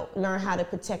 learn how to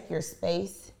protect your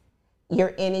space,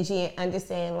 your energy, and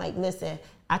understand, like, listen,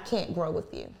 I can't grow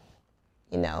with you.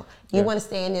 You want to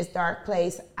stay in this dark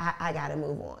place, I got to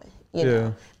move on, you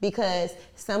know, because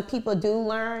some people do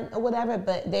learn or whatever,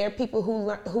 but there are people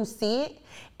who see it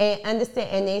and understand,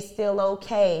 and they're still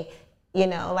okay.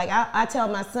 Like I tell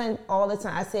my son all the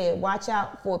time, I said, watch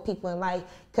out for people in life,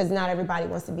 because not everybody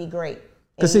wants to be great.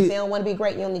 And if they don't want to be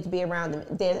great, you don't need to be around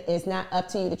them. It's not up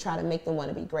to you to try to make them want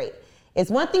to be great. It's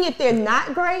one thing if they're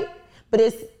not great, but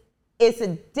it's a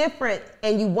different,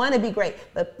 and you want to be great,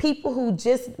 but people who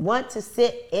just want to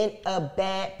sit in a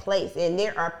bad place, and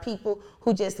there are people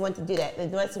who just want to do that.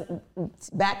 And that's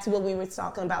back to what we were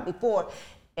talking about before,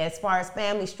 as far as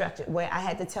family structure, where I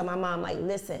had to tell my mom, like,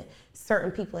 listen,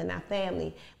 certain people in our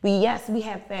family, we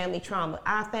have family trauma.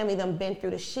 Our family done been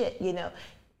through the shit,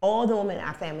 All the women in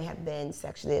our family have been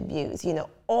sexually abused,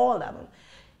 all of them.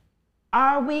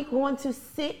 Are we going to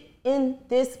sit in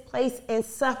this place and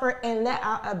suffer and let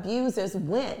our abusers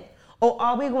win? Or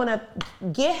are we going to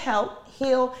get help,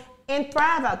 heal, and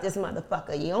thrive out this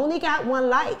motherfucker? You only got one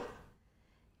life.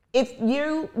 If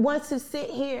you want to sit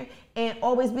here and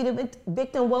always be the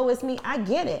victim, woe is me, I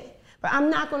get it. But I'm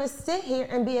not going to sit here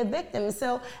and be a victim.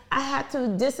 So I had to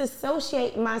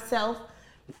disassociate myself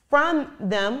from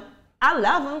them. I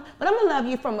love them, but I'm going to love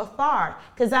you from afar,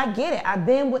 because I get it. I've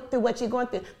been through what you're going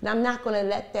through, but I'm not going to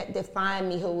let that define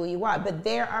me who you are. But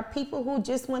there are people who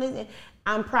just want to,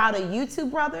 I'm proud of you two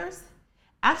brothers.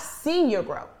 I've seen your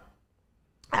growth.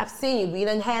 I've seen you. We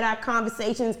done had our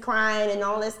conversations crying and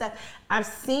all this stuff. I've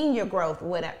seen your growth,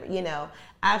 whatever,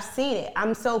 I've seen it.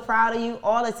 I'm so proud of you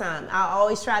all the time. I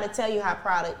always try to tell you how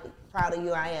proud of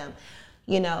you I am,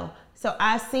 So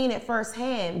I've seen it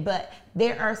firsthand, but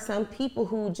there are some people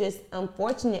who just,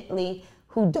 unfortunately,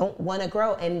 who don't want to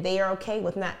grow, and they are okay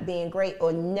with not being great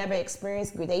or never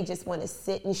experience great. They just want to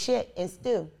sit and shit and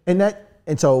stew. And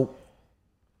so,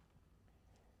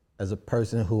 as a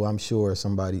person who I'm sure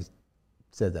somebody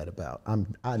said that about,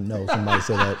 I know somebody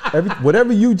said that.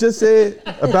 Whatever you just said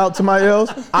about somebody else,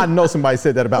 I know somebody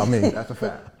said that about me. That's a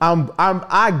fact.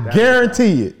 I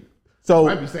guarantee it. So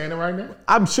Might be saying it right now.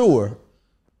 I'm sure.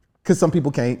 Because some people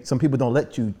can't, some people don't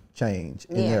let you change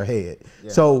in their head.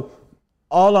 Yeah. So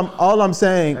all I'm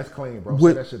saying. That's clean, bro.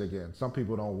 Say that shit again. Some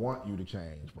people don't want you to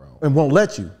change, bro. And won't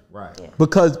let you. Right. Yeah.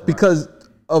 Because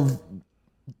of.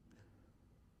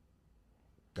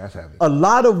 That's heavy. A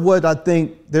lot of what I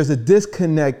think, there's a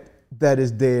disconnect that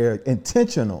is there,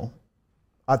 intentional,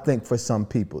 I think for some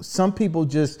people. Some people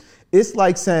just, it's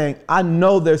like saying, I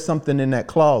know there's something in that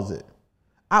closet.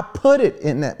 I put it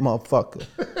in that motherfucker,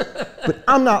 but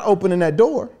I'm not opening that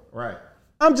door. Right.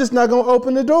 I'm just not gonna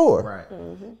open the door.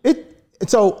 Right.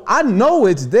 So I know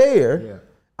it's there. Yeah.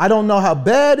 I don't know how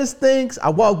bad it stinks. I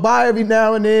walk by every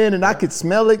now and then and I could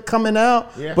smell it coming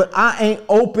out, Yeah. but I ain't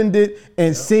opened it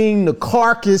and seen the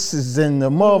carcasses and the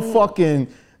motherfucking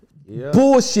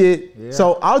bullshit. Yeah.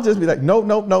 So I'll just be like, no.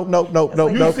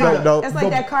 It's like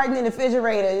that carton in the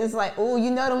refrigerator. It's like, oh,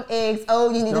 you know them eggs. Oh,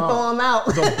 you need to throw them out.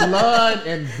 The blood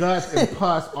and guts and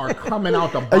pus are coming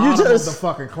out the bottom of the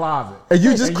fucking closet. And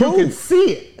you just cool. You can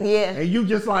see it. Yeah. And you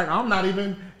just like, I'm not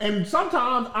even, and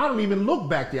sometimes I don't even look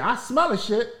back there. I smell a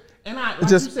shit. And like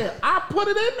you said, I put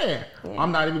it in there. Yeah.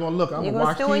 I'm not even gonna look. I'm gonna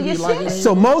watch TV like it.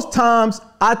 So most times,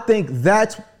 I think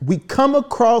we come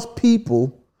across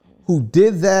people who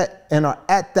did that and are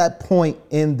at that point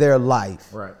in their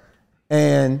life. Right.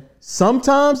 And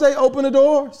sometimes they open the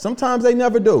door, sometimes they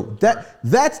never do.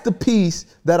 That's the piece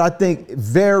that I think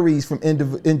varies from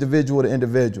individual to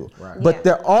individual. Right. But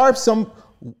there are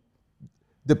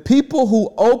the people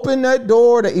who open that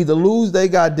door, they either lose their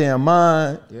goddamn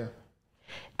mind. Yeah.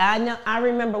 I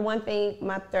remember one thing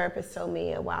my therapist told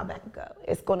me a while back ago.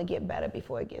 It's going to get better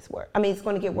before it gets worse. I mean, it's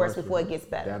going to get worse before it gets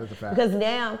better. That is a fact.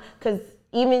 Because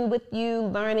even with you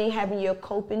learning, having your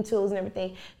coping tools and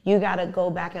everything, you got to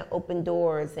go back and open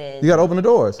doors. And you got to open the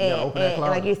doors. And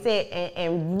like you said,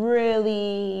 and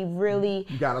really,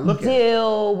 you gotta look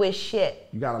deal with shit.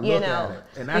 You got to look at it.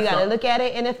 And that's you got to look at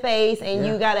it in the face, and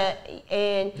you got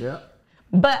to,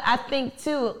 But I think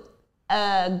too,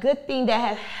 a good thing that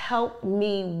has helped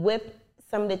me with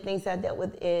some of the things I dealt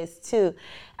with is too,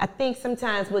 I think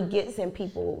sometimes what gets in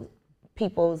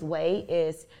people's way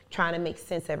is trying to make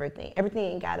sense of everything. Everything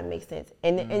ain't got to make sense.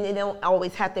 And it don't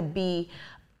always have to be,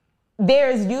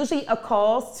 there's usually a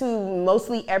cause to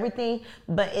mostly everything,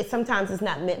 but sometimes it's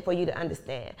not meant for you to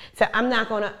understand. So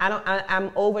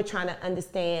I'm over trying to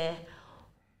understand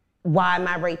why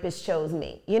my rapist chose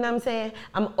me. You know what I'm saying?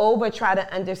 I'm over trying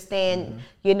to understand,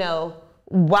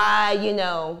 why,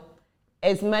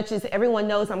 as much as everyone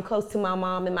knows I'm close to my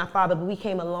mom and my father, but we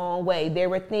came a long way. There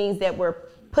were things that were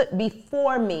put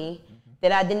before me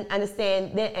that I didn't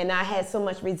understand then, and I had so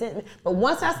much resentment. But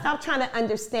once I stopped trying to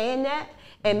understand that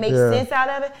and make sense out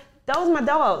of it, those are my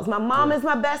dogs. My mom is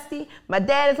my bestie. My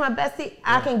dad is my bestie.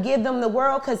 I can give them the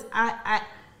world because I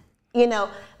know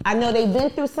they've been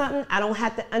through something. I don't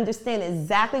have to understand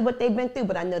exactly what they've been through,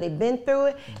 but I know they've been through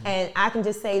it. And I can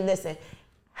just say, listen,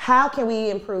 how can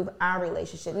we improve our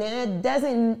relationship? Now, it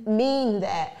doesn't mean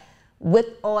that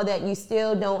with all that, you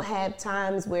still don't have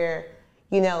times where,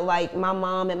 like my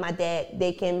mom and my dad,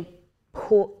 they can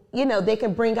they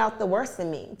can bring out the worst in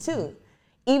me too.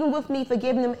 Even with me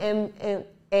forgiving them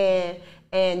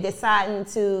and deciding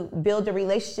to build a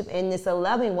relationship, and it's a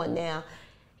loving one now,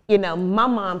 my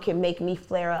mom can make me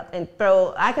flare up and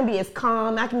I can be as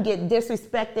calm, I can get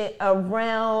disrespected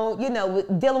around,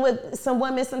 dealing with some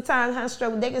women sometimes, how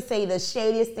struggle, they can say the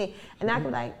shadiest thing. And I can be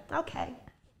like, okay,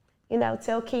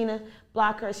 tell Keena,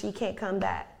 block her, she can't come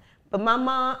back. But my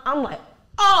mom, I'm like,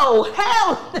 oh,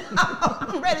 hell no.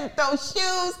 I'm ready to throw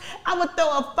shoes. I would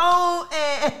throw a phone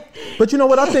and... But you know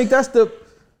what, I think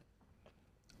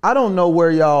I don't know where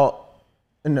y'all,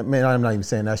 and man, I'm not even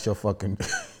saying that's your fucking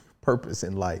purpose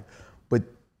in life, but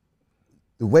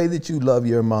the way that you love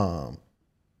your mom,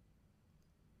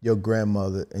 your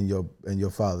grandmother, and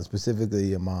your father, specifically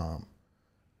your mom,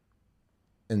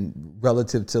 and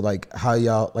relative to like how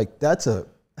y'all, like that's a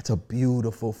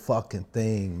beautiful fucking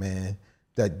thing, man.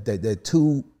 That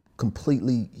two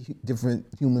completely different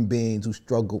human beings who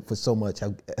struggled for so much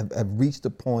have reached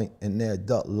a point in their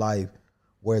adult life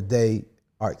where they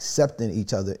are accepting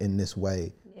each other in this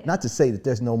way. Yeah. Not to say that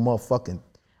there's no motherfucking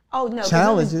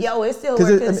challenges. It still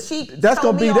works. Because she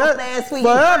told me last week.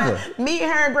 Forever. Me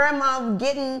and her grandma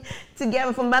getting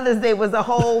together for Mother's Day was a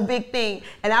whole big thing.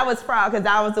 And I was proud because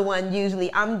I was the one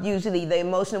I'm usually the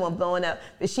emotional one blowing up.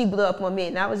 But she blew up on me.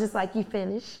 And I was just like, you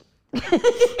finished?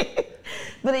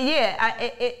 But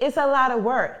it's a lot of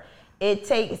work. It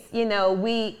takes,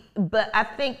 but I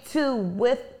think too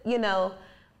with,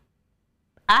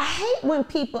 I hate when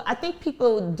I think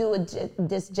people do a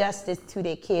disjustice to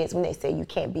their kids when they say you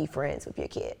can't be friends with your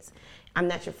kids. I'm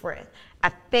not your friend.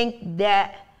 I think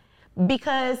that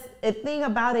because the thing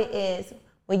about it is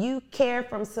when you care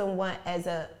from someone as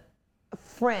a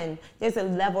friend, there's a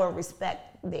level of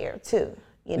respect there too.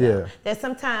 That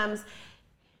sometimes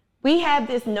we have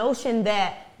this notion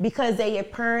that because they're your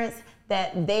parents,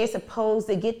 that they're supposed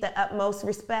to get the utmost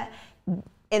respect.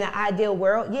 in an ideal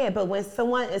world, yeah, but when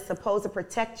someone is supposed to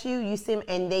protect you, you see them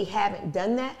and they haven't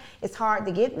done that, it's hard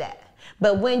to get that.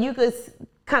 But when you could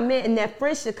come in and that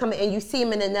friendship come in and you see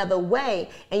them in another way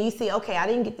and you see, okay, I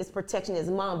didn't get this protection as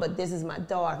mom, but this is my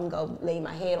daughter. I can go lay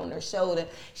my head on her shoulder.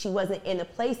 She wasn't in a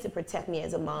place to protect me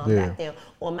as a mom back then.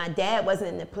 Or my dad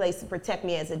wasn't in a place to protect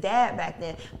me as a dad back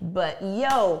then. But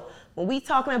yo, when we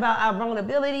talking about our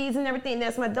vulnerabilities and everything,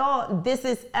 that's my dog, this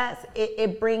is us.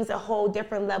 It brings a whole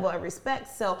different level of respect.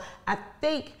 So I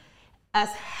think us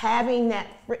having that,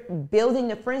 building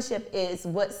the friendship is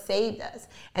what saved us.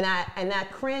 And I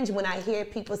cringe when I hear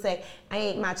people say, I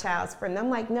ain't my child's friend. I'm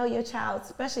like, no, your child,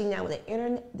 especially now with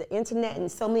the internet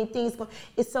and so many things,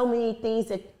 it's so many things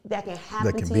that can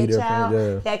happen to your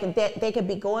child, that they could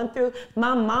be going through.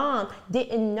 My mom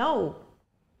didn't know.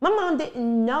 My mom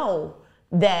didn't know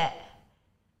that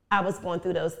I was going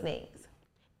through those things.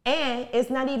 And it's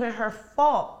not even her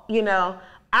fault, you know.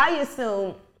 I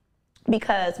assume,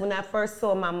 because when I first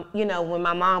saw when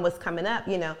my mom was coming up,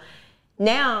 you know,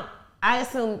 now I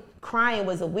assumed crying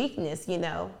was a weakness, you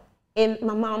know. And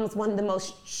my mom was one of the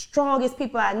most strongest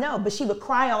people I know, but she would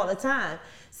cry all the time.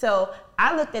 So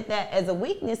I looked at that as a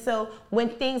weakness. So when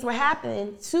things were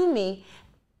happening to me,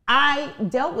 I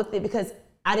dealt with it because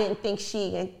I didn't think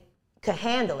she could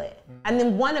handle it. I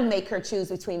didn't want to make her choose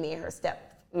between me and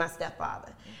my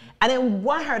stepfather. I didn't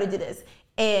want her to do this.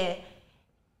 And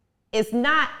it's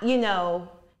not, you know,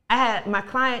 my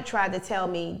client tried to tell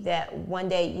me that one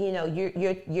day, you know,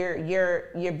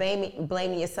 you're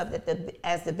blaming yourself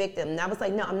as the victim. And I was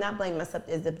like, no, I'm not blaming myself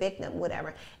as the victim,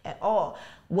 whatever, at all.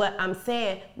 What I'm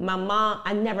saying,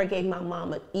 I never gave my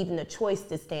mom even a choice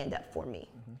to stand up for me.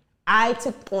 I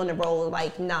took on the role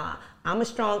like, nah, I'm a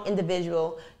strong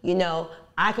individual, you know,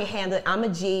 I can handle it, I'm a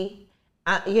G,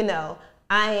 you know.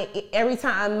 Every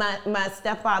time my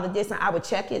stepfather did something, I would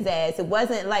check his ass. It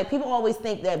wasn't like, people always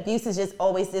think that abuse is just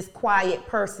always this quiet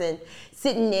person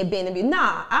sitting there being abused.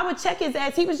 Nah, I would check his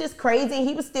ass. He was just crazy and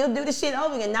he would still do the shit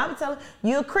over again. And I would tell him,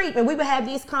 you're a creep. And we would have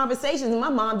these conversations and my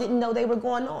mom didn't know they were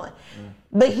going on.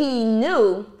 But he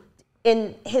knew,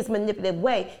 in his manipulative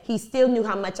way, he still knew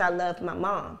how much I loved my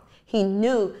mom. He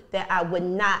knew that I would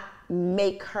not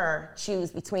make her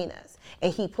choose between us.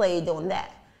 And he played on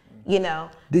that, you know.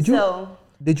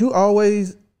 Did you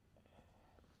always,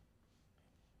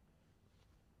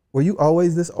 were you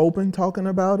always this open talking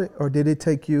about it, or did it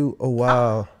take you a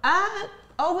while?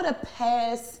 Over the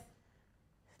past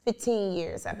 15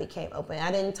 years, I became open.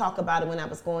 I didn't talk about it when I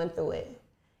was going through it.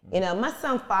 You know, my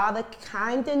son's father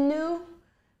kind of knew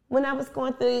when I was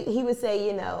going through it. He would say,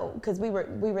 you know, because we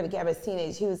were together as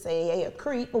teenagers, he would say, hey, a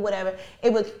creep or whatever.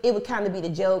 It would kind of be the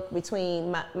joke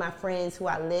between my friends who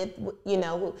I lived with, you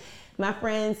know, my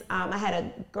friends. I had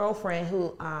a girlfriend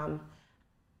who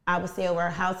I would stay over her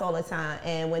house all the time.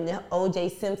 And when the O.J.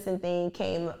 Simpson thing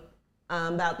came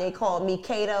about, they called me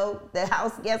Kato, the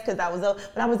house guest, because I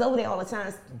was over there all the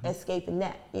time, escaping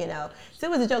that, you know. So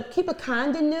it was a joke. People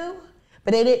kind of knew,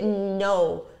 but they didn't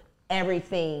know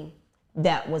everything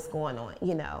that was going on,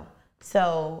 you know.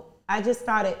 So I just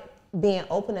started being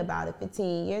open about it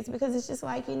 15 years because it's just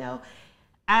like, you know,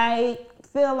 I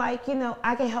feel like, you know,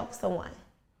 I can help someone.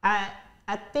 I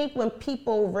think when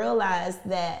people realize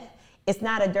that it's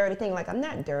not a dirty thing, like I'm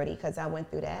not dirty because I went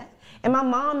through that. And my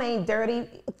mom ain't dirty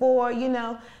for, you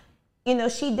know,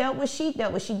 she dealt with, she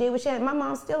did what she had. My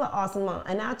mom's still an awesome mom.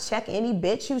 And I'll check any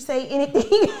bitch who say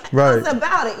anything else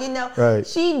about it, you know. Right.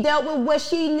 She dealt with what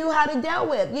she knew how to deal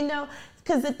with, you know.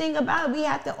 Because the thing about it, we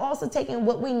have to also take in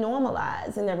what we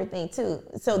normalize and everything too.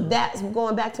 So that's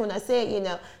going back to when I said, you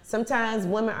know, sometimes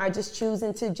women are just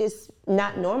choosing to just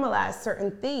not normalize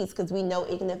certain things because we know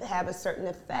it can have a certain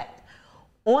effect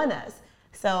on us.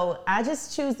 So I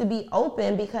just choose to be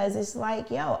open because it's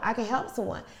like, yo, I can help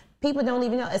someone. People don't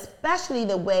even know, especially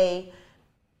the way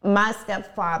my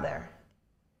stepfather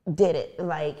did it.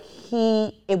 Like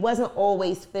it wasn't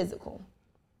always physical.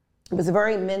 It was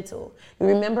very mental. You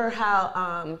remember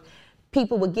how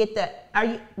people would get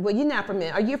you're not from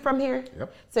here. Are you from here?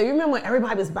 Yep. So you remember when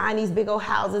everybody was buying these big old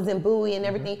houses in Bowie and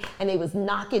everything, and they was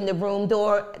knocking the room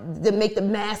door to make the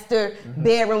master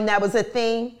bedroom, that was a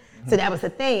thing. So that was the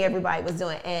thing everybody was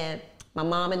doing. And my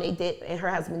mom and her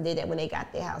husband did that when they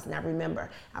got their house. And I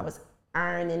remember I was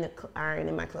ironing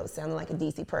my clothes, sounding like a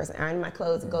DC person, ironing my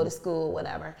clothes to go to school,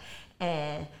 whatever.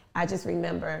 And I just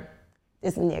remember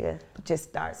this nigga just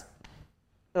starts,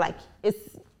 like,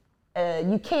 it's,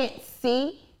 you can't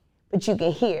see, but you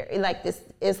can hear.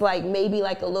 It's like maybe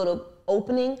like a little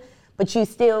opening, but you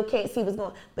still can't see what's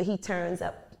going on. But he turns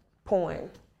up porn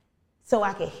so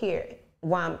I can hear it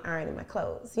while I'm ironing my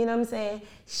clothes. You know what I'm saying?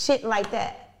 Shit like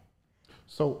that.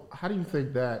 So how do you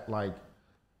think that, like,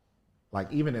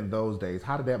 like even in those days,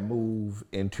 how did that move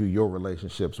into your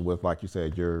relationships with, like you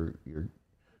said, your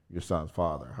son's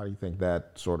father? How do you think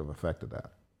that sort of affected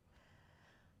that?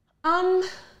 I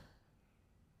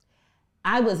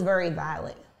was very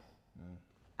violent.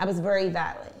 I was very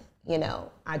violent. You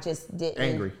know, I just didn't.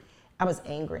 Angry. I was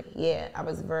angry. Yeah, I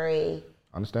was very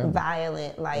Understand.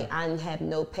 violent. Like I had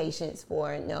no patience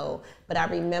for it. No, but I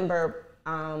remember.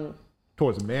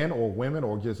 Towards men or women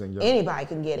or just in general? Anybody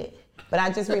can get it, but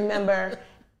I just remember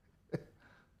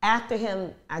after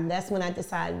him, that's when I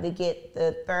decided to get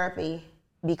the therapy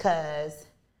because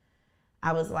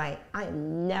I was like, I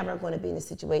am never going to be in a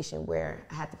situation where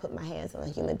I have to put my hands on a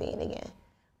human being again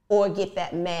or get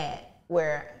that mad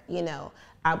where, you know,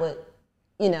 I would,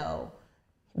 you know,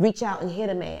 reach out and hit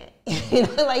a man. You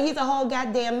know, like he's a whole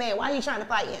goddamn man. Why are you trying to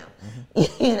fight him?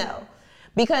 Mm-hmm. You know,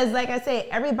 because like I said,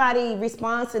 everybody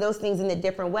responds to those things in a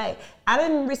different way. I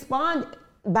didn't respond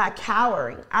by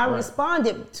cowering. I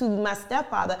responded to my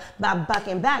stepfather by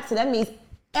bucking back. So that means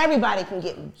everybody can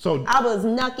get me. So I was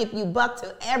knuck if you buck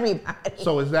to everybody.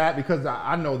 So is that because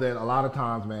I know that a lot of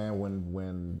times, man,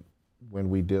 when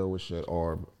we deal with shit,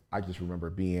 or I just remember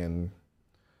being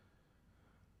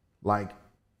like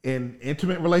in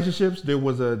intimate relationships, there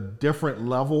was a different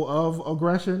level of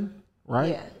aggression, right?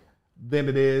 Yeah. Than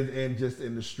it is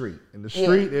in the street. In the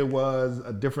street, it was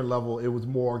a different level. It was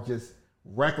more just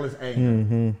reckless anger.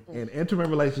 Mm-hmm. In intimate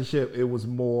relationship, it was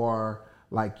more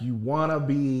like you want to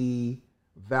be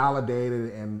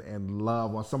validated and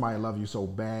love, or somebody love you so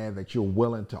bad that you're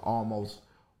willing to almost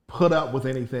put up with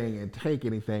anything and take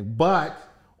anything. But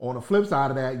on the flip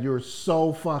side of that,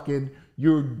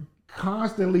 you're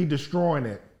constantly destroying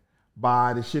it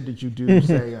by the shit that you do,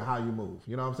 say, and how you move.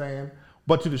 You know what I'm saying?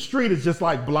 But to the street, it's just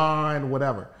like blind,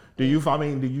 whatever. Do you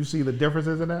see the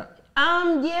differences in that?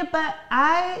 Yeah, but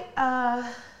I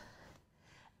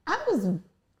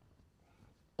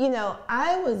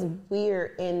was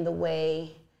weird in the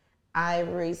way I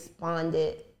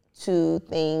responded to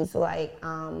things. Like,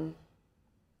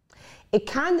 it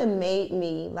kind of made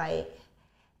me like,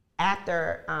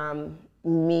 after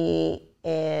me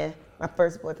and my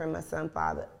first boyfriend, my son's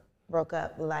father, broke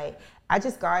up, like, I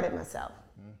just guarded myself.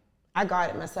 I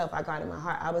guarded myself. I guarded my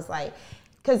heart. I was like,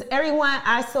 because everyone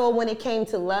I saw when it came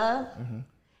to love,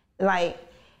 like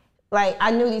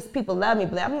I knew these people love me,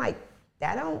 but I'm like,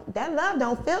 that love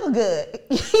don't feel good.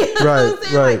 You know what I'm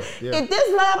saying? Right. Like, if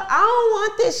this love, I don't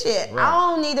want this shit. Right. I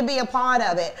don't need to be a part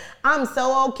of it. I'm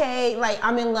so okay. Like,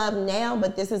 I'm in love now,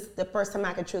 but this is the first time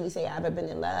I can truly say I've ever been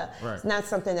in love. Right. It's not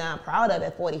something that I'm proud of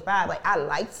at 45. Like, I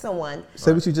liked someone.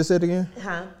 Say what you just said again.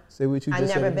 Huh? Say what you just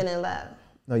said. I've never been in love.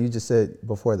 No, you just said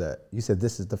before that. You said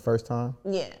this is the first time?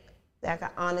 Yeah. That I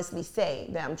can honestly say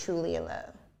that I'm truly in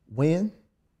love. When?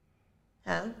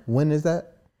 Huh? When is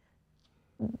that?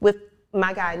 With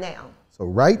my guy now. So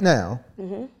right now,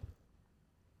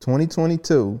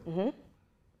 2022,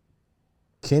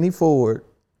 Kenny Ford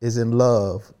is in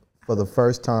love for the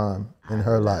first time in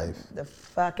her life. The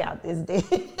fuck out this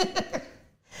dick.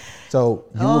 So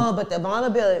but the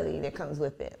vulnerability that comes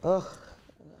with it. Ugh.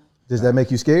 Does that make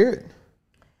you scared?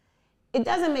 It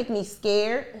doesn't make me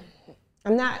scared.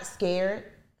 I'm not scared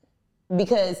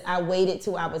because I waited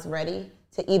till I was ready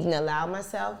to even allow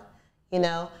myself, you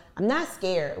know. I'm not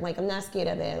scared. Like, I'm not scared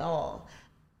of it at all.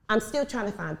 I'm still trying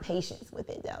to find patience with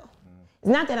it, though.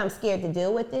 It's not that I'm scared to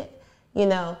deal with it. You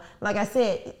know, like I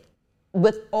said,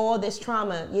 with all this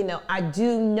trauma, you know, I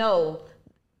do know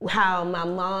how my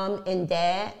mom and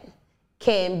dad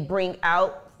can bring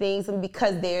out things, and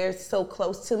because they're so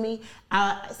close to me,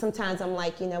 sometimes I'm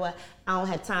like, you know what, I don't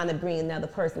have time to bring another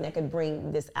person that can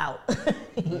bring this out.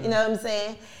 You know what I'm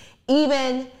saying?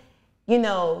 Even, you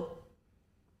know,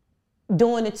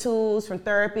 doing the tools from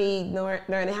therapy,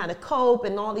 learning how to cope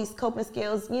and all these coping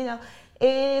skills, you know,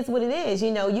 it is what it is.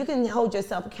 You know, you can hold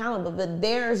yourself accountable, but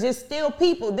there's just still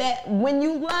people that when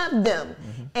you love them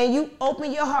and you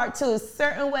open your heart to a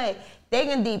certain way, they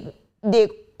can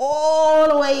dig all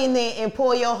the way in there and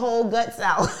pour your whole guts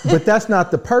out. But that's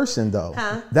not the person, though.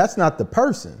 Huh? That's not the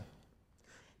person.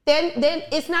 Then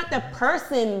it's not the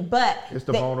person, but it's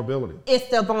the vulnerability. It's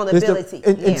the vulnerability.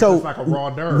 And so it's like a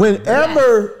raw nerve.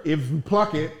 Whenever, if you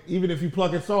pluck it, even if you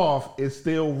pluck it soft, it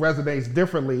still resonates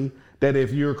differently than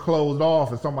if you're closed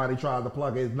off and somebody tries to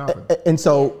plug it. It's nothing. And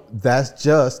so that's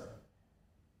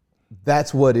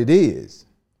what it is.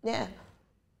 Yeah.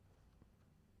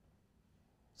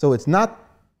 So it's not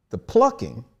the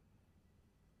plucking.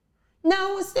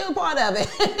 No, it's still part of it.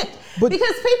 Because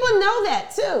people know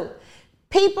that too.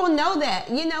 People know that.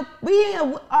 You know, we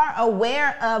are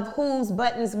aware of whose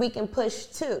buttons we can push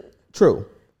too. True.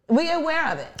 We're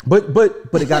aware of it. But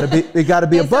it gotta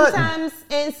be a button.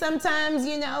 Sometimes,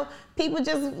 people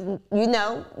just,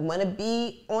 want to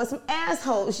be on some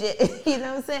asshole shit. You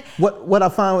know what I'm saying? What I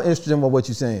found interesting with what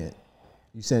you're saying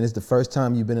it's the first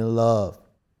time you've been in love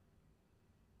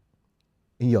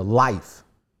in your life.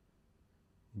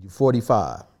 You're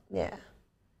 45. Yeah.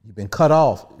 You've been shut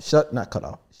off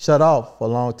for a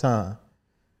long time.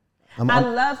 I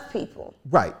love people.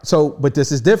 Right. So, but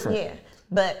this is different. Yeah.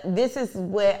 But this is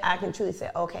where I can truly say,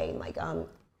 okay, like I'm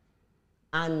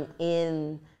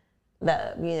in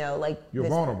love, You're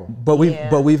vulnerable. But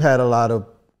we've had a lot of,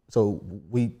 so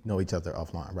we know each other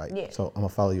offline, right? Yeah. So I'm gonna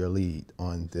follow your lead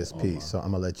on this piece. So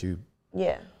I'm gonna let you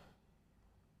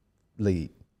lead.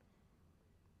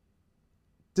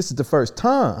 This is the first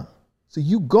time. So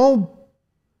you gon'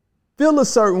 feel a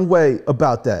certain way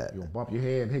about that. You'll bump your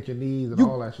head and hit your knees and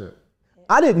all that shit.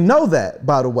 I didn't know that,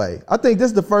 by the way. I think this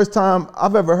is the first time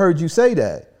I've ever heard you say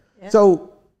that. Yeah.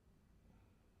 So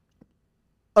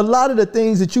a lot of the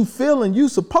things that you feeling, you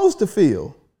supposed to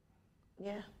feel.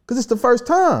 Yeah. Because it's the first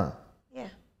time. Yeah.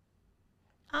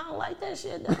 I don't like that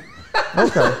shit though.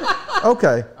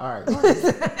 Okay. All right.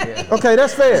 Yeah. Okay,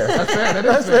 that's fair. That's fair.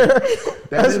 That's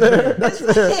fair.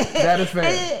 That is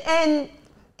fair.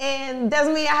 And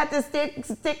doesn't mean I have to stick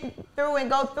through and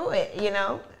go through it,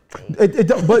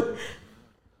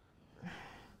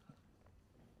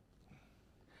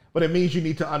 But it means you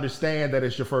need to understand that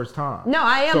it's your first time. No,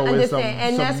 I am understand,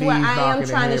 and that's why I am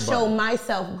trying to show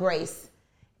myself grace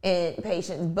and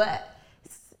patience. But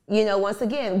once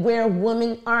again, where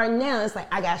women are now, it's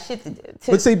like I got shit to do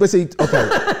too. But see,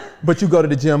 okay. But you go to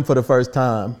the gym for the first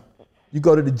time. You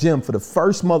go to the gym for the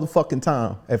first motherfucking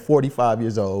time at 45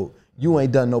 years old. You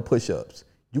ain't done no push-ups.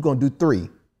 You gonna do 3.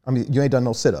 I mean, you ain't done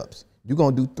no sit-ups. You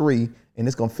gonna do 3, and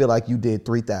it's gonna feel like you did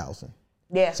 3,000.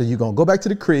 Yeah. So you gonna go back to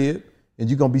the crib. And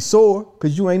you're gonna be sore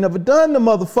because you ain't never done the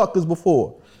motherfuckers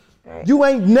before. Right. You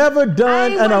ain't never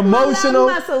done an emotional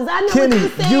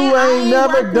Kenny. You ain't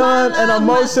never done an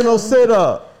emotional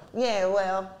sit-up. Yeah,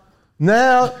 well.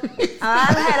 Now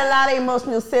I've had a lot of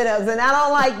emotional sit-ups and I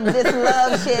don't like this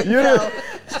love shit. So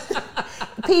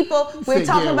people, we're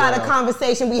talking about a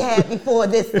conversation we had before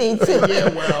this thing too.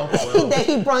 That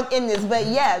he brought in this. But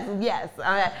yes,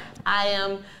 I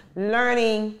am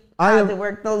learning how to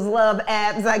work those love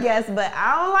apps, I guess, but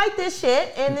I don't like this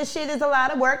shit, and this shit is a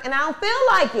lot of work, and I don't feel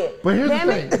like it. But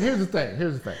here's the thing.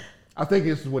 I think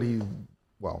this is what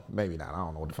maybe not. I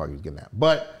don't know what the fuck he was getting at.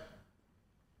 But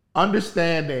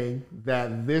understanding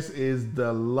that this is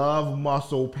the love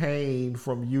muscle pain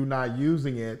from you not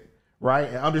using it, right?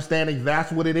 And understanding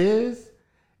that's what it is,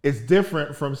 it's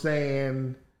different from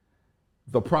saying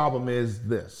the problem is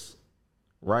this,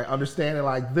 right? Understanding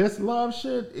like this love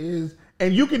shit is...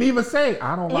 And you can even say,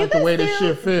 I don't like the way this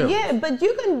shit feels. Yeah, but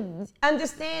you can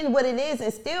understand what it is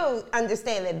and still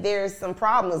understand that there's some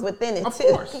problems within it too.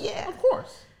 Of course. Yeah. Of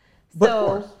course.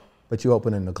 But you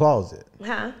open in the closet.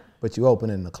 Huh? But you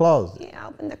open in the closet. Yeah, I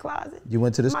opened the closet. You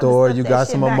went to the store, you got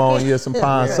some ammonia, some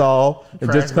Pine Sol,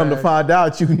 and just come to find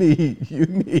out you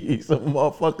need some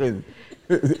motherfucking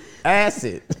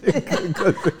acid.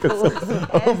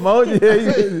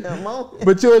 Ammonia.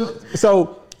 But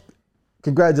so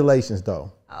congratulations,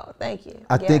 though. Oh, thank you.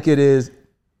 I think it is.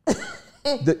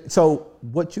 So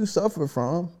what you suffer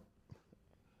from,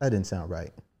 that didn't sound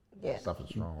right. Yeah. Suffer's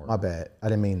a strong word. My bad. I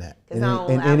didn't mean that. Because I don't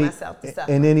allow myself to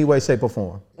suffer. In any way, shape, or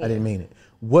form. Yeah. I didn't mean it.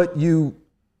 What you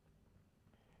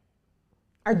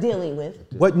are dealing with.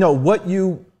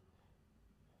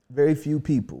 Very few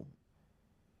people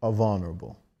are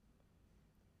vulnerable.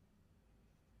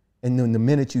 And then the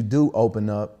minute you do open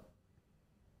up,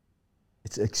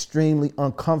 it's an extremely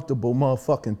uncomfortable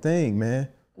motherfucking thing, man.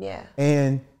 Yeah.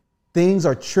 And things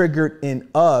are triggered in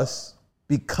us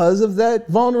because of that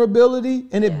vulnerability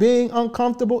and it being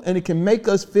uncomfortable, and it can make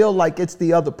us feel like it's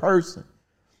the other person.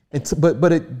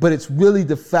 But it's really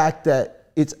the fact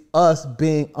that it's us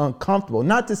being uncomfortable.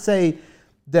 Not to say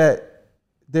that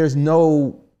there's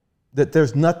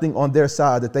nothing on their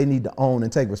side that they need to own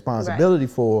and take responsibility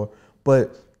for,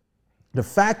 but the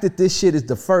fact that this shit is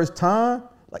the first time,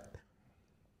 like,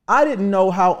 I didn't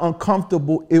know how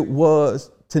uncomfortable it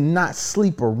was to not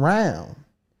sleep around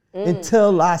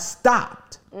until I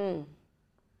stopped.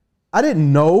 I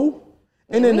didn't know.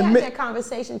 And we had that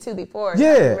conversation too before.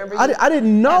 Yeah, I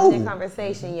didn't know. That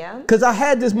conversation, yeah. Because I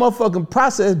had this motherfucking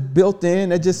process built in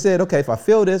that just said, okay, if I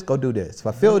feel this, go do this. If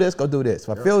I feel this, go do this. If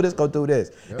I feel this, go do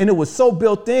this. And it was so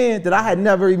built in that I had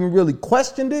never even really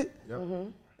questioned it.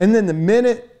 And then the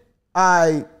minute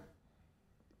I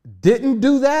didn't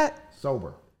do that.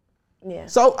 Sober. Yeah.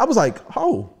 So I was like,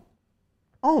 oh,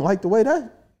 I don't like the way that.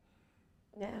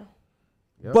 Yeah.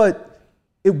 Yep. But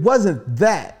it wasn't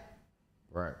that.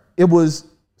 Right. It was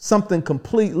something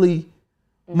completely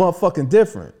motherfucking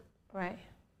different. Right.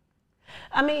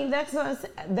 I mean, that's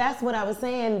what I was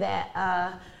saying,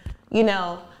 that, you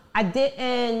know, I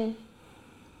didn't,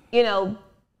 you know,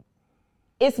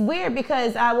 it's weird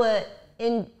because I would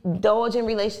indulge in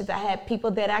relationships. I had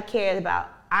people that I cared about.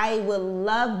 I would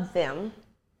love them.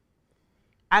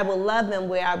 I will love them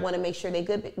where I want to make sure they're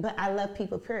good, but I love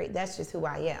people, period. That's just who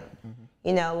I am.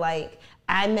 You know, like,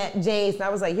 I met James and I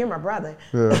was like, you're my brother.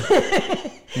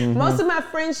 Yeah. Most of my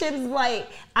friendships, like,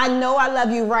 I know I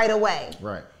love you right away.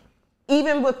 Right.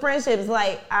 Even with friendships,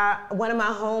 like, one of my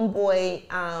homeboy,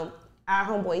 our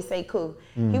homeboy, Sekou,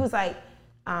 he was like,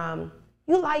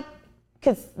 you like,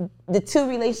 because the two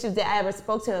relationships that I ever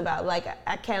spoke to him about, like,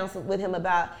 I counseled with him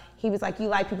about, he was like, you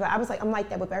like people. I was like, I'm like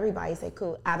that with everybody. He said,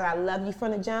 cool. Either I love you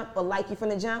from the jump or like you from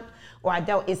the jump, or I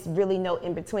don't. It's really no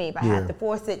in between. If I have to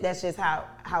force it, that's just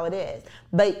how it is.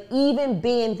 But even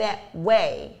being that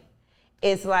way,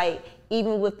 it's like,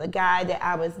 even with the guy that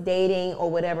I was dating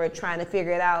or whatever, trying to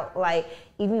figure it out, like,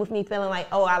 even with me feeling like,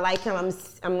 oh, I like him, I'm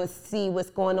gonna see what's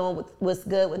going on, what's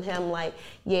good with him, like,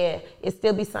 yeah, it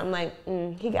still be something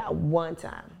like, he got one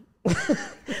time.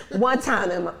 One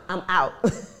time and I'm out.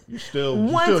 You still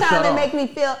one shut time it off. make me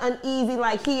feel uneasy,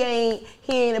 like he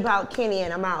ain't about Kenny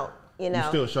and I'm out, you know. You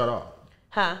still shut off.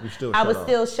 Huh? You still I shut was off.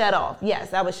 still shut off.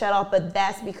 Yes, I was shut off, but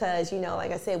that's because, you know,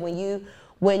 like I said, when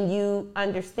you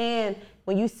understand,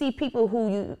 when you see people who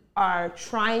you are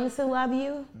trying to love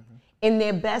you in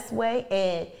their best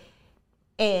way,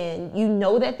 and you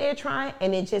know that they're trying,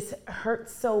 and it just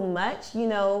hurts so much, you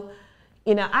know,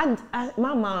 I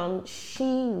my mom, she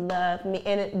loved me,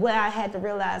 and what I had to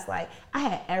realize, like, I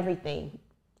had everything.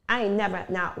 I ain't never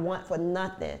not want for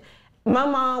nothing. My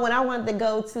mom, when I wanted to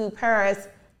go to Paris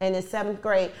in the 7th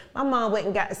grade, my mom went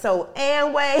and got, so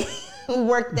Amway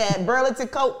worked at Burlington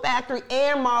Coat Factory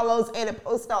and Marlowe's and the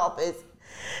post office,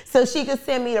 so she could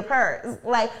send me to Paris.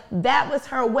 Like, that was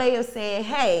her way of saying,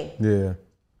 hey, Yeah.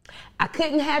 I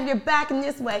couldn't have your back in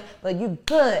this way, but you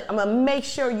good. I'm gonna make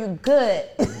sure you good,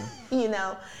 you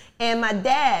know. And my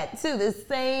dad too, the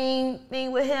same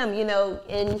thing with him, you know,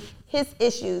 in his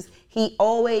issues, he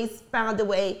always found a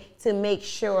way to make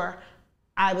sure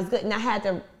I was good. And I had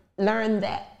to learn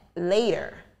that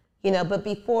later, you know, but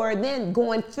before then,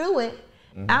 going through it,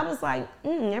 I was like,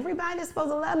 everybody that's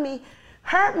supposed to love me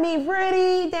hurt me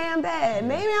pretty damn bad.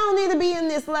 Maybe I don't need to be in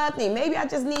this love thing. Maybe I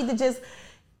just need to just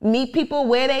meet people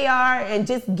where they are and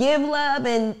just give love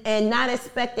and not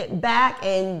expect it back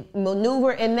and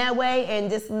maneuver in that way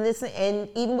and just listen. And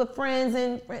even with friends,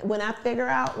 and when I figure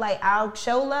out, like, I'll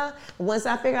show love. Once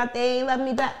I figure out they ain't loving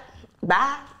me back,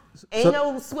 bye. Ain't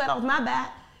no sweat off my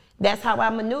back. That's how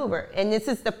I maneuver. And this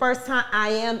is the first time I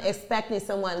am expecting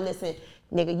someone, listen,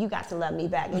 nigga, you got to love me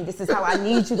back. And this is how I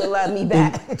need you to love me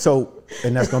back. So,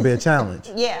 and that's gonna be a challenge.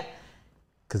 Yeah.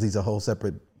 Because he's a whole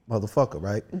separate motherfucker,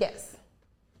 right? Yes.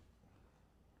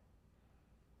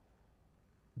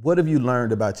 What have you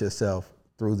learned about yourself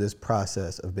through this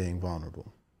process of being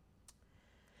vulnerable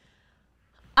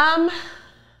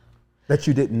that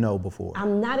you didn't know before?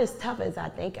 I'm not as tough as I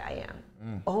think I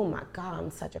am. Oh my God, I'm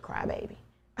such a crybaby.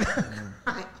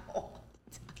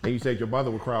 And you said your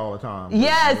mother would cry all the time.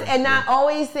 Yes, and I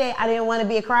always say I didn't want to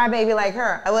be a crybaby like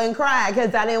her. I wouldn't cry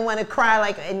because I didn't want to cry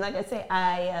and like I said,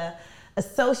 I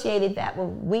associated that with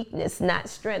weakness, not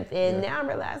strength. And now I'm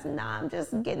realizing, I'm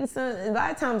just getting some, a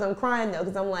lot of times I'm crying though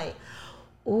because I'm like,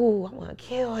 ooh, I want to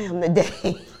kill him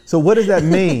today. So what does that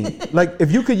mean? Like,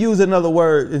 if you could use another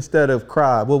word instead of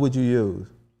cry, what would you use?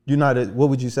 What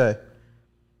would you say?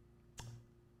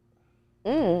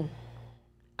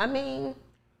 I mean,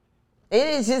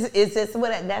 it's just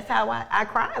that's how I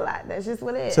cry a lot. That's just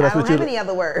what it is. So that's I don't what you- have any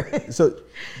other word.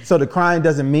 So the crying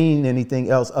doesn't mean anything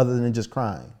else other than just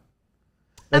crying.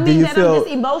 I Like, mean, that I'm just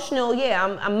emotional.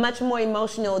 Yeah, I'm much more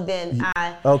emotional than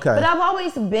I. Okay. But I've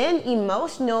always been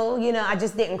emotional. You know, I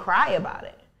just didn't cry about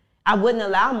it. I wouldn't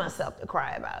allow myself to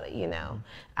cry about it. You know,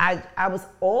 I was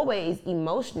always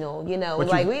emotional. You know, But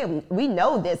like we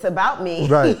know this about me.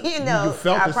 Right. You know, You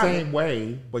felt I the probably- same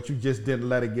way, but you just didn't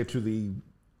let it get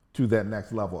to that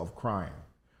next level of crying.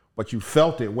 But you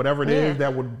felt it, whatever it is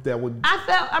that would.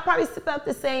 I probably felt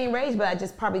the same rage, but I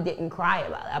just probably didn't cry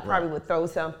about it. I probably would throw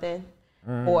something,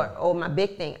 or my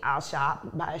big thing, I'll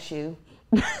shop, buy a shoe.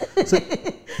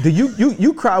 Do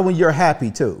you cry when you're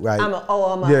happy too, right? I'm a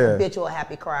habitual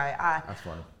happy crier. That's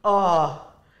funny.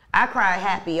 I cry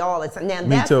happy all the time. Now Me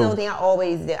that's too. the only thing I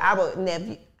always did. I would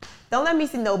never. Don't let me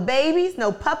see no babies,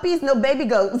 no puppies, no baby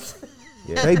goats.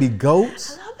 Baby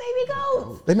goats? I love baby goats.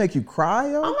 cute. They make you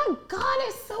cry, yo? Oh my God,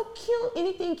 it's so cute.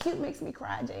 Anything cute makes me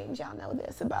cry, James. Y'all know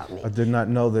this about me. I did not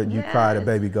know that you cried at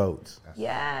baby goats.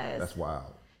 Yes. That's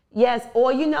wild. Yes,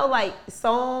 or you know, like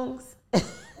songs.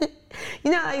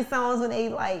 You know, like songs when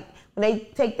they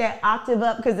take that octave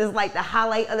up because it's like the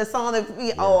highlight of the song.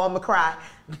 Oh, I'ma cry.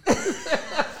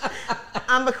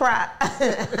 I'ma cry.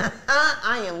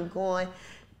 I am going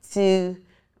to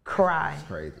cry. It's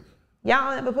crazy.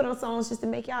 Y'all ever put on songs just to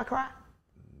make y'all cry?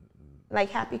 Like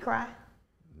happy cry?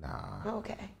 Nah.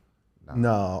 Okay.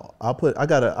 No, I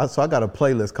got a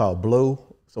playlist called Blue.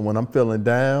 So when I'm feeling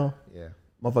down, Yeah.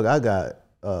 motherfucker, I got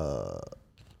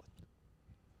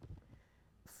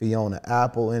Fiona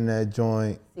Apple in that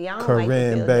joint, See, I don't like to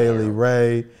Corinne feel Bailey down.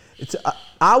 Ray.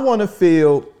 I want to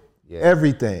feel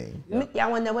everything. Y'all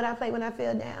wanna know what I play when I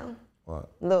feel down? What?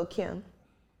 Lil' Kim.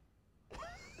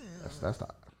 That's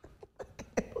not.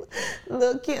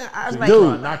 Lil' Kim. I was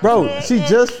Dude, like, bro, she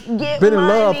just get been in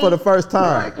love money. for the first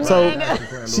time. So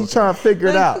Nigga. she trying to figure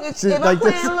it out. If She, I'm like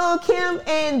playing this. Lil' Kim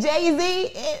and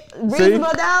Jay-Z,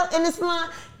 Reasonable Doubt in the salon,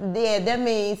 yeah, that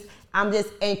means I'm just,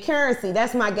 and Currency,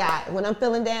 that's my guy. When I'm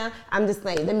feeling down, I'm just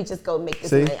like, let me just go make this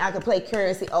See? money. I could play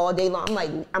Currency all day long. I'm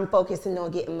like, I'm focusing on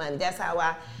getting money. That's how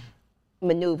I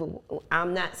maneuver. I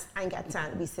ain't got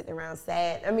time to be sitting around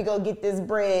sad. Let me go get this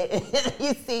bread.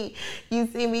 you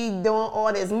see me doing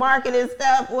all this marketing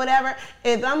stuff, whatever.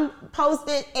 If I'm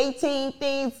posting 18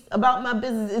 things about my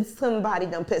business, it's somebody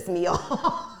done piss me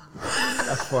off.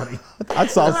 That's funny. I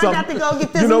saw I something. got to go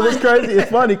get this You know what's money. crazy? It's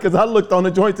funny because I looked on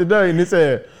the joint today and it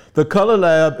said, the Color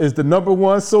Lab is the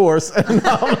 #1 source. And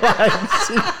I'm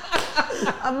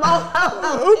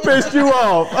like, who pissed you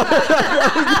off?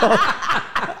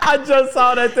 I just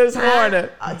saw that this morning.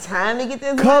 Time to get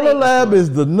this Color money. Lab is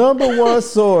the #1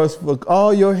 source for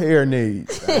all your hair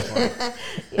needs.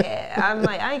 Yeah, I'm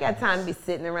like, I ain't got time to be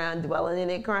sitting around dwelling in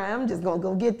it crying. I'm just gonna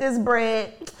go get this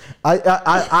bread.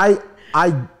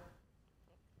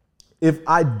 If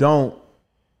I don't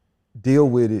deal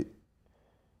with it,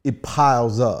 it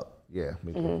piles up. Yeah.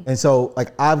 Me too. Mm-hmm. And so,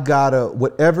 like, I've gotta,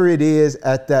 whatever it is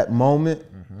at that moment,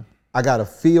 I gotta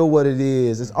feel what it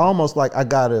is. It's almost like I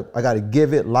gotta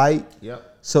give it light.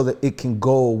 Yep. So that it can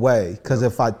go away. Because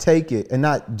if I take it, and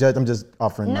not judge, I'm just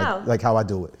offering No. like how I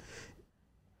do it.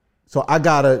 So I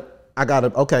gotta,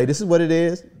 okay, this is what it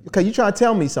is. Okay, you trying to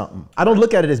tell me something. I don't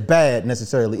look at it as bad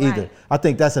necessarily either. Right. I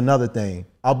think that's another thing.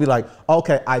 I'll be like,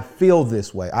 okay, I feel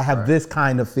this way. I have this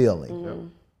kind of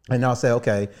feeling. And I'll say,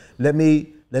 okay, let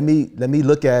me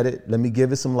look at it. Let me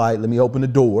give it some light. Let me open the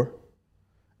door.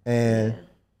 And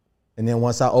then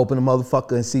once I open the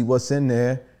motherfucker and see what's in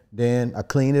there, then I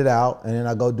clean it out and then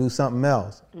I go do something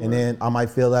else. And then I might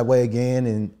feel that way again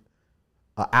in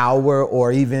an hour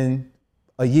or even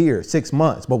a year, 6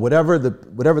 months. But whatever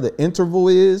the interval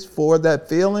is for that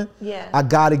feeling, I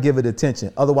gotta give it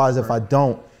attention. Otherwise, if I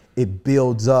don't, it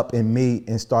builds up in me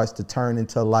and starts to turn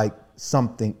into like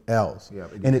something else. Yeah.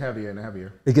 It And gets heavier and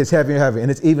heavier. it gets heavier and heavier. And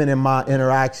it's even in my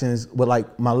interactions with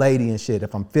like my lady and shit.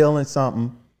 If I'm feeling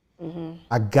something,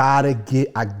 I gotta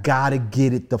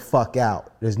get it the fuck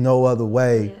out. There's no other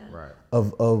way Right.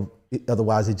 of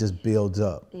otherwise it just builds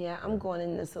up. Yeah, I'm going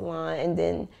in the salon and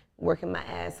then working my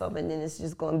ass off, and then it's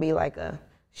just going to be like a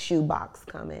shoebox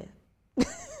coming.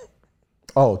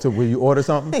 Oh, to will you order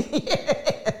something?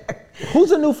 Who's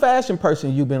a new fashion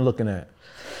person you've been looking at?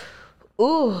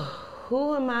 Ooh,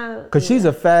 who am I? Cause she's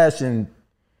a fashion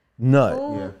nut.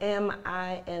 Who am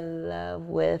I in love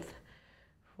with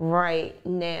right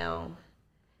now?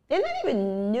 They're not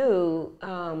even new.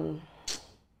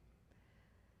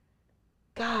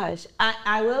 Gosh,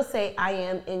 I will say I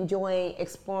am enjoying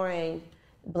exploring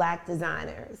Black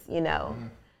designers, you know,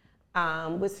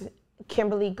 with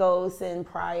Kimberly Ghost and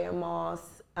Pryor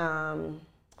Moss. And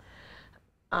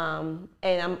I'm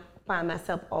find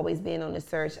myself always being on the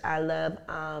search. I love,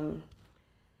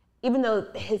 even though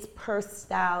his purse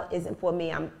style isn't for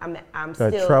me, I'm That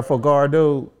still Trafalgar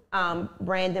dude.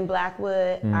 Brandon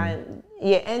Blackwood. And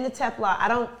the Teflon. I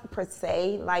don't per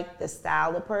se like the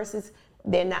style of purses.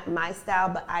 They're not my style,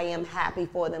 but I am happy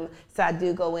for them. So I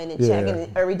do go in and check, and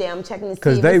every day I'm checking to see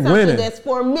 'Cause if they it's something winning. that's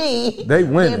for me. They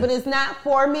winning. Yeah, but it's not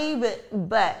for me.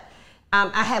 But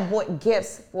I have bought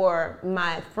gifts for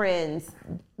my friends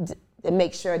to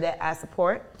make sure that I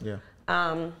support. Yeah.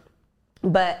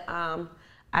 But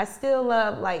I still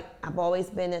love, like, I've always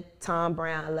been a Tom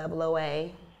Brown. I love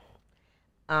Loewe.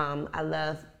 I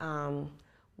love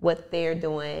what they're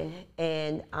doing,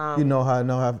 and You know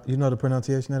you know the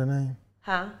pronunciation of the name?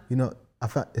 huh? You know, I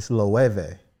found it's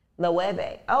Loewe.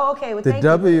 Loewe. Oh, okay. Well, The thank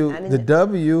W, you. the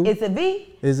W It's a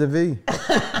V. is a V.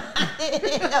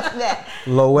 didn't know that.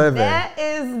 Loewe. That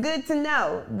is good to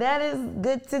know. That is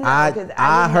good to know. I 'cause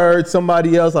I didn't heard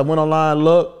somebody else. I went online,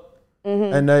 look,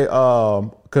 and they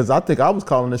because I think I was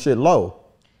calling the shit low,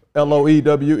 Loewe.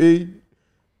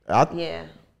 Yeah.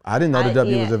 I didn't know the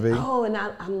W was a V. Oh, and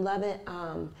I'm loving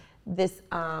this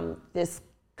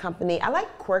company. I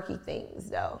like quirky things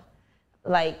though.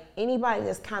 Like anybody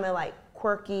that's kind of like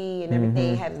quirky and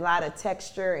everything has a lot of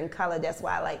texture and color. That's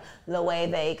why I like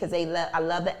Loewe because I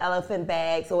love the elephant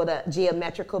bags or the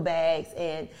geometrical bags,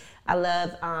 and I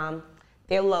love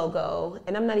their logo.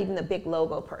 And I'm not even a big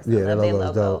logo person. Yeah, I love that their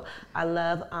logo's logo. dope. I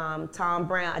love Tom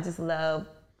Brown.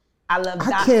 I love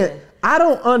Dotson. I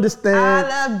don't understand.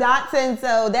 I love Dotson,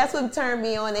 so that's what turned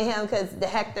me on to him because the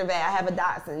Hector bag. I have a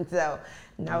Dotson, so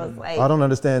and I was like, I don't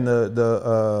understand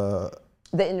the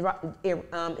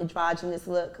androgynous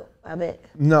look of it.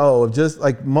 no, just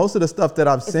like most of the stuff that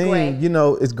I've seen, gray. you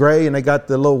know, it's gray and they got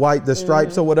the little white, the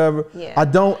stripes or whatever. Yeah.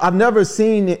 I've never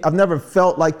seen it. I've never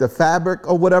felt like the fabric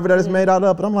or whatever that it's made out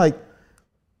of, but I'm like,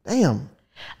 damn.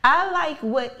 I like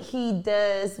what he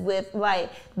does with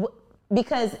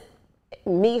because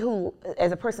me who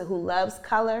as a person who loves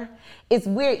color, it's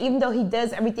weird. Even though he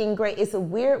does everything great, it's a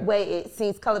weird way it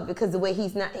seems color because the way he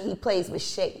plays with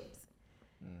shapes.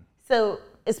 So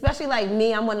especially like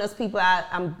me, I'm one of those people.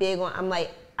 I'm big on. I'm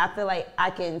like I feel like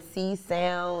I can see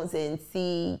sounds and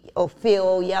see or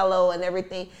feel yellow and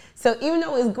everything. So even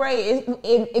though it's gray,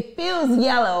 it feels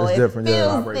yellow. It's different,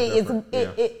 yeah.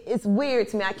 It's weird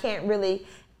to me. I can't really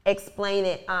explain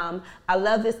it. I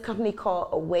love this company called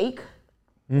Awake.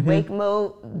 Wake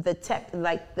mode, the tech,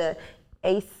 like the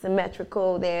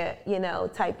asymmetrical there,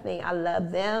 type thing. I love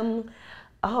them.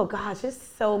 Oh gosh, there's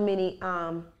so many.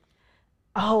 I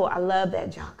love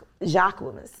that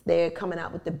Jacquemus. They're coming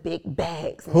out with the big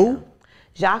bags now. Who?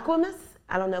 Jacquemus.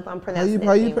 I don't know if I'm pronouncing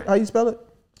it. How you spell it?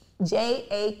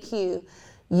 Jaqeuemus.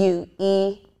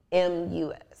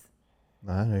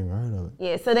 Nah, I ain't even heard of it.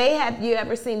 Yeah, so they have. You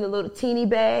ever seen the little teeny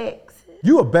bags?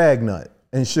 You a bag nut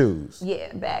in shoes.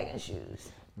 Yeah, bag and shoes.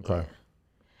 Okay.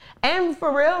 Yeah. And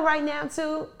for real, right now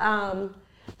too, I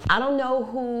don't know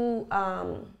who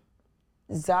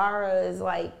Zara's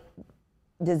like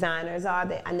designers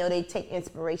are. I know they take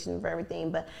inspiration for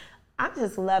everything, but I'm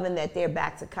just loving that they're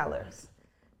back to colors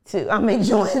too. I'm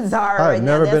enjoying Zara. I've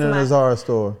never been in a Zara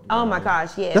store. Oh my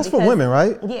gosh, yeah. That's for women,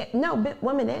 right? Yeah, no,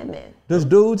 women and men. There's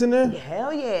dudes in there?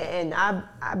 Hell yeah, and I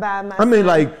buy my. I mean,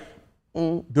 like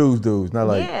dudes, not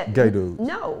like gay dudes.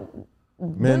 No.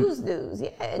 Men? Dudes, yeah.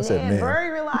 And said they're men. very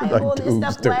reliable Like and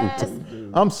stuff lasts.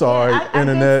 I'm sorry, I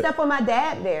internet. did stuff for my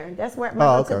dad there. That's where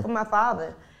I took for my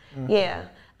father. Yeah.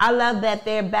 I love that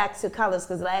they're back to colors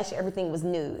because last year everything was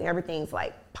new. Everything's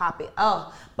like popping.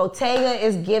 Oh, Bottega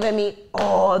is giving me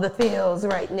all the feels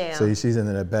right now. So she's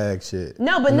into that bag shit.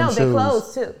 No, but no, they're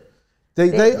closed too.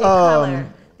 They color.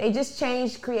 They just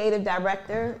changed creative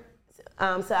director.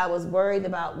 So I was worried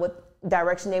about what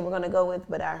direction they were going to go with,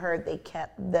 but I heard they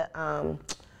kept the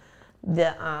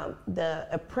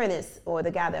apprentice or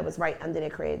the guy that was right under the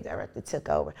creative director took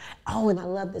over. Oh, and I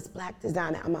love this black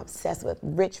designer I'm obsessed with,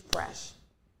 Rich Fresh.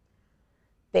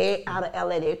 They're out of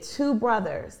LA. They're two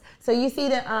brothers. So you see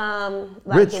the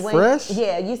Rich Dwayne, Fresh?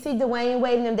 Yeah, you see Dwayne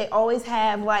Wade and them. They always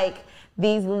have like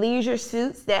these leisure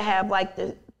suits that have like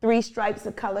the 3 stripes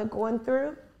of color going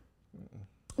through,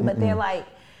 but they're like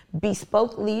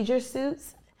bespoke leisure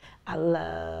suits. I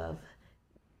love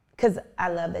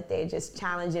that they're just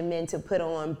challenging men to put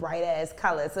on bright ass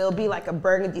colors. So it'll be like a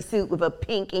burgundy suit with a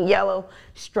pink and yellow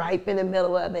stripe in the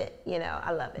middle of it.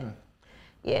 I love it.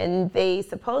 Yeah, and they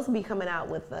supposed to be coming out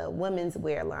with a women's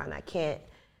wear line. I can't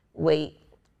wait.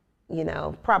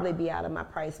 Probably be out of my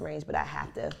price range, but I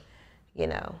have to.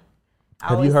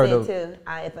 Have you heard of? Too,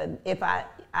 if I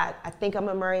think I'm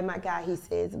gonna marry my guy. He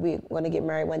says we're gonna get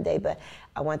married one day, but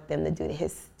I want them to do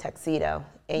his tuxedo.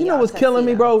 And You know what's killing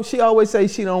me, bro? She always say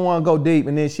she don't want to go deep,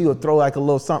 and then she'll throw like a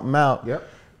little something out. Yep.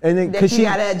 And then That you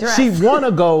gotta address. she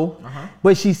wanna go,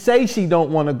 but she say she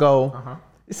don't want to go.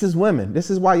 This is women. This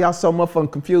is why y'all so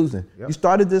motherfucking confusing. Yep. You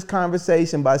started this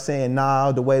conversation by saying,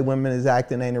 nah, the way women is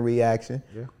acting ain't a reaction.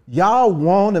 Yeah. Y'all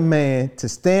want a man to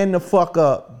stand the fuck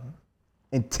up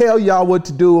and tell y'all what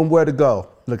to do and where to go.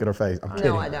 Look at her face. I'm kidding.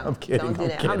 No, I don't. I'm kidding. Don't do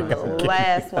that. kidding. I'm the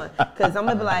last one. Because I'm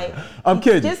going to be like, I'm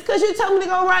kidding. Just because you told me to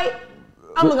go right,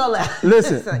 I'm going to go left.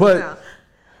 Listen, So, but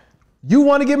you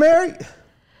want to get married?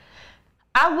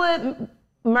 I would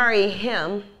marry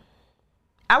him.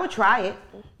 I would try it.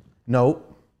 Nope.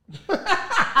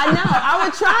 I know. I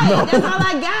would try it. That's all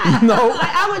I got. No.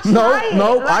 Like, I would try it.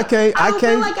 No, Like, I can't. I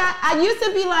feel like I used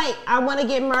to be like, I want to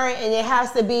get married and it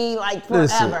has to be like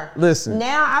forever. Listen.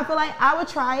 Now I feel like I would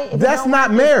try it. If it That's don't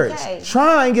not work, it's marriage. okay.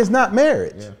 Trying is not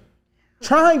marriage. Yeah.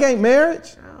 Trying ain't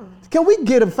marriage. Can we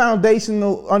get a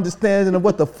foundational understanding of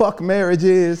what the fuck marriage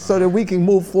is so that we can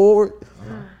move forward?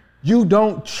 You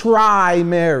don't try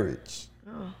marriage.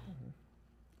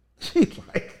 She's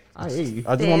like, I hear you.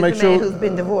 I just There's want to make a sure. man who's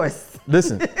been divorced.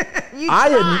 Listen, You I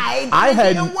tried. I and it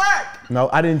had didn't work. No,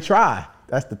 I didn't try.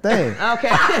 That's the thing. Okay.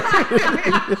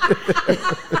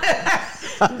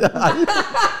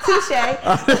 Touche.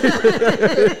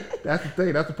 That's the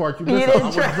thing. That's the part you You missed. I didn't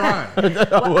was try. trying.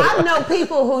 Well, I know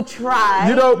people who tried.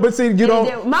 You don't. But see, you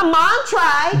don't. My mom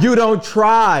tried. You don't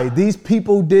try. These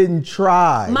people didn't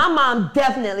try. My mom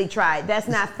definitely tried. That's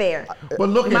not fair. But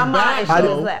looking My mom back, actually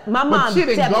though, was left. My but mom she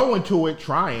didn't definitely- go into it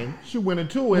trying. She went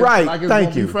into it Right, like it's thank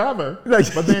gonna you. be forever.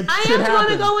 Like- But then I shit am going to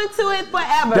happened. go into it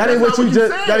forever. That ain't not what you what you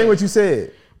just. said. That ain't what you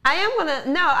said. I am gonna.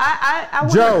 No, I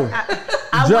want. Joe.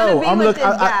 I Joe, want to be I'm with look- this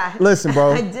guy. listen,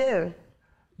 bro. I do.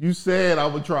 You said I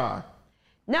would try.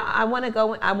 No, I want to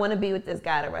go. I want to be with this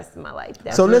guy the rest of my life.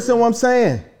 That's So it. listen what I'm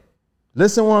saying.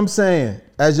 Listen what I'm saying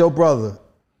as your brother.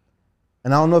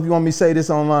 And I don't know if you want me to say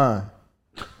this online,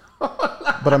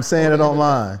 but I'm saying it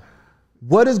online.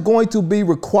 What is going to be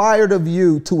required of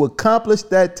you to accomplish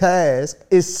that task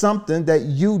is something that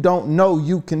you don't know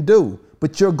you can do,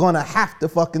 but you're gonna have to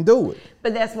fucking do it.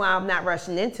 But that's why I'm not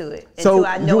rushing into it. So until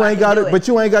I know you I ain't can got do it, but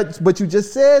you ain't got, but you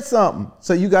just said something.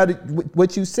 So you got it.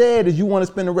 What you said is you want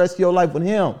to spend the rest of your life with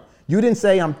him. You didn't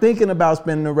say I'm thinking about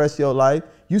spending the rest of your life.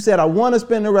 You said I want to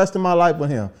spend the rest of my life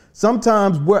with him.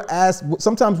 Sometimes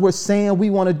we're saying we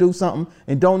want to do something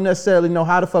and don't necessarily know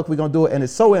how the fuck we're gonna do it, and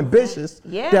it's so ambitious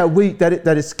Yeah.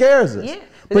 that it scares us. Yeah,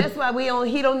 But that's why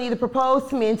he don't need to propose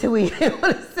to me until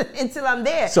until I'm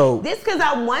there. So- this because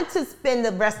I want to spend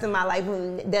the rest of my life with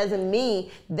him doesn't mean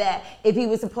that if he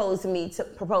was propose to me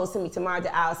tomorrow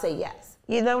that I'll say yes.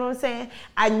 You know what I'm saying?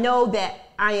 I know that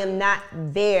I am not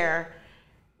there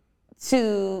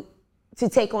to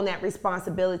take on that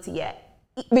responsibility yet,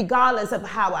 regardless of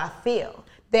how I feel.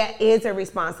 There is a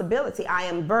responsibility. I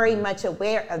am very much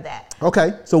aware of that.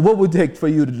 okay, so what would it take for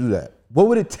you to do that? What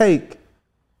would it take?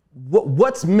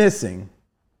 What's missing?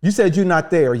 You said you're not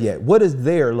there yet. What does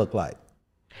there look like?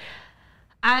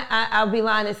 I'll be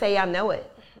lying and say I know it.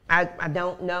 I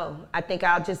don't know. I think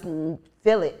I'll just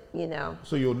feel it, you know.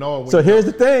 So you'll know it when So you here's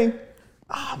know. the thing.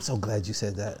 I'm so glad you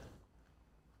said that.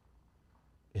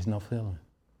 There's no feeling.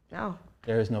 No.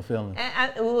 There is no feeling.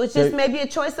 And it was just maybe a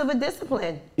choice of a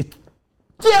discipline.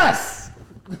 Yes!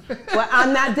 Well,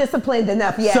 I'm not disciplined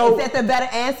enough yet. So, is that the better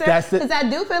answer? that's it. Because I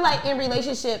do feel like in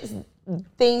relationships,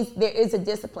 there is a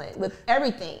discipline. With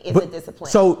everything, is a discipline.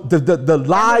 So the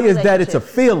lie Every is that it's a relationship.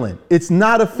 feeling. It's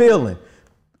not a feeling.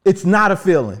 It's not a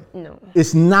feeling. No.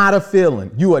 It's not a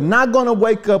feeling. You are not going to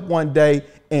wake up one day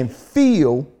and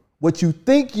feel what you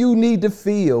think you need to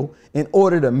feel in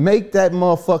order to make that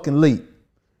motherfucking leap.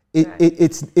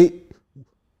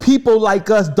 People like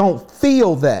us don't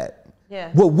feel that. Yeah.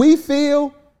 What we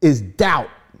feel is doubt.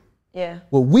 Yeah.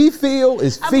 What we feel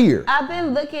is fear. I've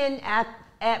been looking at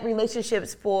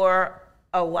relationships for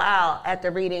a while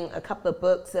after reading a couple of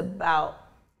books about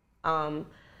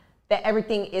that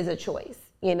everything is a choice,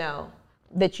 you know,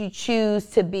 that you choose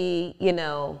to be, you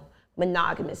know,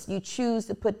 monogamous. You choose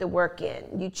to put the work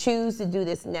in. You choose to do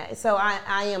this and that. So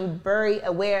I am very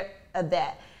aware of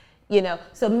that, you know.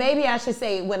 So maybe I should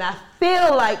say when I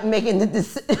feel like making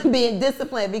being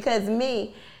disciplined, because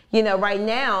me, you know, right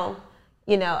now,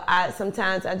 you know,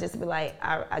 sometimes I just be like,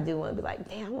 I do want to be like,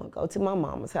 damn, I want to go to my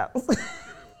mama's house.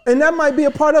 And that might be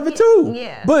a part of it too.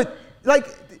 Yeah. But like,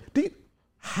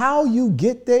 how you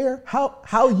get there? How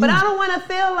you? But I don't want to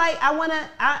feel like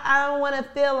I don't want to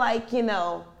feel like, you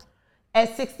know,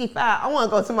 at 65, I want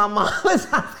to go to my mama's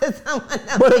house because I want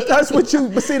to. But if that's what you,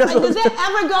 but see, that's like, what. does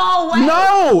that ever go away?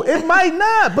 No, it might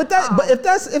not. But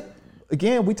if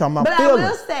again, we talking about But feelings. I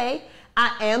will say,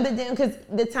 I am because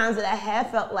the times that I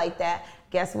have felt like that,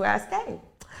 guess where I stay?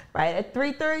 Right at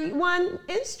 331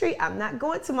 N Street. I'm not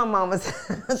going to my mama's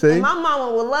house. See? My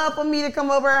mama would love for me to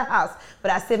come over her house, but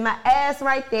I sit my ass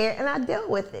right there and I deal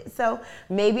with it. So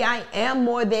maybe I am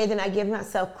more there than I give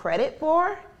myself credit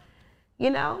for, you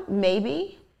know,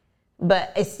 maybe,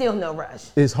 but it's still no rush.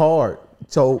 It's hard.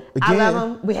 So again, I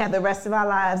love him. We have the rest of our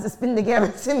lives to spend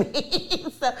together to me.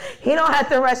 So he don't have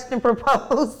to rush to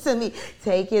propose to me.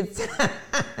 Take his time.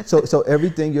 so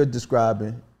everything you're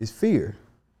describing is fear.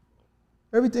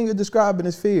 Everything you're describing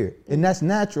is fear. And that's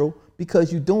natural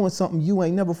because you're doing something you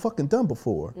ain't never fucking done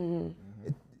before.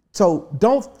 So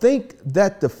don't think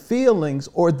that the feelings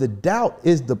or the doubt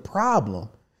is the problem.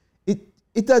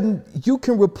 It doesn't, you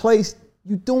can replace,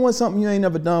 you doing something you ain't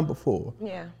never done before.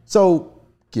 Yeah. So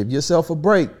give yourself a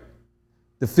break.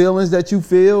 The feelings that you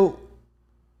feel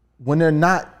when they're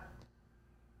not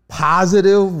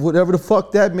positive, whatever the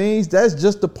fuck that means, that's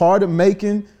just a part of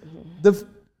making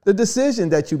the decision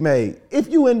that you made. If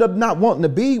you end up not wanting to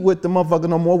be with the motherfucker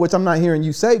no more, which I'm not hearing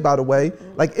you say, by the way,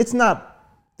 like it's not,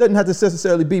 doesn't have to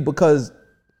necessarily be because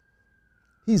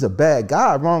he's a bad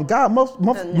guy, wrong guy. Most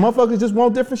motherfuckers just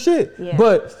want different shit. Yeah.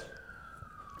 But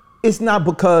it's not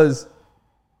because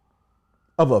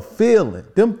of a feeling.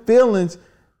 Them feelings,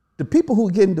 the people who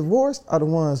are getting divorced are the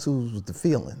ones who's with the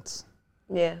feelings.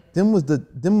 Yeah. Them was the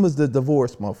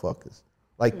divorce motherfuckers.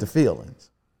 Like the feelings.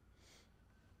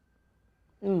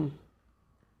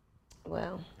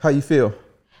 Well, How you feel?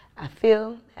 I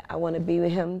feel that I want to be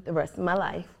with him the rest of my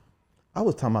life. I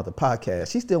was talking about the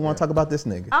podcast. She still want to talk about this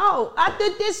nigga. Oh, I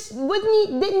thought this,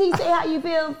 didn't he say how you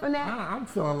feel from that? I'm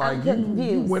feeling like I'm you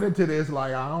confused. went into this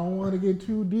like, I don't want to get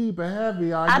too deep and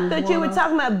heavy. I thought you were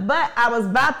talking about, but I was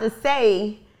about to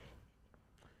say,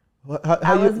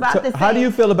 How do you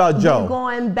feel about Joe? you're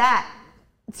going back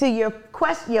to your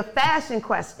question, your fashion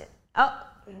question. Oh,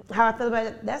 how I feel about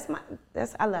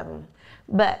it, I love him.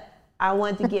 But I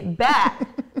want to get back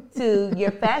to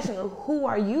your fashion. Who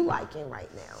are you liking right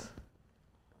now?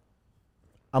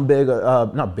 I'm big,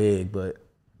 not big, but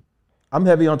I'm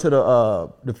heavy onto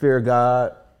the fear of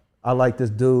God. I like this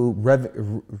dude,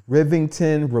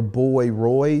 Rivington Raboy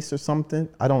Royce or something.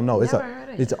 I don't know. Never heard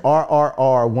of It's him.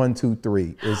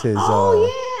 RRR123 is his.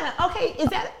 Oh yeah. Okay. Is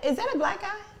that a black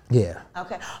guy? Yeah.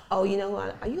 Okay. Oh, you know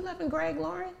what? Are you loving Greg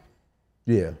Lauren?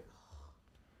 Yeah.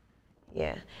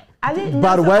 Yeah. I didn't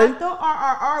By know. the way- I thought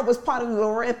RRR was part of the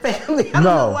Lauren family. I don't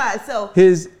know why. So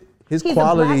his He's a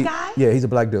quality. black guy? Yeah, he's a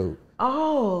black dude.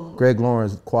 oh, Greg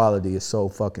Lauren's quality is so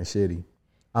fucking shitty.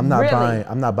 I'm not Really? buying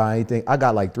anything. I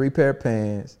got like 3 pair of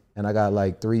pants and I got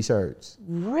like 3 shirts.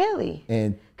 really?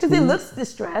 And Because it 2 looks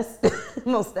distressed.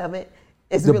 Most of it.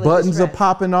 It's the really buttons are distressed.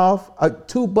 popping off.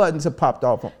 2 buttons have popped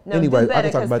off. No, Anyway, do better, I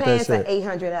can talk about that pants shit. are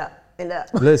 800 up and up.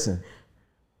 Listen,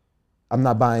 I'm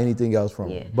not buying anything else from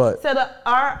Yeah. him. But so the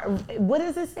R, what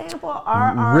does it stand for?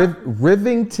 RR.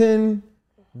 Rivington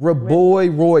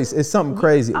Raboy Royce. It's something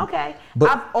crazy. Okay. But-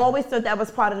 I've always thought that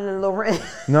was part of the Lauren.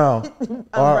 No.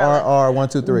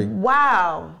 RRR123.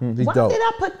 Wow. he's Why dope. did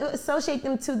I associate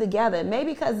them two together?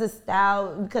 Maybe because the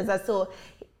style, because I saw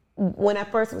when I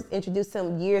first was introduced to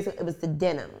him years ago, it was the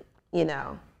denim, you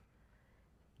know.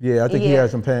 Yeah, I think he Yeah.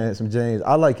 has some pants, some jeans.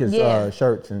 I like his Yeah.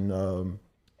 shirts and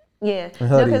Yeah. No,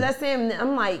 hoodie. because I see him,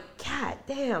 I'm like, God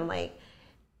damn, like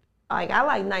I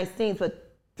like nice things, but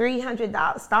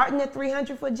 $300, starting at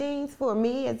 $300 for jeans for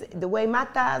me, is the way my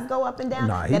thighs go up and down.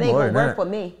 Nah, he that ain't more gonna than work that. for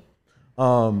me.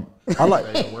 I like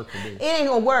It ain't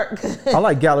gonna work. I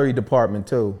like Gallery Department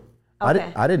too.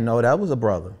 Okay. I didn't know that was a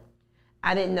brother.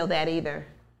 I didn't know that either.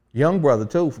 Young brother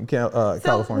too from So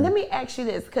California. let me ask you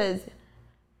this, because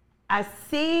I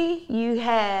see you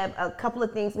have a couple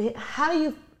of things. How do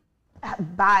you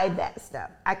buy that stuff?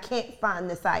 I can't find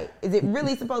the site. Is it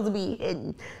really supposed to be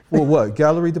hidden? Well, what?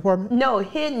 Gallery Department? No,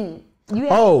 hidden. You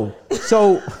have, Oh,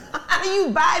 so How do you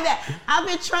buy that? I've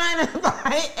been trying to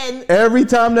buy it, and every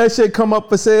time that shit come up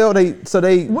for sale, they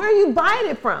where are you buying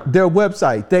it from? their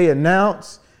website, they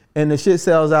announce and the shit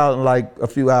sells out in like a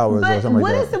few hours or But something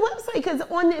what like is that. the website? Because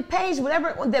on the page,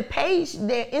 whatever, on the page,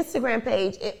 their Instagram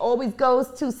page, it always goes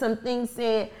to some things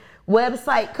saying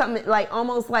website coming, like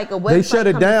almost like a website. They shut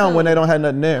it coming down soon. when they don't have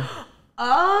nothing there.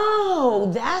 Oh,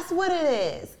 that's what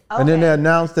it is. Okay. And then they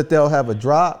announce that they'll have a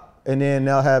drop, and then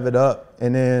they'll have it up,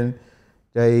 and then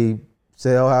they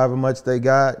sell however much they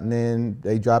got, and then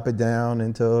they drop it down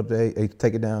until they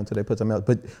take it down until they put something else.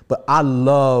 But I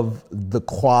love the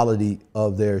quality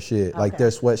of their shit, like Okay.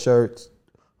 their sweatshirts,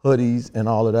 hoodies, and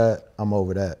all of that. I'm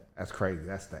over that. That's crazy.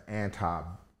 That's the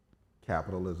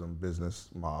anti-capitalism business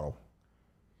model.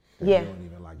 Yeah. You don't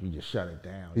even you just shut it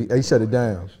down. They shut it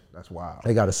down. That's wild.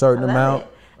 They got a certain I love amount. it.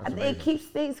 I think it keeps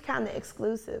things kind of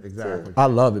exclusive. Exactly. Too. I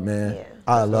love it, man. Yeah.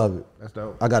 I love it. That's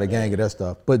dope. I got a gang of that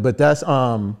stuff. But that's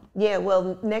Yeah.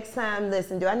 Well, next time,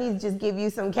 listen. Do I need to just give you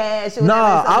some cash? Or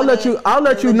nah. whatever, I'll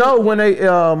let you know when they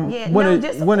when it I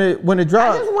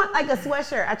drops. just want like a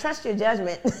sweatshirt. I trust your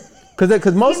judgment.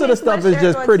 Because most Give of me the a stuff is sweatshirt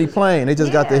just or a pretty t-shirt. plain. They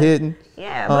just got the Yeah. hidden.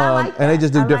 Yeah, but I like that. And they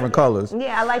just do I like different it. colors.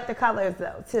 Yeah, I like the colors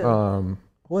though too.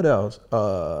 What else?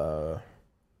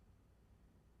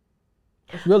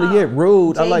 It's really it.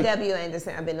 Rude. I like JW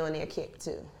Anderson. I've been on their kick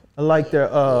too.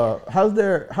 their how's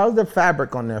their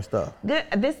fabric on their stuff? Good.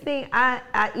 This thing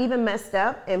I even messed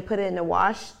up and put it in the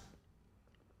wash.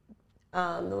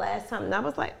 the last time, and I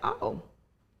was like, oh,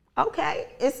 okay,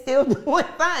 it's still doing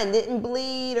fine. Didn't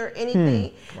bleed or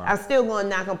anything. I'm still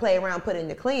not gonna play around, put in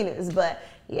the cleaners, but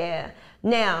yeah.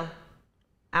 Now,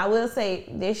 I will say,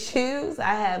 their shoes,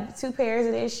 I have 3 pairs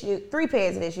of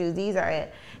their shoes.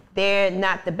 They're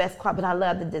not the best quality, but I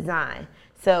love the design.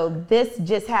 So this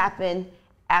just happened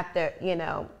after,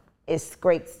 it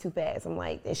scrapes too fast. I'm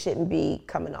like, it shouldn't be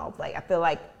coming off. Like, I feel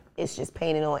like it's just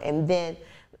painted on. And then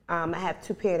I have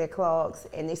 2 pairs of their clogs,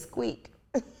 and they squeak.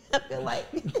 I feel like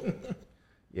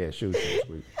Yeah, shoes so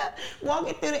sweet.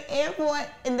 walking through the airport,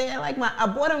 and they're like I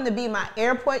bought them to be my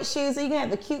airport shoes, so you can have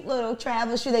the cute little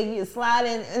travel shoe that you can slide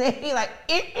in, and they be like.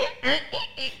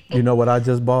 You know what I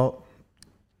just bought?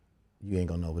 You ain't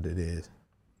gonna know what it is.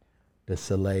 The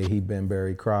Salehi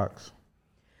Benberry Crocs.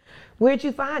 Where'd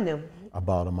you find them? I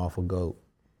bought them off of GOAT.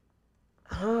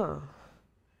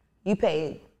 You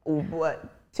paid what?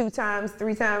 2 times,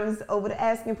 3 times over the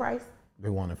asking price? They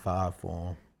wanted $5 for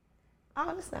them.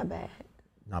 Oh, that's not bad.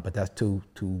 Nah, but that's too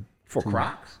For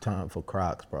Crocs? Time for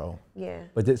Crocs, bro. Yeah.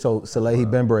 But so Salehi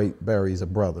Benberry is a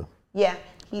brother. Yeah.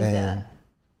 He's And-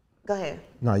 go ahead.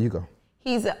 No, you go.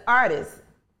 He's an artist,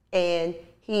 and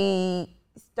he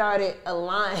started a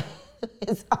line of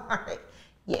his art.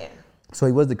 Yeah. So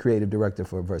he was the creative director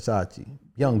for Versace.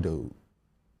 Young dude.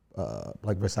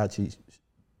 Like Versace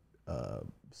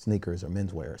sneakers or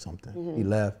menswear or something. Mm-hmm. He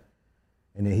left,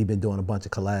 and then he been doing a bunch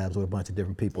of collabs with a bunch of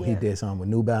different people. He Yeah. did something with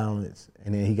New Balance,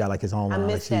 and then he got like his own I line.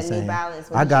 missed like she's that New saying. Balance.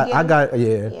 What I did got, you I get? got,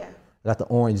 yeah. Yeah. I got the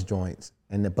orange joints,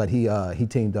 but he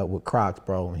teamed up with Crocs,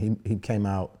 bro. And he came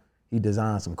out. He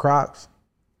designed some Crocs.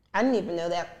 I didn't even know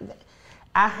that.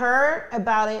 I heard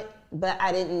about it, but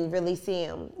I didn't really see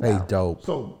him. They No. dope.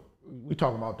 So we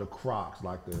talking about the Crocs,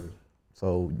 like the.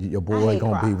 So your I boy hate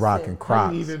gonna be Crocs, rocking too.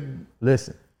 Crocs. Even,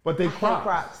 Listen, but they I hate Crocs.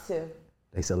 Crocs too.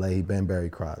 they Salehi Benberry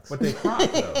Crocs. But they Crocs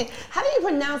though. How do you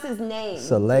pronounce his name?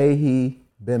 Salehi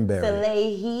Benberry.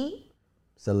 Salehi.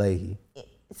 Salehi.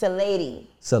 Salehi.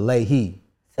 Salehi.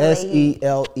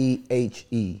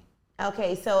 Selehe.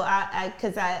 Okay, so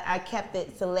I kept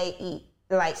it Salehi,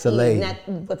 like Salehi. E, not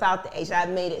without the H. I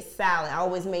made it silent. I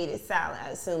always made it silent. I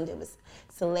assumed it was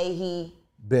Salehi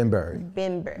Benberry.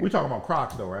 Benberry. We talking about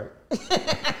Crocs though, right?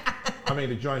 I mean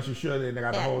the joints you should, and they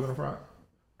got the Yes. holes in the front.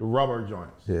 The rubber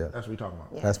joints. Yeah. That's what we talking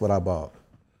about. That's what I bought.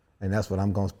 And that's what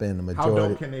I'm gonna spend the How majority.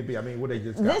 dope can they be? I mean, what they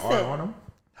just got Listen. art on them?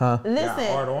 Listen,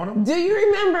 art on 'em? do you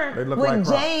remember They look when like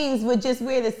Crocs. James would just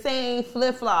wear the same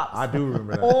flip-flops? I do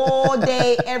remember that. All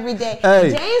day, every day. Hey.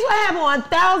 James would have on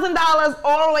 $1,000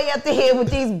 all the way up to here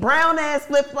with these brown-ass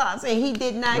flip-flops, and he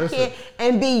did not Listen. care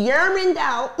and be yearned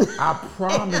out. I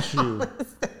promise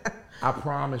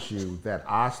you that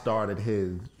I started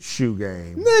his shoe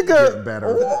game Nigga, getting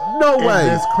better. no In way.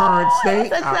 this current state,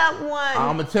 That's a tough one.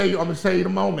 I'm gonna tell you the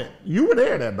moment. You were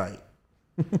there that night.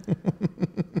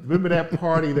 Remember that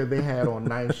party that they had on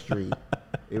 9th Street?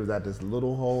 It was at this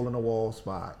little hole in the wall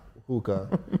spot,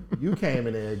 hookah. You came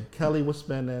in there. Kelly was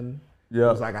spinning. Yeah.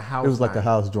 It was like a house. It was like a night.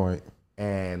 house joint.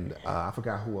 And I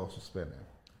forgot who else was spinning.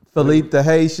 Philippe the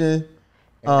Haitian,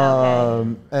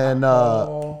 and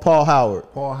Paul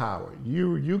Howard. Paul Howard.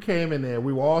 You came in there.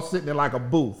 We were all sitting in like a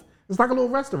booth. It's like a little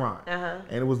restaurant, and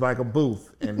it was like a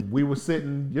booth, and we were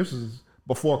sitting. This was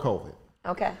before COVID.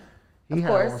 Okay. He Of had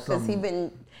course, on because some- he's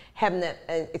been having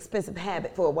an expensive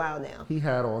habit for a while now. He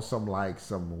had on some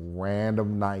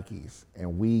random Nikes,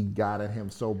 and we got at him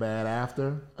so bad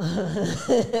after.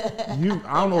 I don't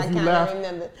know I if you kind left. of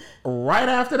remember. Right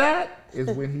after that is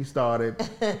when he started.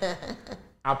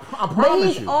 I But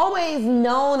promise he's you. always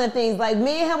known of things. Like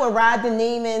me and him would ride the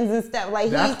Neiman's and stuff. Like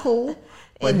That's he, cool.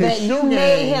 But But his you shoe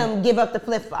made game- him give up the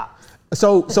flip-flops.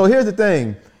 So here's the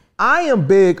thing. I am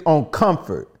big on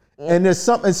comfort. And there's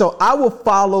something, so I will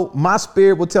follow, my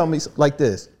spirit will tell me like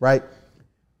this, right?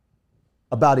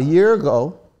 About a year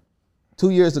ago,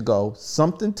 2 years ago,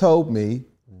 something told me,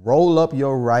 roll up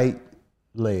your right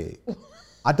leg.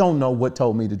 I don't know what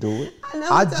told me to do it. I know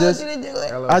who told you to do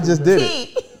it. I just did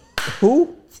it. T,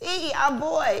 Who? T, our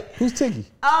boy. Who's Tiggy?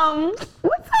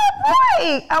 What's up,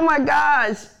 boy? Oh my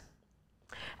gosh.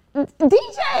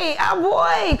 DJ, our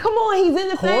boy. Come on, he's in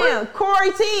the fam.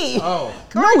 Corey T. Oh.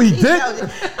 No, he T didn't. told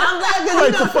you. I'm glad because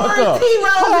Wake you the know fuck Corey up. T rolls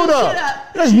Hold his up. shit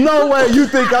up. There's no way you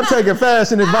think I'm taking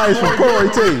fashion advice from Corey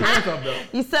T. Hands up, though.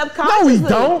 You subconsciously. No, he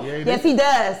don't. Yeah, he Yes, he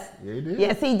does. Yeah, he did.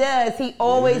 Yes, he does. He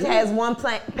always did. has one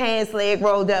pants leg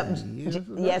rolled up.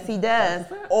 Yes, he does.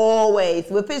 That's a fact. Always.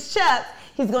 With his chucks,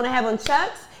 he's going to have on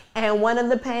chucks, and one of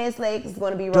the pants legs is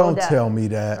going to be rolled Don't up. tell me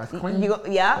that. That's clean.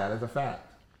 Yeah. That is a fact.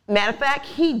 Matter of fact,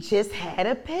 he just had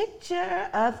a picture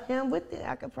of him with it.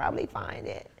 I could probably find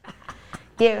it.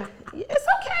 Yeah, it's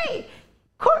okay.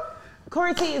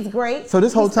 Corey T is great. So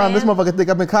this whole He's time, this fam. motherfucker think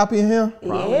I've been copying him?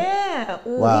 Yeah.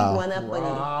 Ooh, Wow. he went up with it.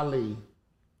 Raleigh.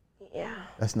 Yeah.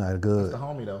 That's not The good.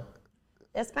 homie though.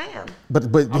 That's fam. But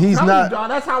I'm he's telling not. You, dog,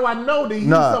 that's how I know that he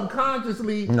Nah.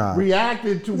 subconsciously Nah.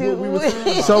 reacted to what we were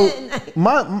saying. So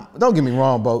don't get me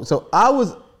wrong, Bo. So I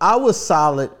was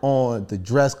solid on the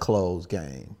dress clothes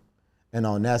game and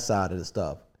on that side of the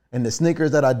stuff. And the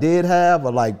sneakers that I did have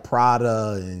are like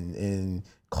Prada and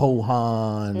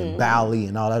Kohan and Bally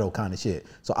and all that old kind of shit.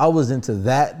 So I was into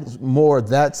that, more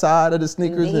that side of the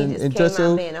sneakers Then he and just dress came out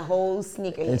shoes. being a whole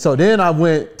sneaker. And so then I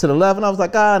went to the left and I was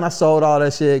like, and I sold all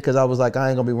that shit because I was like, I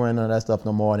ain't gonna be wearing none of that stuff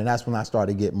no more. And that's when I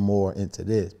started getting more into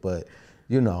this. But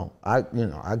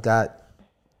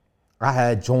I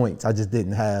had joints. I just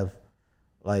didn't have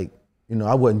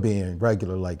I wasn't being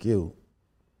regular like you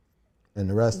and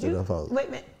the rest of the folks. Wait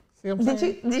a minute. See what I'm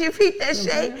saying? Did you read that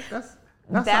shade?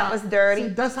 That's That how- was dirty. See,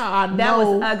 that's how I know. That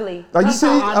was ugly. Like you That's see,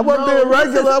 how I I wasn't know. being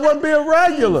regular. I wasn't being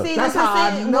regular. See, That's that's how what I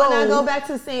I'm saying. When I know. go back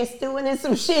to saying stewing and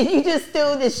some shit, you just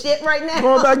stew the shit right now.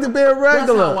 Going back to being That's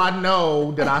regular. how I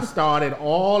know that I started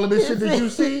all of this shit that you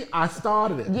see. I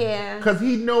started it. Yeah. Cause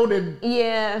he know that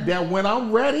Yeah. that when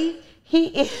I'm ready,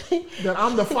 He that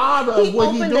I'm the father of he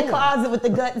what he opened doing. the closet with the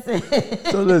guts in.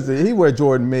 So listen, he wear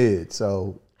Jordan mid.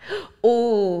 So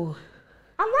Ooh,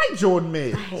 I like Jordan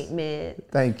mids. I hate mid.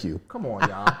 thank you. Come on,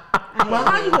 y'all. But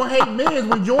how you gonna hate mids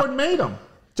when Jordan made them?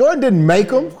 Jordan didn't make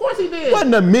them. Of course he did.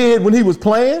 Wasn't a mid when he was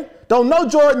playing. Don't know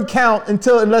Jordan count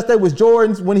unless they was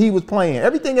Jordans when he was playing.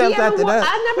 Everything else after that.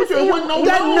 I never But seen there him. wasn't no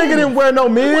That nigga didn't wear no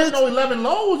There mids. wasn't no 11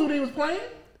 lows when he was playing.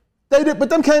 They did, but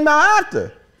them came out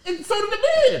after. And so did the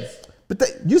mids. But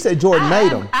you said Jordan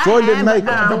made them. Jordan didn't make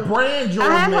them. The brand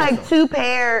Jordan I have made like them. 2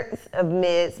 pairs of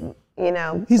mids.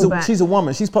 But- She's a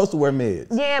woman. She's supposed to wear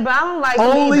mids. Yeah, but I don't like them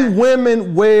Only either.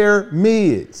 women wear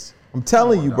mids. I'm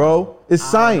telling you, bro. It's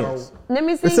science. Let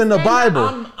me see. It's in the stand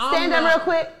Bible. Up. Stand up real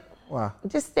quick. Wow.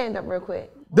 Just stand up real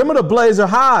quick. Them are the blazer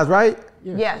highs, right?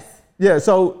 Yes. Yeah.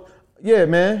 So yeah,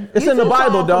 man. It's You in the too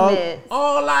Bible, tall for dog. mids.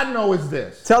 All I know is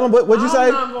this. Tell them what'd you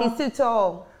say? He's too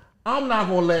tall. I'm not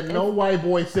gonna let no white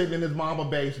boy sitting in his mama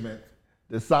basement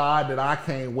decide that I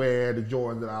can't wear the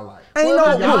Jordans that I like. Ain't no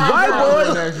Y'all white gotta boy.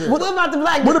 wear that shit. What about the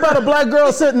black What girl? about a black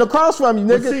girl sitting across from you,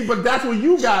 But nigga? see, but that's where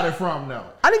you got it from, though.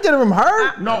 I didn't get it from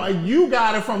her. No, you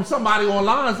got it from somebody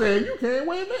online saying you can't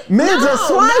wear that. Mids No, are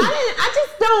slight. I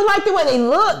just don't like the way they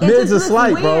look. It Mids just are looks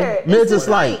slight, bro. weird. It's Mids are just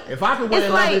slight. like- If I can wear It's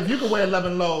 11, like- if you can wear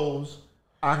 11 lows,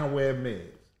 I can wear mids.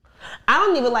 I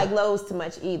don't even like lows too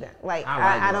much either. Like I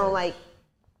like I don't lows. like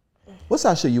What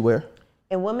size shoe you wear?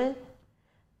 in women.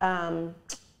 10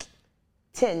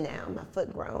 now. My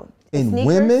foot grown. In Sneakers,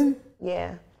 women?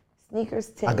 Yeah. Sneakers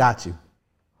 10. I got you.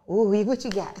 Ooh, what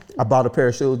you got? I bought a pair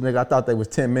of shoes, nigga. I thought they was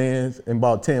 10 men's and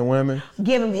bought 10 women.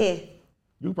 Give him here.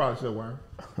 You probably still wear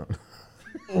them.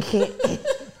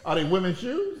 Are they women's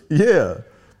shoes? Yeah.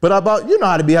 But I bought, you know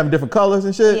how to be having different colors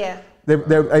and shit? Yeah.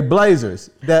 They're blazers.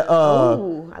 That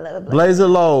Ooh, I love a black. blazer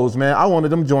lows, man. I wanted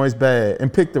them joints bad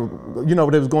and picked the,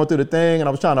 they was going through the thing and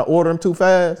I was trying to order them too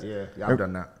fast. Yeah, I've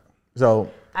done that. So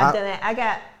I've done that. I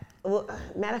got, well,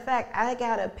 matter of fact, I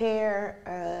got a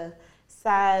pair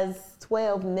size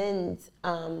 12 men's.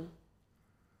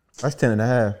 That's 10 and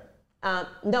a half.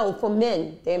 No, for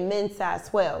men. They're men's size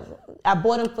 12. I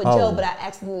bought them for Oh. Joe, but I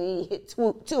accidentally hit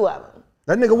two of them.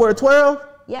 That nigga wear 12?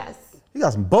 Yes. He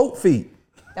got some boat feet.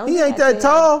 Don't He do ain't that that to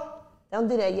him. tall. Don't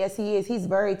do that. Yes, he is. He's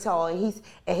very tall, and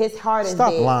his heart is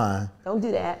Stop big. lying. Don't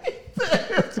do that.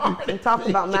 I'm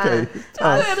talking about mine. Okay,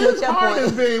 I'll Man, switch his up heart on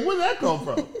is you. big. Where'd that come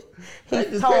from? He's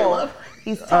just came tall. up.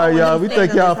 He's tall. All right, y'all. and We he's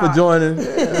thank standing y'all on for his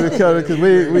joining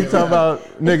because we talking about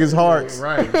niggas' hearts.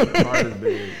 Right. His heart is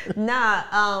big. heart.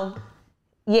 Nah,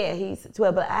 yeah, he's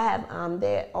 12, but I have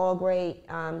they're all great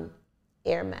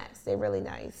Air Max. They're really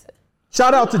nice.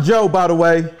 Shout out to Joe, by the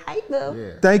way. Hi, Bill.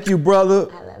 Yeah. Thank you,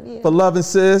 brother, I love you. for loving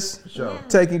sis, Sure.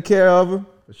 taking care of her,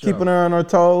 sure. keeping her on her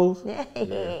toes, Yeah.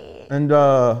 and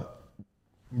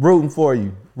rooting for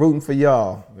you, rooting for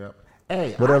y'all. Yep.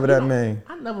 Hey, Whatever that mean.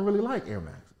 I never really liked Air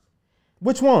Maxes.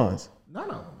 Which ones? None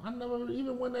of them. I never,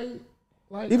 even when they,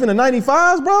 like, Even the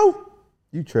 95s, bro?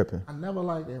 You tripping. I never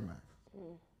liked Air Max.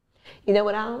 You know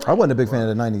what I don't like? I wasn't a big fan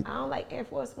of the 90s. I don't like Air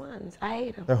Force Ones. I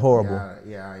hate them. They're horrible.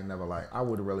 I ain't never liked. I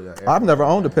would have really. I've never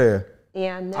owned a pair.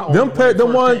 Yeah, I know. Them pair,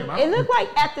 them one, It look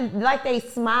like they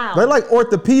smile. they're like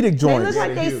orthopedic They joints. look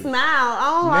like they're they huge. smile.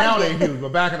 I don't Now like they it. huge,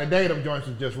 but back in the day, them joints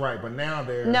was just right. But now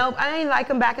they're. Nope, I ain't like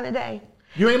them back in the day.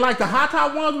 You ain't like the hot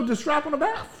top ones with the strap on the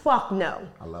back? Fuck no.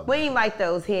 I love We them. ain't like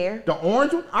those here. The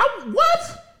orange one?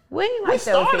 What? We ain't We like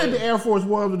those started here. the Air Force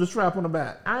ones with the strap on the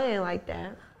back. I ain't like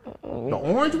that. The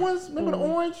orange ones? Remember the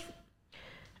orange?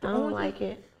 I don't like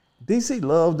it. DC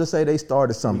love to say they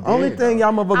started something. We did, Only thing though.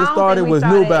 y'all I motherfuckers don't started think we was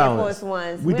started New Air Balance. Force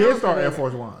Ones. We don't did start think Air we-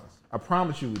 Force Ones. I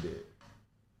promise you we did.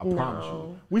 I promise you.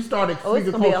 No. We started Oh, it's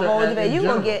sneaker gonna be a culture whole in debate. You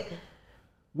general. gonna get?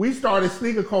 We started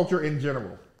sneaker culture in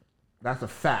general. That's a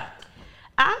fact.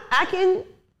 I can.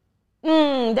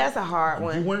 That's a hard You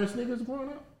one. wearing sneakers growing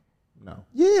up? No.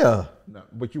 Yeah. No.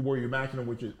 But you matching them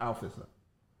with your outfits.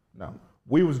 No.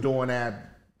 We was doing that.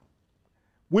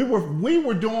 We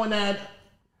were doing that.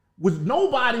 When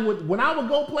I would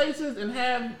go places and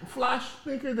have fly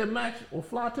sneakers that match or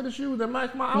fly to the shoes that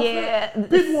match my outfit, Yeah,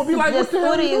 people would be like, "What the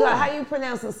hell do you doing?" How you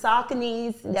pronounce them?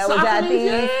 Sauconys. That was our Sauconys, thing.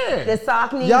 yeah. The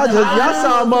Sauconys. Y'all the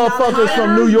saw Tigers, motherfuckers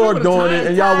from New York doing it,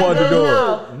 and y'all wanted to do it.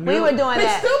 No, we were doing They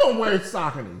that. still don't wear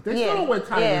Sauconys. They still don't wear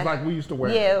Tigers like we used to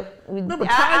wear. Yeah, Remember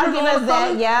I'll Tigers give all us the that.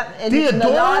 colors? Yep. And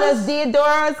Diodoras?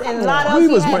 Diodoras, and Lottos. We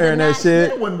was had wearing the that match- shit.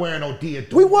 They wasn't wearing no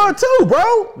Diodoras. We were too,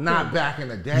 bro. Not back in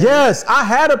the day. Yes, I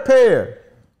had a pair.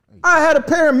 I had a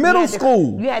pair in You middle had the-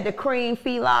 school. You had the cream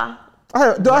Fila. We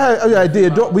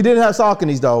didn't have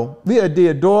Sauconys though. We had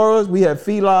Diodoras, we had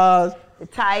Filas. The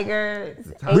Tiger.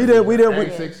 We didn't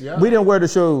Asics, yeah. we didn't wear the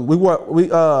shoes. We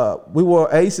wore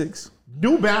Asics.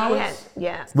 New Yeah, Balance.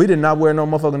 yeah. We did not wear no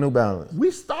motherfucking New Balance.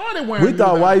 We started wearing. We New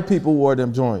thought Balance. white people wore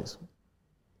them joints.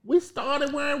 We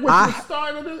started wearing, which I- was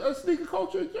started a sneaker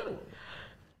culture in general.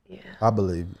 I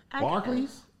believe it.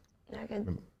 Barclays.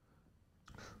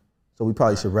 So we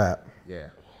probably should rap. Yeah.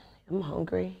 I'm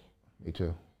hungry. Me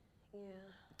too.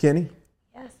 Kenny,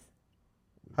 Yes.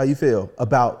 how you feel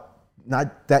about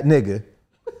not that nigga?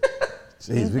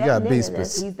 Jeez, He's we that gotta be nigga.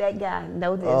 specific. He's that guy.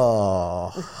 Know this.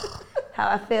 Oh, How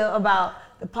I feel about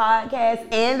the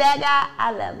podcast and that guy,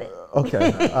 I love it.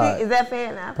 okay. All right. Is that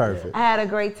fair enough? Perfect. I had a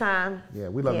great time. Yeah,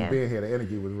 we love you being here. The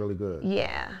energy was really good.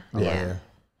 Yeah. Yeah.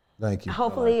 Thank you.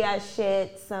 Hopefully I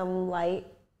shed some light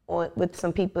with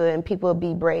some people, and people will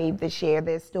be brave to share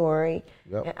their story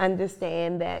and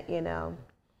understand that, you don't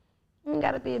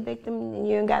gotta be a victim, and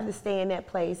you don't got to stay in that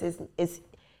place.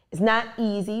 It's not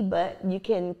easy, but you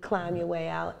can climb your way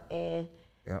out, and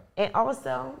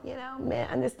also, man,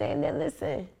 understand that,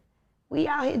 listen, we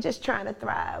out here just trying to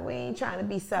thrive. We ain't trying to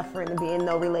be suffering and be in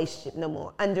no relationship no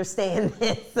more. Understand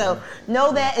this. So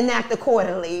know that and act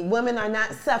accordingly. Women are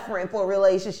not suffering for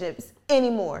relationships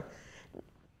anymore.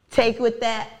 Take with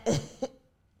that.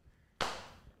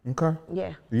 Okay.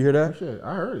 Yeah. You hear that? Shit,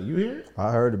 I heard it. You hear it?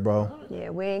 I heard it, bro. Yeah,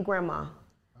 we ain't grandma.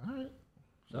 All right.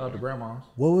 Shout out to grandmas.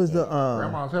 What was the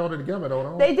Grandmas held it together though.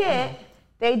 Don't They did.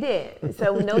 They did.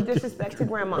 So no disrespect to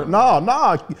grandma.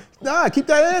 No, keep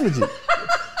that energy.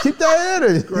 Keep that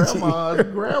energy.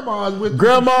 Grandmas with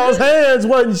Grandma's hands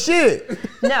wasn't shit.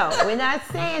 No, we're not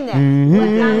saying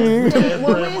that.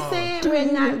 What we're saying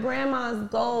we're not grandma's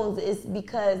goals is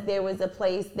because there was a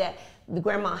place that the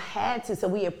grandma had to, so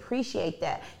we appreciate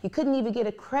that. You couldn't even get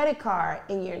a credit card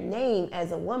in your name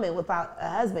as a woman without a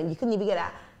husband. You couldn't even get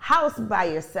a house by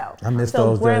yourself. I miss so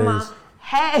those grandma days.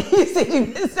 You said you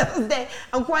miss those days.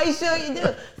 I'm quite sure you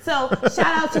do. So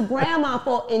shout out to grandma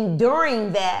for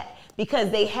enduring that because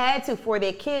they had to for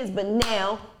their kids, but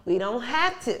now we don't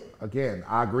have to. Again,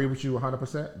 I agree with you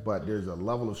 100%, but there's a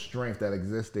level of strength that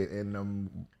existed in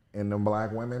them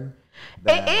black women.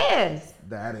 It is.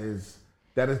 That is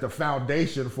the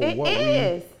foundation for It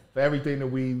is. for everything that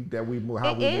we how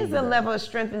It we is move a with level that. of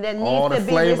strength that All needs the to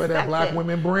be flavor respected. that black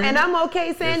women bring And I'm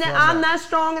okay saying is that from I'm that. not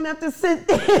strong enough to sit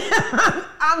there.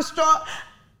 I'm strong.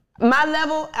 My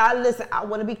level, I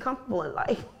want to be comfortable in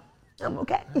life. I'm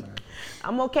okay.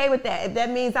 I'm okay with that. If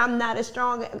that means I'm not as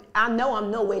strong, I know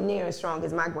I'm nowhere near as strong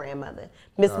as my grandmother.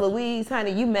 Miss Louise,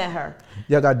 honey, you met her.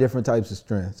 Y'all got different types of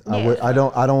strengths. Yeah. I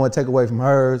don't want to take away from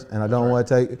hers, and I don't want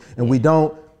to take, and we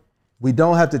don't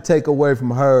have to take away from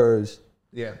hers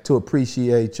to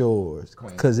appreciate yours,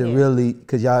 because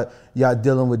y'all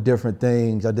dealing with different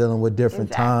things, y'all dealing with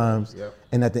different times,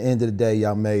 and at the end of the day,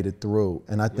 y'all made it through,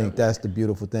 and I think that's the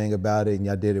beautiful thing about it, and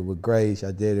y'all did it with grace,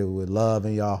 y'all did it with love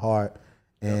in y'all heart,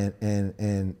 and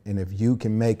if you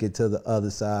can make it to the other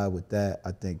side with that,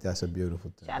 I think that's a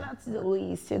beautiful thing. Shout out to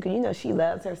Louise too, because she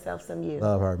loves herself some you.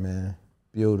 Love her, man.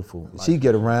 Beautiful. She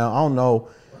get around. I don't know.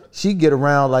 She get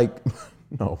around like.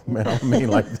 No, man. I don't mean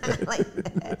like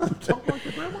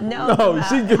that. No,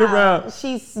 she get around.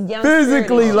 She's young.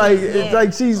 Physically, sturdy. like it's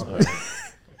like she's.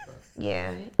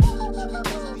 Yeah.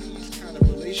 These kind of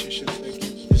relationships that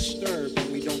get disturbed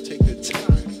when we don't take the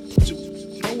time to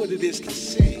know what it is to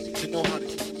sing, to know how to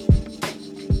get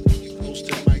close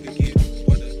to the mic again.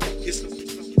 But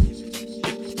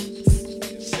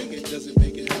singing doesn't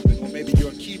make it happen. Or maybe you're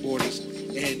a keyboardist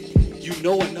and you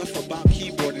know enough about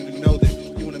keyboard